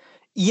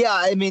 Yeah,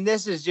 I mean,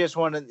 this is just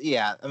one of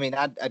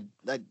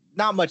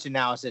not much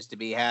analysis to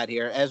be had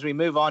here as we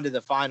move on to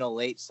the final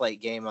late slate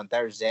game on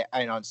Thursday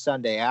and on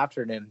Sunday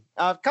afternoon.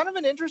 Kind of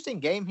an interesting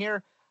game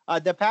here.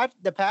 The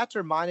Pats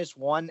are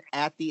 -1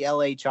 at the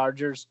LA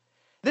Chargers.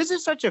 This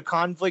is such a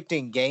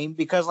conflicting game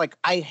because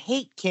I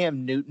hate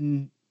Cam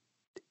Newton.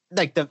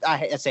 I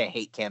say I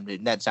hate Cam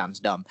Newton. That sounds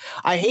dumb.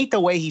 I hate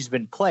the way he's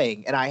been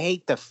playing, and I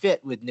hate the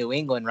fit with New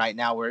England right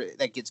now where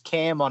it's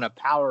Cam on a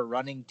power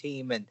running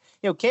team. And,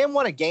 Cam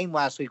won a game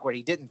last week where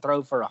he didn't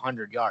throw for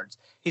 100 yards.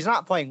 He's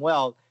not playing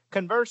well.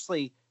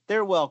 Conversely,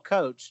 they're well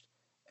coached.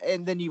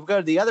 And then you go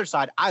to the other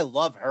side. I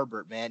love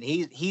Herbert, man.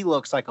 He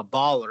looks like a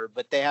baller,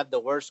 but they have the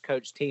worst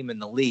coach team in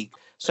the league.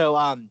 So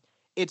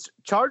it's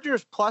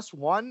Chargers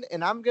 +1,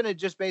 and I'm going to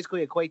just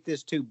basically equate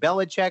this to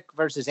Belichick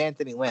versus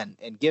Anthony Lynn,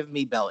 and give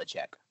me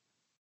Belichick.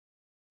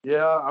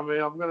 Yeah, I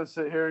mean, I'm going to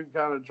sit here and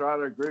kind of try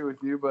to agree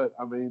with you, but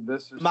I mean,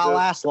 this is my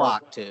last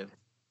lock too.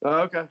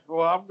 Okay,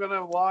 well, I'm going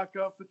to lock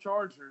up the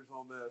Chargers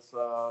on this.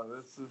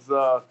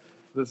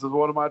 This is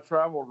one of my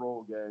travel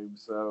rule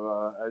games.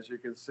 So as you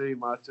can see,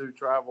 my 2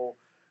 travel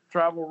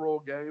rule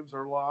games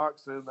are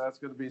locks, and that's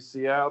going to be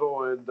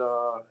Seattle and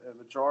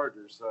the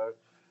Chargers. So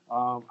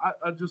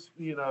I just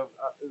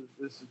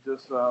this is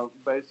just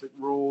basic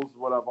rules,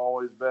 what I've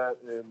always bet,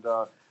 and.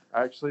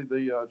 Actually,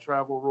 the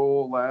travel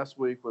rule last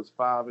week was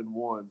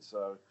 5-1,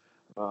 so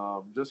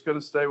just going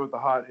to stay with the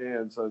hot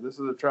hand. So this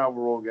is a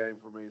travel rule game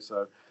for me.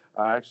 So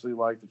I actually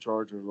like the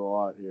Chargers a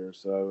lot here.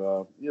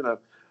 So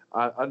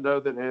I know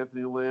that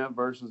Anthony Lynn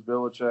versus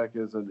Belichick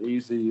is an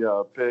easy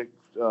pick,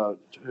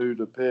 who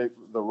to pick,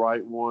 the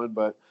right one,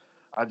 but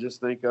I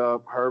just think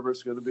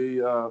Herbert's going to be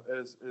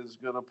is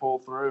going to pull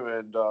through,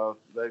 and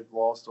they've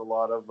lost a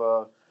lot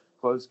of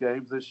close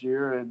games this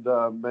year, and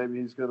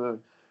maybe he's going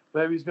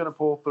to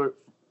pull through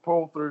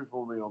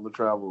for me on the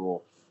travel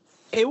rule.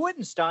 It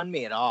wouldn't stun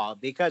me at all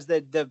because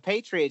the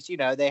Patriots,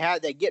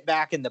 they get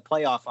back in the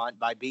playoff hunt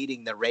by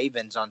beating the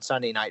Ravens on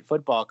Sunday Night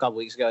Football a couple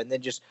weeks ago, and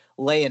then just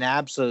lay an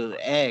absolute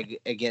egg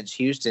against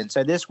Houston.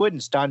 So this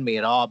wouldn't stun me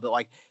at all.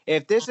 But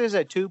if this is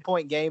a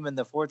 2-point game in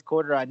the fourth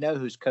quarter, I know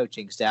whose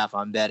coaching staff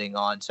I'm betting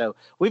on. So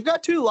we've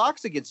got 2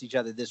 locks against each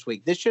other this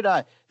week. This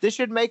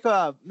should make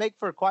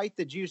for quite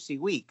the juicy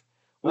week.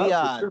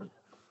 Sure.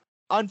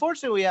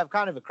 Unfortunately, we have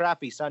kind of a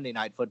crappy Sunday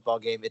Night Football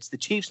game. It's the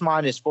Chiefs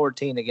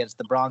 -14 against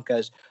the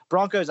Broncos.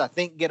 Broncos, I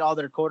think, get all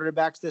their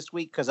quarterbacks this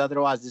week because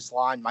otherwise this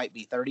line might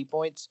be 30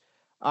 points.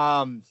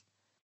 The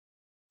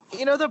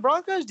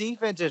Broncos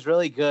defense is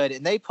really good,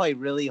 and they play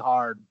really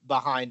hard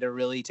behind a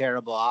really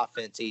terrible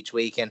offense each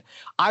week. And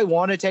I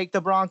want to take the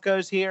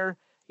Broncos here.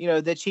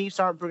 the Chiefs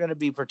aren't going to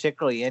be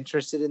particularly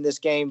interested in this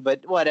game,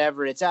 but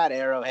whatever. It's at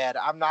Arrowhead.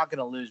 I'm not going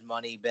to lose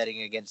money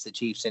betting against the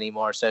Chiefs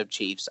anymore. So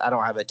Chiefs, I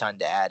don't have a ton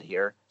to add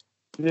here.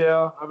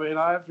 Yeah, I mean,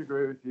 I have to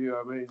agree with you.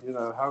 I mean,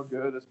 how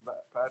good is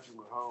Patrick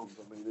Mahomes?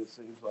 I mean, it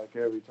seems like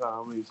every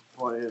time he's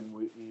playing,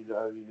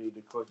 you need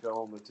to click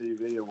on the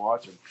TV and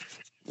watch him.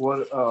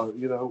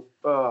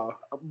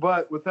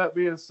 But with that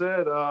being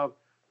said,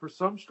 for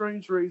some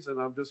strange reason,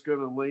 I'm just going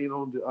to lean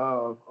on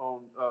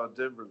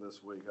Denver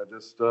this week.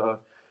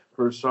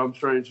 For some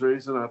strange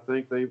reason, I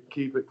think they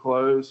keep it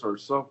close or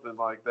something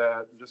like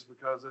that, just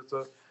because it's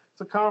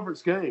a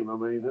conference game. I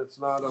mean, it's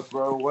not a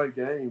throwaway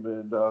game,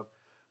 and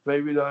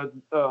maybe now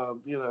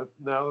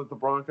that the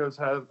Broncos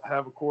have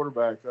a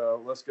quarterback,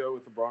 let's go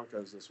with the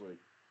Broncos this week.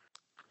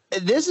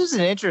 This is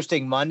an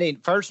interesting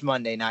first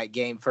Monday night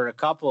game for a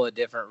couple of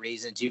different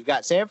reasons. You've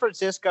got San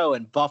Francisco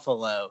and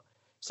Buffalo.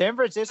 San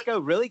Francisco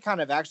really kind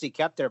of actually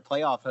kept their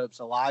playoff hopes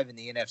alive in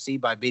the NFC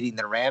by beating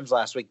the Rams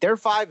last week. They're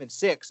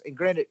 5-6, and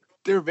granted,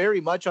 they're very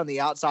much on the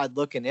outside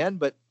looking in,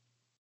 but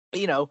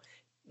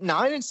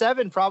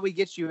 9-7 probably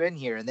gets you in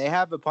here, and they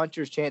have a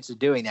puncher's chance of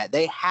doing that.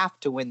 They have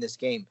to win this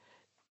game.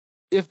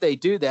 If they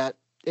do that,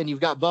 and you've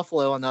got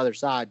Buffalo on the other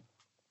side,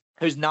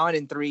 who's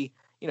 9-3,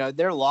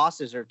 their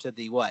losses are to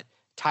the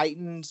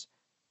Titans,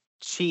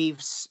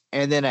 Chiefs,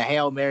 and then a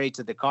Hail Mary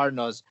to the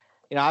Cardinals.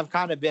 I've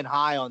kind of been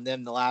high on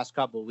them the last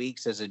couple of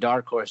weeks as a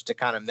dark horse to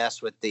kind of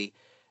mess with the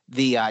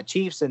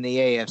Chiefs and the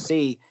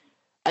AFC.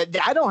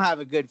 I don't have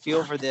a good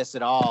feel for this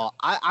at all.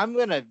 I'm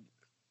gonna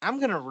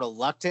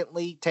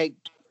reluctantly take.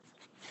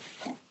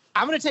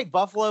 I'm going to take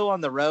Buffalo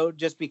on the road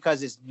just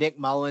because it's Nick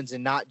Mullins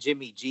and not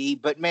Jimmy G.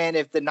 But, man,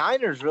 if the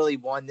Niners really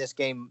won this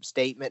game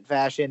statement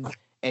fashion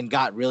and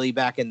got really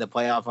back in the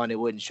playoff hunt, it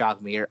wouldn't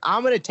shock me here.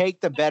 I'm going to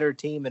take the better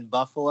team in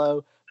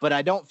Buffalo, but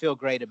I don't feel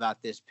great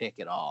about this pick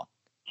at all.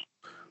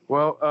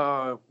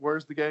 Well,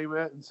 where's the game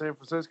at in San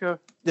Francisco?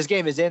 This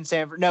game is in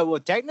San Francisco. No, well,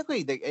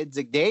 technically,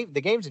 the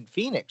game's in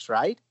Phoenix,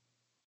 right?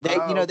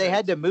 They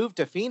had to move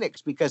to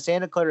Phoenix because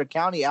Santa Clara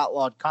County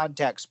outlawed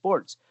contact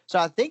sports. So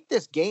I think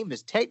this game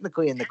is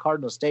technically in the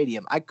Cardinal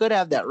Stadium. I could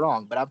have that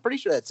wrong, but I'm pretty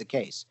sure that's the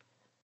case.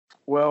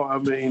 Well, I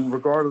mean,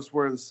 regardless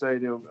where the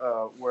stadium,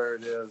 where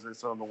it is,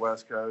 it's on the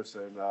West Coast,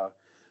 and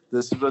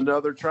this is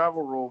another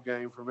travel rule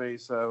game for me.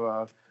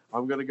 So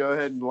I'm going to go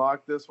ahead and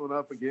lock this one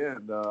up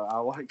again. I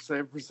like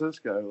San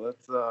Francisco.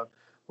 Let's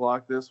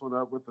lock this one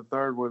up with the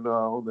third one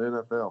on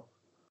the NFL.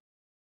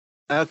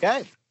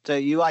 Okay. So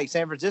you like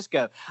San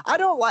Francisco. I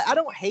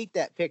don't hate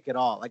that pick at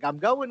all. Like, I'm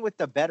going with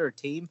the better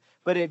team,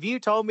 but if you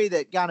told me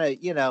that kind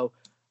of,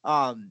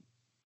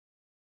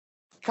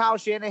 Kyle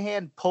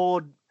Shanahan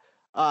pulled,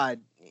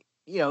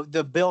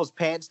 the Bills'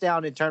 pants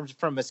down in terms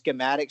from a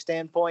schematic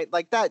standpoint,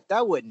 like that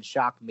wouldn't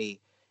shock me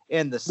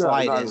in the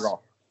slightest.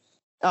 No,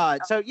 not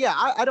at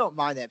all. I don't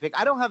mind that pick.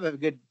 I don't have a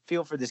good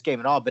feel for this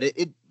game at all, but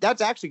that's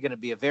actually going to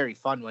be a very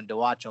fun one to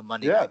watch on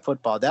Monday Night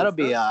Football. That'll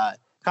be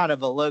kind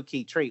of a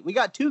low-key treat. We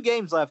got 2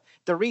 games left,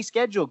 the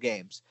rescheduled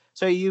games.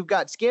 So you've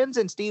got Skins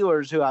and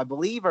Steelers, who I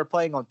believe are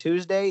playing on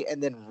Tuesday,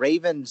 and then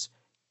Ravens,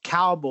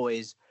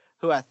 Cowboys,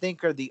 who I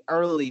think are the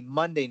early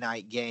Monday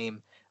night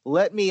game.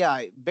 Let me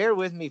bear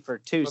with me for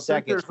 2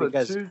 seconds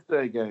because a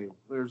Tuesday game.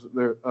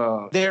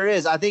 There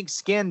is. I think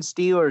Skins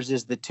Steelers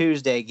is the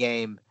Tuesday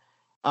game,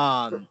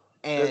 and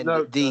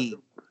the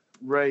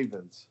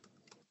Ravens.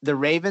 The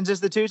Ravens is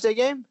the Tuesday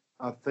game?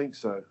 I think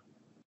so.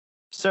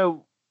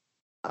 So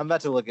I'm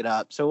about to look it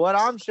up. So what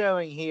I'm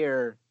showing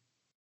here.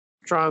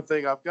 I'm trying to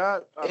think.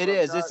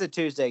 It's a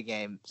Tuesday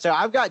game. So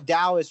I've got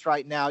Dallas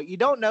right now. You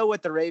don't know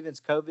what the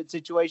Ravens COVID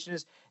situation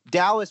is.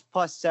 Dallas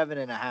plus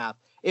 7.5.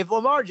 If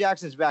Lamar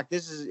Jackson's back,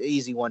 this is an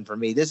easy one for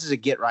me. This is a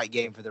get-right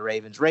game for the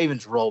Ravens.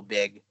 Ravens roll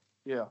big.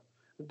 Yeah.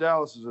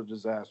 Dallas is a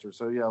disaster.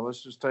 So, yeah,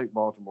 let's just take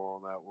Baltimore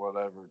on that,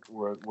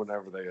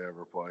 whenever they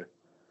ever play.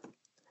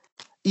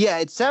 Yeah,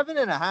 it's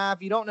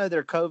 7.5. You don't know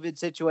their COVID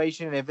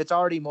situation. And if it's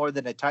already more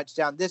than a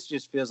touchdown, this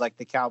just feels like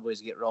the Cowboys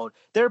get rolled.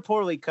 They're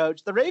poorly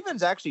coached. The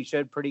Ravens actually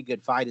showed pretty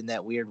good fight in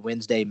that weird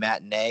Wednesday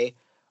matinee.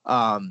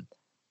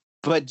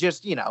 But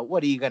just,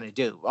 what are you going to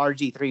do?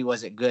 RG3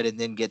 wasn't good and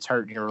then gets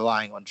hurt and you're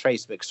relying on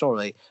Trace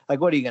McSorley. Like,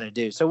 what are you going to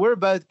do? So we're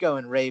both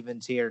going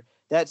Ravens here.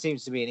 That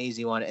seems to be an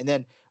easy one. And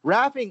then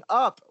wrapping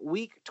up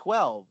week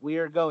 12, we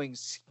are going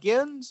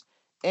Skins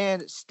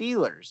and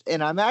Steelers.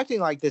 And I'm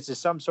acting like this is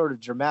some sort of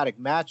dramatic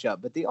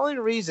matchup, but the only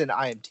reason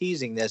I am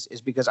teasing this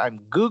is because I'm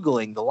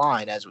Googling the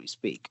line as we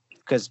speak,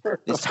 because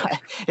it's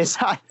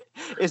not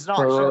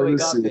showing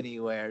up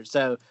anywhere.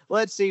 So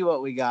let's see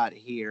what we got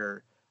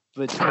here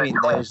between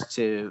those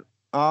two.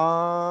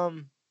 What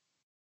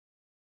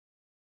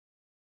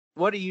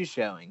are you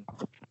showing?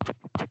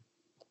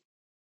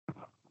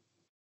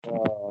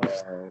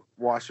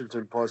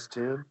 Washington plus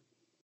 10.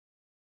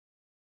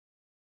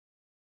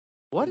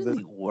 What in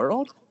the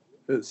world?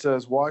 It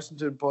says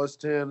Washington plus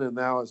 10, and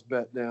now it's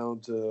bet down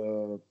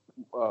to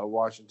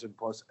Washington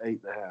plus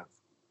 8.5.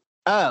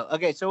 Oh,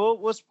 okay. So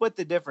we'll split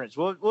the difference.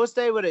 We'll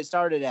stay what it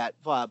started at,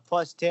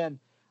 plus 10.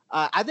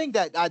 I think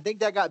that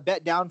got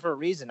bet down for a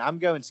reason. I'm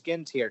going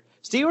Skins here.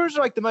 Steelers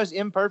are like the most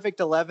imperfect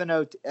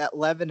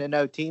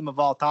 11-0 team of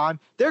all time.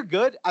 They're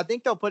good. I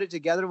think they'll put it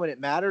together when it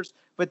matters.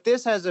 But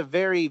this has a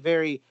very,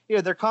 very,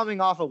 they're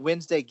coming off a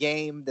Wednesday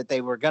game that they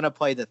were going to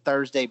play the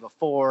Thursday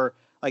before.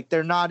 Like,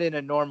 they're not in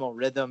a normal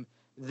rhythm.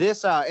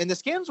 This and the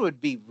Skins would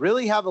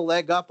really have a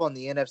leg up on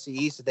the NFC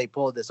East if they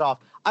pulled this off.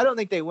 I don't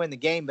think they win the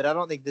game, but I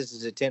don't think this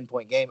is a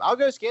 10-point game. I'll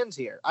go Skins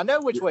here. I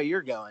know which way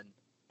you're going.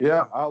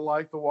 Yeah, I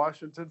like the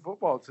Washington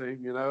football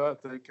team. I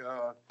think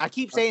I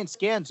keep saying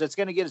Skins, so it's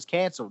going to get us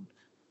canceled.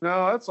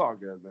 No, that's all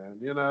good, man.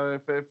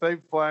 If they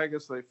flag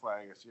us, they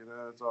flag us.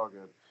 It's all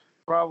good.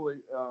 Probably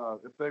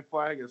if they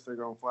flag us, they're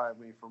going to flag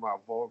me for my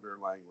vulgar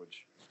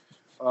language.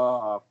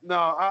 No,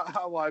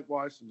 I like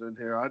Washington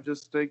here. I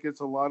just think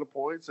it's a lot of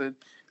points, and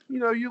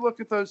you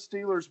look at those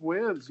Steelers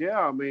wins. Yeah,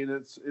 I mean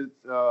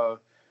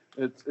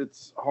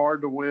it's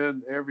hard to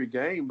win every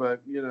game,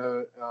 but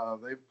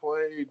they've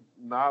played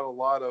not a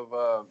lot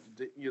of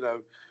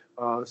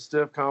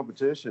stiff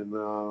competition.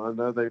 I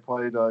know they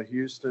played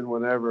Houston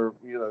whenever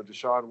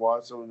Deshaun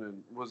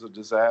Watson was a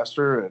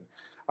disaster, and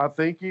I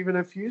think even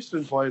if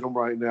Houston played them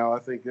right now, I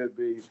think it'd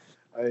be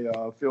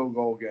a field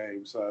goal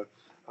game. So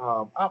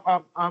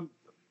I'm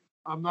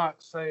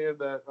not saying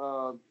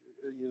that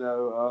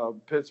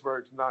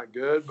Pittsburgh's not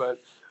good,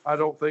 but I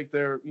don't think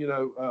they're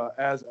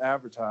as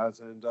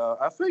advertised, and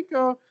I think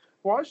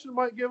Washington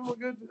might give them a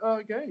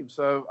good game.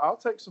 So I'll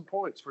take some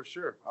points for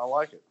sure. I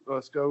like it.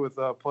 Let's go with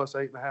plus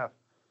 8.5.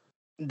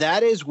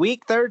 That is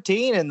week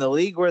 13 in the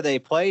league where they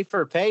play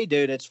for pay,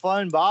 dude. It's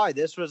flown by.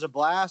 This was a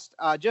blast.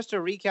 Just to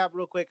recap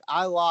real quick,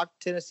 I locked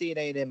Tennessee and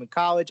A&M in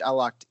college. I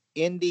locked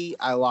Indy.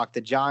 I locked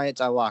the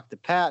Giants. I locked the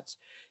Pats.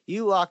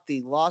 You locked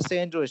the Los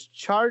Angeles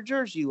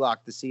Chargers. You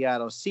locked the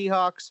Seattle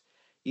Seahawks.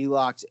 You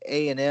locked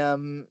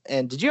A&M.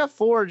 And did you have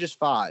 4 or just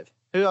 5?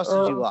 Who else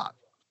did you lock?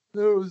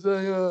 There was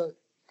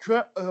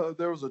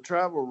a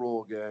travel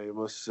rule game.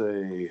 Let's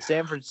see.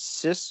 San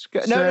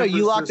Francisco. No,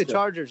 you locked the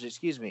Chargers.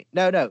 Excuse me.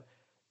 No.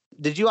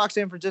 Did you lock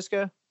San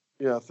Francisco?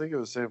 Yeah, I think it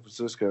was San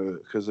Francisco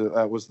because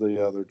that was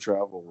the other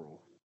travel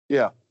rule.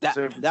 Yeah,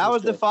 that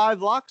was the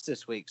 5 locks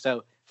this week.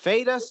 So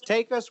fade us,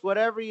 take us,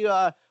 whatever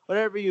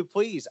you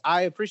please.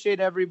 I appreciate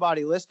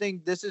everybody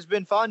listening. This has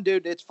been fun,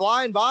 dude. It's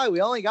flying by.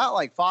 We only got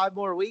like 5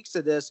 more weeks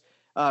of this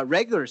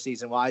regular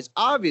season wise.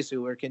 Obviously,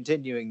 we're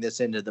continuing this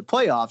into the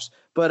playoffs,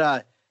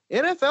 but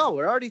NFL,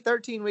 we're already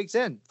 13 weeks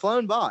in,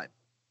 flown by.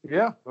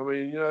 Yeah, I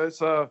mean,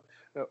 it's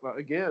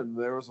again,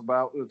 there was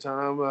about the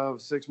time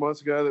 6 months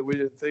ago that we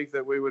didn't think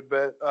that we would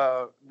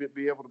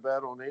be able to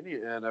bet on any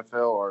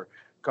NFL or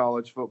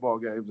college football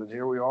games, and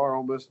here we are,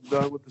 almost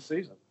done with the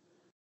season.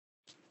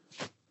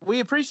 We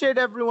appreciate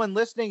everyone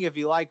listening. If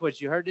you like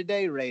what you heard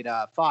today, rate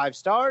 5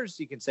 stars.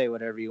 You can say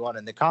whatever you want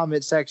in the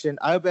comment section.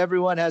 I hope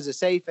everyone has a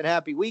safe and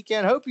happy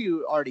weekend. Hope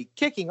you are already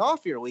kicking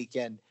off your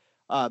weekend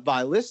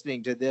by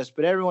listening to this.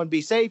 But everyone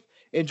be safe.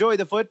 Enjoy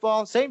the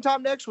football. Same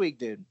time next week,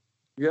 dude.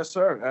 Yes,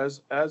 sir.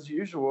 As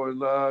usual. And,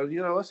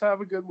 let's have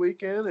a good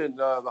weekend. And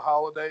the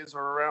holidays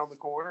are around the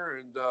corner.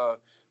 And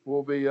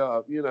we'll be,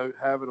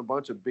 having a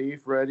bunch of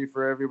beef ready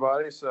for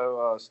everybody.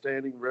 So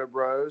standing rib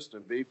roast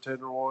and beef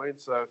tenderloin.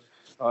 So,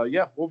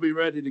 we'll be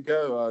ready to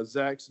go.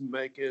 Zach's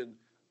making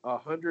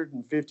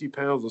 150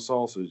 pounds of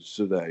sausage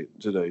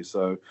today.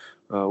 So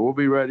we'll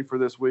be ready for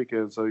this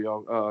weekend. So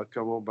y'all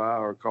come on by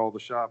or call the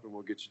shop and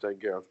we'll get you taken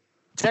care of.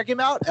 Check him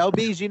out.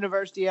 LB's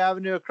University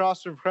Avenue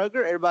across from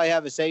Kroger. Everybody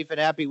have a safe and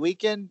happy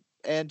weekend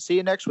and see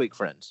you next week,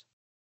 friends.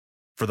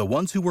 For the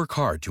ones who work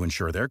hard to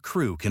ensure their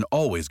crew can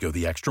always go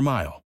the extra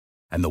mile,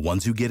 and the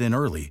ones who get in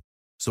early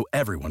so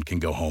everyone can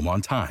go home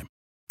on time,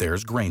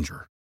 there's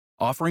Grainger,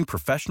 offering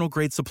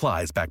professional-grade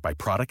supplies backed by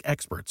product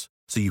experts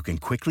so you can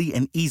quickly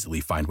and easily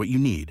find what you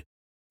need.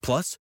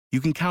 Plus,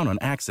 you can count on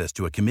access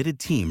to a committed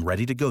team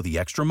ready to go the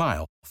extra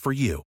mile for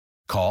you.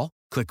 Call,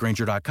 click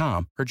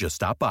Grainger.com, or just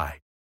stop by.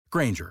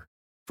 Grainger,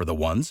 for the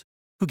ones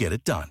who get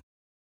it done.